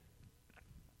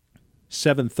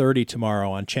 7:30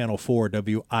 tomorrow on Channel 4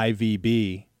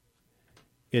 WIVB.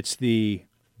 It's the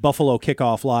Buffalo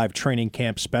Kickoff Live Training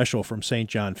Camp Special from St.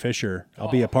 John Fisher.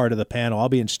 I'll be a part of the panel. I'll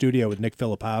be in studio with Nick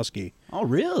Filipowski. Oh,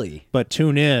 really? But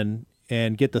tune in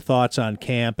and get the thoughts on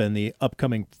camp and the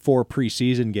upcoming 4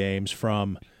 preseason games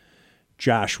from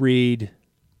Josh Reed,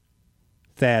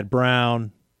 Thad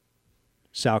Brown,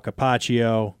 Sal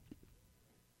Capaccio,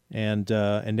 and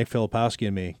Nick Filipowski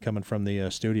and me coming from the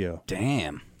studio.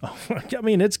 Damn. I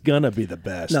mean, it's going to be the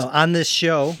best. No, on this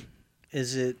show,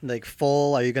 is it like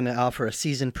full? Are you going to offer a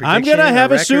season prediction? I'm going to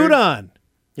have a record? suit on.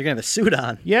 You're going to have a suit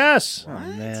on? Yes. Oh,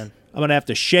 man. I'm going to have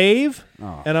to shave,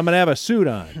 and I'm going to have a suit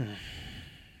on.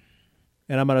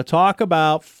 And I'm going to talk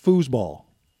about foosball.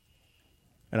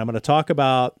 And I'm going to talk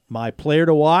about my player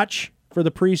to watch for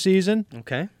the preseason.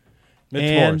 Okay. Mitch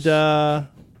and Morse.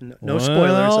 No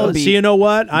spoilers. So you know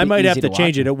what? I might have easy to to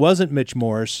change watch. it. It wasn't Mitch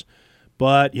Morse,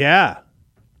 but yeah,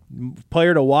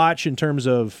 player to watch in terms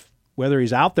of whether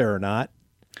he's out there or not.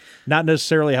 Not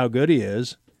necessarily how good he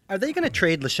is. Are they going to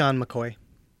trade LaShawn McCoy?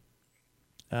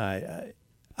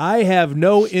 I have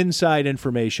no inside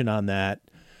information on that.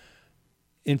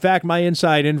 In fact, my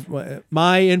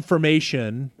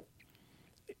information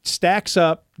stacks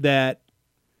up that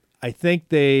I think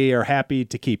they are happy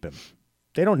to keep him.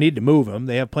 They don't need to move him.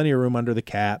 They have plenty of room under the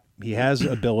cap. He has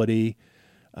ability.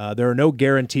 There are no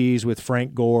guarantees with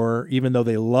Frank Gore, even though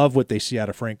they love what they see out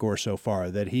of Frank Gore so far,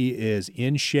 that he is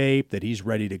in shape, that he's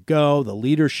ready to go, the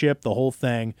leadership, the whole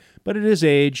thing. But at his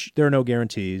age, there are no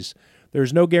guarantees.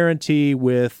 There's no guarantee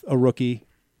with a rookie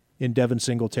in Devin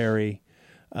Singletary.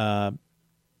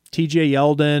 TJ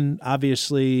Yeldon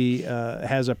obviously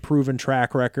has a proven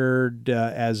track record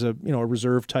as a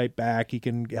reserve type back. He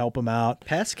can help him out.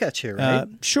 Pass catcher, right?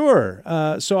 Sure.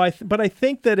 But I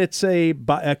think that it's a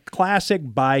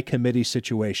classic by committee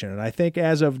situation, and I think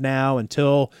as of now,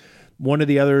 until one of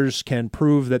the others can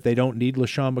prove that they don't need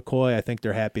LaShawn McCoy, I think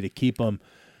they're happy to keep him.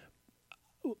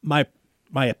 My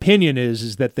opinion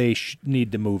is that they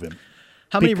need to move him.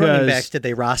 How many running backs did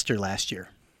they roster last year?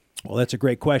 Well, that's a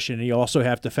great question. And you also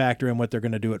have to factor in what they're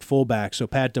going to do at fullback. So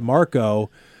Pat DeMarco,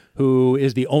 who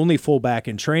is the only fullback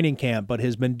in training camp, but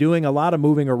has been doing a lot of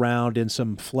moving around in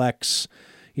some flex,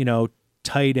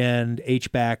 tight end,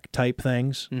 H-back type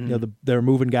things. Mm-hmm. They're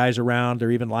moving guys around. They're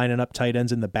even lining up tight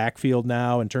ends in the backfield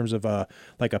now in terms of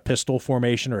like a pistol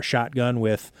formation or a shotgun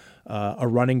with a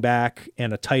running back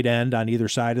and a tight end on either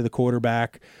side of the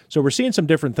quarterback. So we're seeing some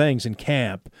different things in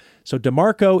camp. So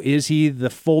DeMarco, is he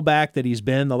the fullback that he's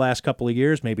been the last couple of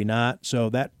years? Maybe not. So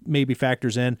that maybe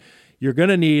factors in. You're going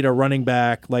to need a running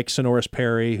back like Sonoris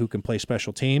Perry who can play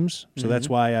special teams. So that's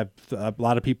why a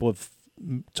lot of people have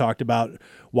talked about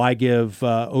why give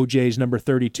OJ's number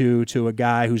 32 to a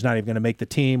guy who's not even going to make the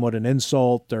team. What an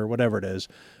insult, or whatever it is.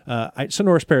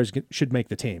 Sonoris Perry should make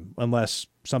the team unless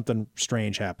something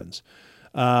strange happens.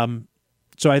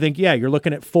 So I think, you're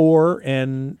looking at 4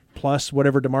 and plus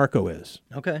whatever DeMarco is.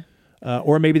 Okay.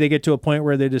 Or maybe they get to a point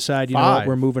where they decide, you know what,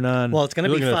 we're moving on. Well, it's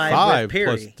going to be 5 with Perry.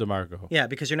 Plus DeMarco. Yeah,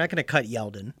 because you're not going to cut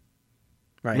Yeldon.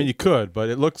 Right. I mean, you could, but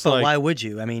it looks like why would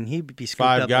you? I mean, he'd be scooped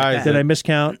 5 up guys. like that. Did I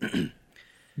miscount?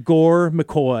 Gore,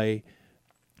 McCoy,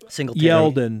 Singletary.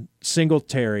 Yeldon,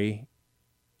 Singletary,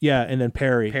 and then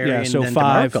Perry. and so then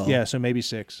 5. DeMarco. Yeah, so maybe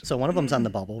 6. So one of them's on the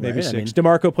bubble, Maybe right? 6.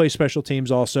 DeMarco plays special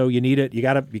teams also. You need it. You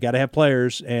got to have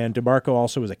players. And DeMarco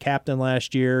also was a captain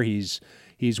last year. He's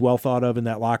well thought of in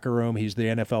that locker room. He's the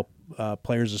NFL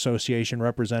Players Association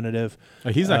representative.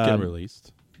 He's not getting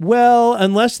released. Well,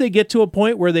 unless they get to a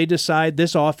point where they decide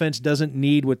this offense doesn't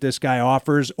need what this guy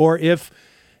offers, or if,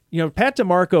 Pat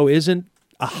DeMarco isn't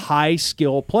a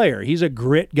high-skill player. He's a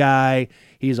grit guy.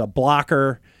 He's a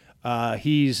blocker.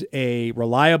 He's a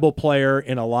reliable player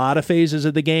in a lot of phases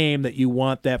of the game that you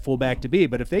want that fullback to be.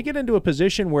 But if they get into a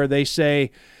position where they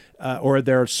say, or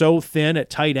they're so thin at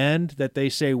tight end that they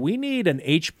say, we need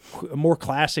a more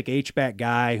classic H-back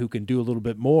guy who can do a little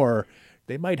bit more,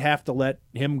 they might have to let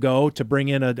him go to bring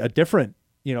in a different,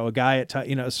 a guy at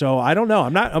so I don't know.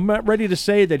 I'm not ready to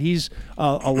say that he's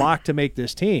a lock to make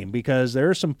this team, because there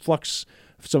are some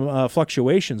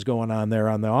fluctuations going on there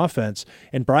on the offense.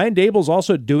 And Brian Daboll's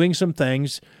also doing some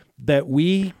things that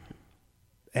we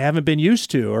haven't been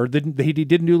used to, or he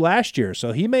didn't do last year.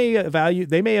 So they may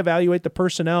evaluate the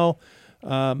personnel.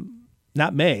 They're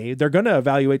going to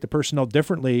evaluate the personnel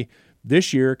differently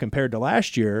this year compared to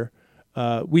last year.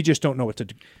 We just don't know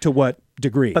to what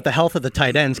degree. But the health of the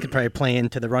tight ends could probably play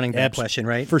into the running back question,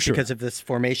 right? For sure. Because of this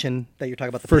formation that you're talking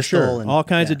about, the for pistol. sure. And, all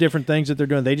kinds of different things that they're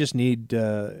doing. They just need,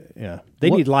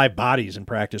 need live bodies in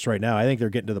practice right now. I think they're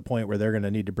getting to the point where they're going to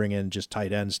need to bring in just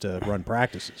tight ends to run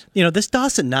practices. This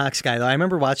Dawson Knox guy, though, I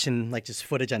remember watching just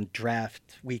footage on draft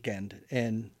weekend,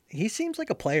 and he seems like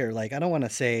a player. I don't want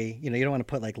to say, you don't want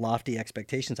to put lofty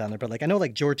expectations on there, but I know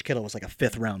George Kittle was a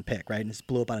 5th round pick, right? And just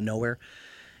blew up out of nowhere.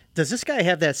 Does this guy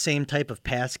have that same type of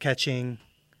pass catching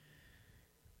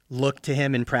look to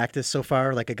him in practice so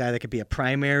far? Like a guy that could be a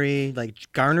primary,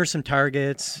 garner some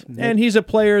targets? And he's a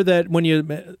player that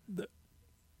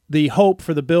the hope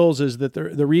for the Bills is that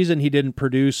the reason he didn't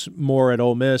produce more at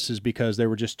Ole Miss is because there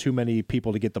were just too many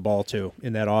people to get the ball to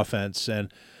in that offense.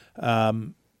 And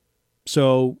there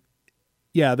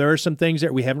are some things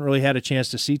that we haven't really had a chance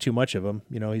to see too much of him.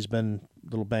 He's been a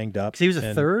little banged up. He was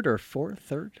a third or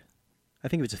third? I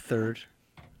think it was a third.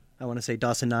 I want to say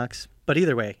Dawson Knox. But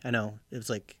either way, I know. It was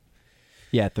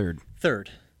third. Third.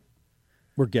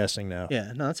 We're guessing now.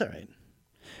 Yeah, no, that's all right.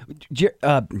 Jerry,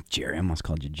 I almost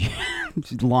called you Jerry.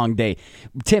 It's a long day.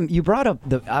 Tim, you brought up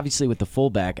obviously with the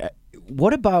fullback.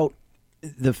 What about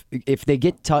if they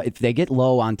get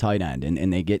low on tight end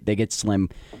and they get slim?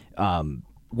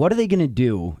 What are they going to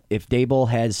do if Daboll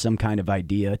has some kind of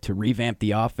idea to revamp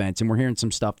the offense? And we're hearing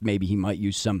some stuff. Maybe he might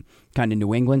use some kind of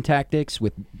New England tactics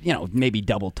with, maybe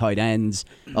double tight ends.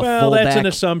 Fullback. That's an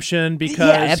assumption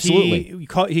because absolutely.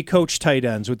 he coached tight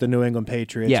ends with the New England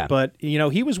Patriots. Yeah. But,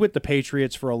 he was with the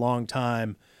Patriots for a long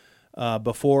time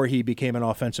before he became an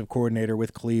offensive coordinator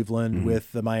with Cleveland,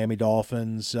 with the Miami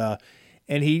Dolphins. And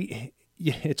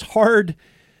it's hard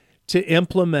to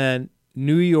implement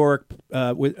New York.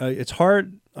 It's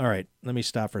hard. All right, let me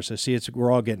stop for a second. See, we're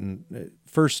all getting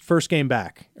first game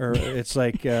back, or it's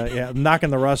I'm knocking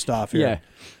the rust off here. Yeah.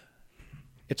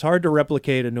 It's hard to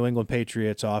replicate a New England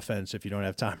Patriots offense if you don't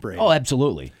have Tom Brady. Oh,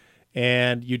 absolutely.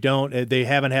 And they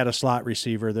haven't had a slot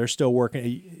receiver. They're still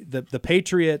working. The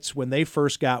Patriots, when they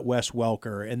first got Wes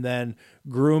Welker and then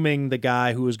grooming the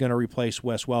guy who was going to replace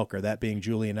Wes Welker, that being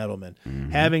Julian Edelman,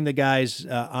 having the guys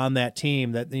on that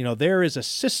team that, there is a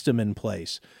system in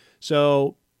place.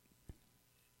 So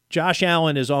Josh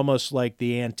Allen is almost like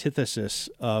the antithesis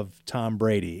of Tom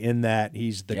Brady in that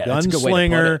he's the that's a good way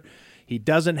to put gunslinger. it. He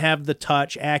doesn't have the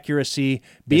touch, accuracy.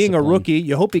 Being a rookie,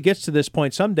 you hope he gets to this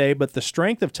point someday, but the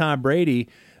strength of Tom Brady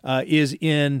is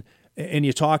in, and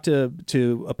you talk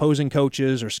to opposing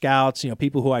coaches or scouts,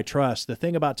 people who I trust, the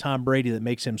thing about Tom Brady that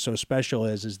makes him so special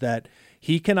is that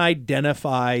he can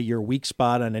identify your weak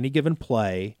spot on any given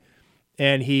play,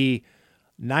 and he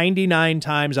 99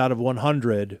 times out of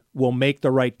 100 will make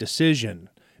the right decision,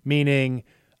 meaning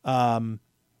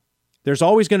there's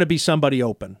always going to be somebody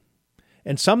open.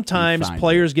 And sometimes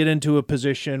players get into a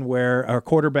position where a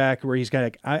quarterback where he's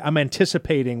got, I'm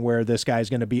anticipating where this guy's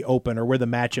going to be open or where the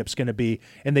matchup's going to be,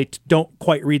 and they don't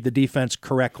quite read the defense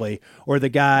correctly, or the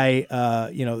guy,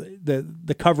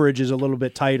 the coverage is a little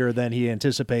bit tighter than he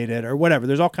anticipated, or whatever.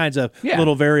 There's all kinds of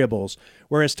little variables.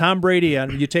 Whereas Tom Brady,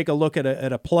 you take a look at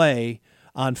a play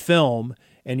on film,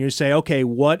 and you say, okay,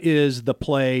 what is the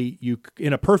play?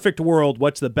 In a perfect world,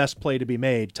 what's the best play to be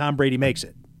made? Tom Brady makes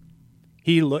it.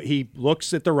 He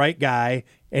looks at the right guy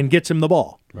and gets him the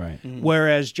ball. Right. Mm-hmm.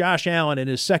 Whereas Josh Allen in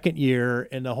his second year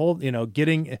and the whole,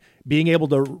 being able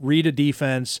to read a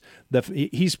defense,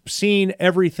 he's seen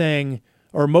everything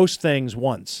or most things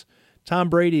once. Tom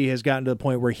Brady has gotten to the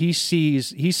point where he's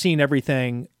seen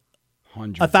everything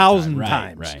 1,000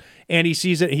 times. Right. And he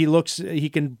sees it. He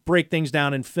can break things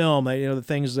down in film. The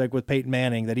things like with Peyton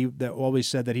Manning that always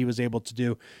said that he was able to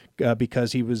do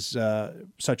because he was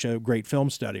such a great film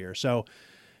studier. So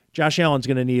Josh Allen's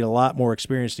going to need a lot more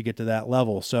experience to get to that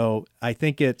level. So I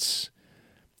think it's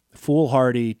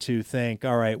foolhardy to think,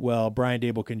 all right, well, Brian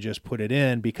Daboll can just put it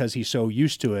in because he's so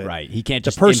used to it. Right. He can't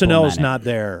the just personnel's implement it. not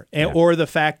there, or the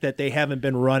fact that they haven't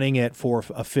been running it for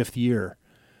a fifth year.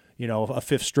 A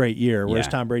fifth straight year, whereas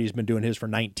Tom Brady's been doing his for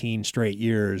 19 straight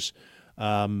years.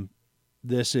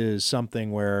 This is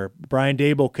something where Brian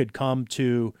Daboll could come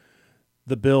to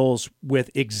the Bills with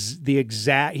the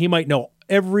exact – he might know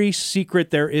every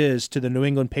secret there is to the New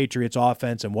England Patriots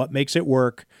offense and what makes it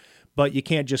work, but you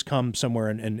can't just come somewhere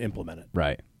and implement it.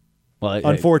 Right. Well,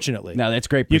 unfortunately. No, that's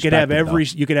great you could have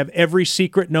perspective, you could have every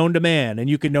secret known to man, and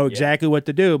you could know exactly what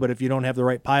to do, but if you don't have the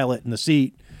right pilot in the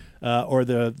seat – or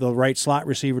the right slot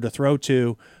receiver to throw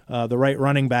to, the right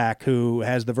running back who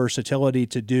has the versatility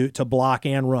to block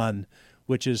and run,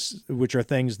 which are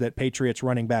things that Patriots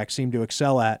running backs seem to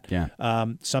excel at. Yeah.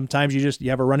 Sometimes you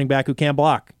have a running back who can't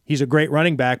block. He's a great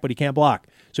running back, but he can't block.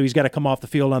 So he's got to come off the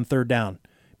field on third down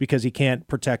because he can't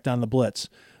protect on the blitz.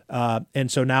 And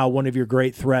so now one of your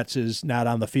great threats is not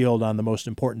on the field on the most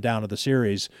important down of the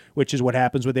series, which is what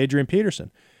happens with Adrian Peterson.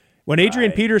 When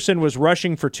Adrian Peterson was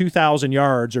rushing for 2,000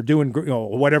 yards or doing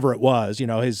whatever it was,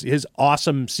 his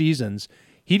awesome seasons,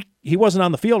 he wasn't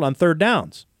on the field on third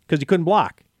downs because he couldn't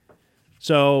block.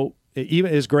 So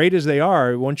even as great as they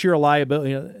are, once you're a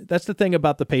liability, that's the thing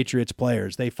about the Patriots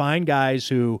players. They find guys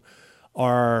who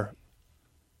are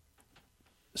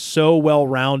so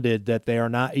well-rounded that they are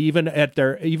not even at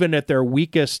their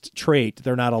weakest trait,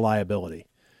 they're not a liability.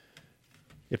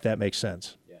 If that makes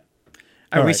sense.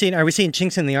 Are we seeing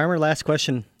chinks in the armor? Last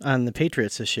question on the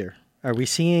Patriots this year. Are we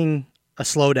seeing a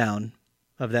slowdown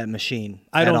of that machine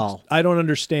at all? I don't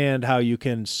understand how you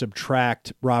can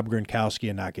subtract Rob Gronkowski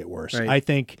and not get worse. Right. I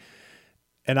think,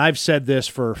 and I've said this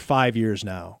for 5 years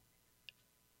now,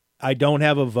 I don't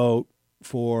have a vote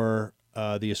for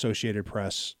the Associated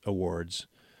Press Awards,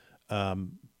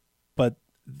 but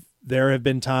there have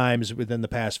been times within the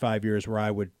past 5 years where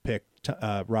I would pick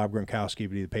Rob Gronkowski to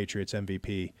be the Patriots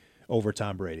MVP over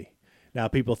Tom Brady. Now,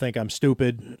 people think I'm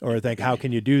stupid or think, how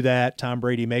can you do that? Tom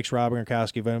Brady makes Rob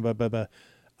Gronkowski, blah, blah, blah, blah.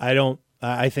 I don't.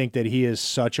 I think that he is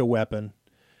such a weapon.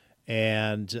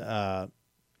 And,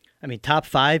 top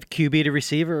 5 QB to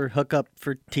receiver hookup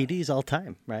for TDs all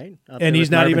time, right? And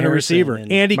he's not even a receiver.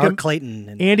 And Mark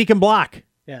Clayton. And he can block.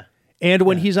 Yeah. And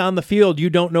when he's on the field, you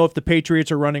don't know if the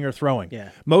Patriots are running or throwing.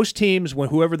 Yeah. Most teams, when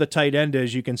whoever the tight end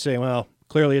is, you can say, well,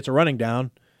 clearly it's a running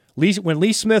down. When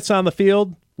Lee Smith's on the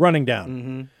field, running down.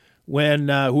 Mm-hmm. When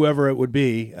whoever it would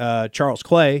be, Charles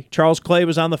Clay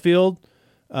was on the field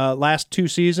last 2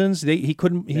 seasons. He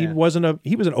couldn't. He was an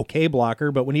okay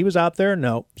blocker, but when he was out there,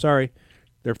 no, sorry,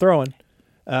 they're throwing.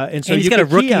 And so he's you got a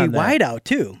rookie wideout wideout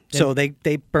too. So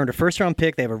they burned a first-round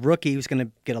pick. They have a rookie who's going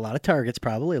to get a lot of targets,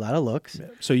 probably a lot of looks.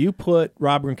 So you put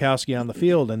Rob Gronkowski on the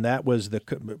field, and that was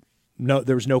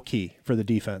there was no key for the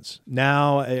defense.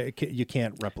 Now you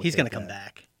can't replicate. He's going to come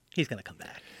back. He's going to come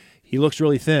back. He looks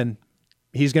really thin.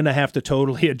 He's going to have to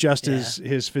totally adjust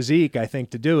his physique, I think,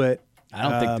 to do it.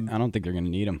 I don't think they're going to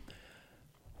need him.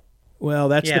 Well,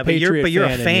 that's the but Patriot you're a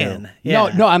fan in fan. you.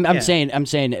 Yeah. No, I'm Yeah. saying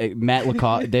Matt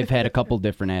LaCosse. They've had a couple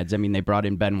different ads. I mean, they brought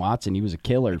in Ben Watson. He was a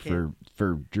killer for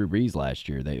Drew Brees last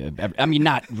year. I mean,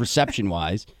 not reception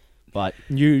wise, but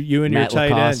you and Matt your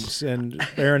tight LaCosse. ends and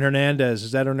Aaron Hernandez.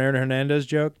 Is that an Aaron Hernandez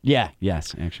joke? Yeah.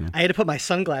 Yes, actually. I had to put my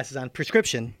sunglasses on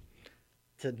prescription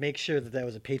to make sure that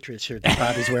was a Patriots shirt that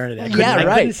Bobby's wearing today. I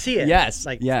couldn't see it. Yes.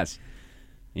 Like, yes.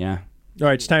 Yeah. All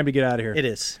right, it's time to get out of here. It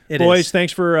is. Boys,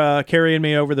 thanks for carrying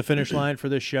me over the finish line for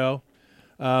this show.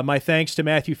 My thanks to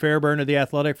Matthew Fairburn of The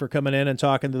Athletic for coming in and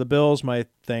talking to the Bills. My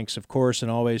thanks, of course, and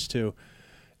always to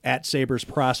 @Sabres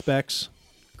Prospects,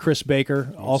 Chris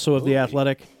Baker, also of The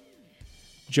Athletic,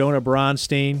 Jonah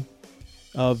Bronstein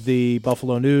of the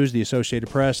Buffalo News, the Associated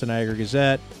Press, the Niagara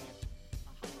Gazette,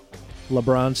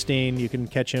 LeBronstein. You can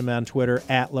catch him on Twitter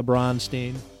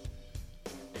 @LeBronstein.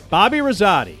 Bobby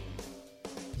Rosati,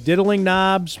 diddling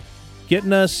knobs,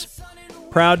 getting us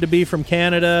proud to be from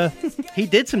Canada. He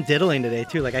did some diddling today,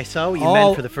 too. Like, I saw what you All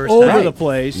meant for the first over time. the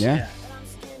place. Yeah.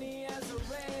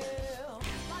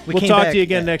 We'll came talk back- to you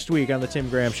again next week on the Tim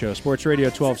Graham Show. Sports Radio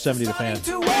 1270 The Fan.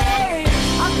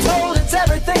 I'm told it's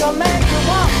everything a man can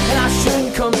want, and I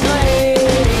shouldn't complain.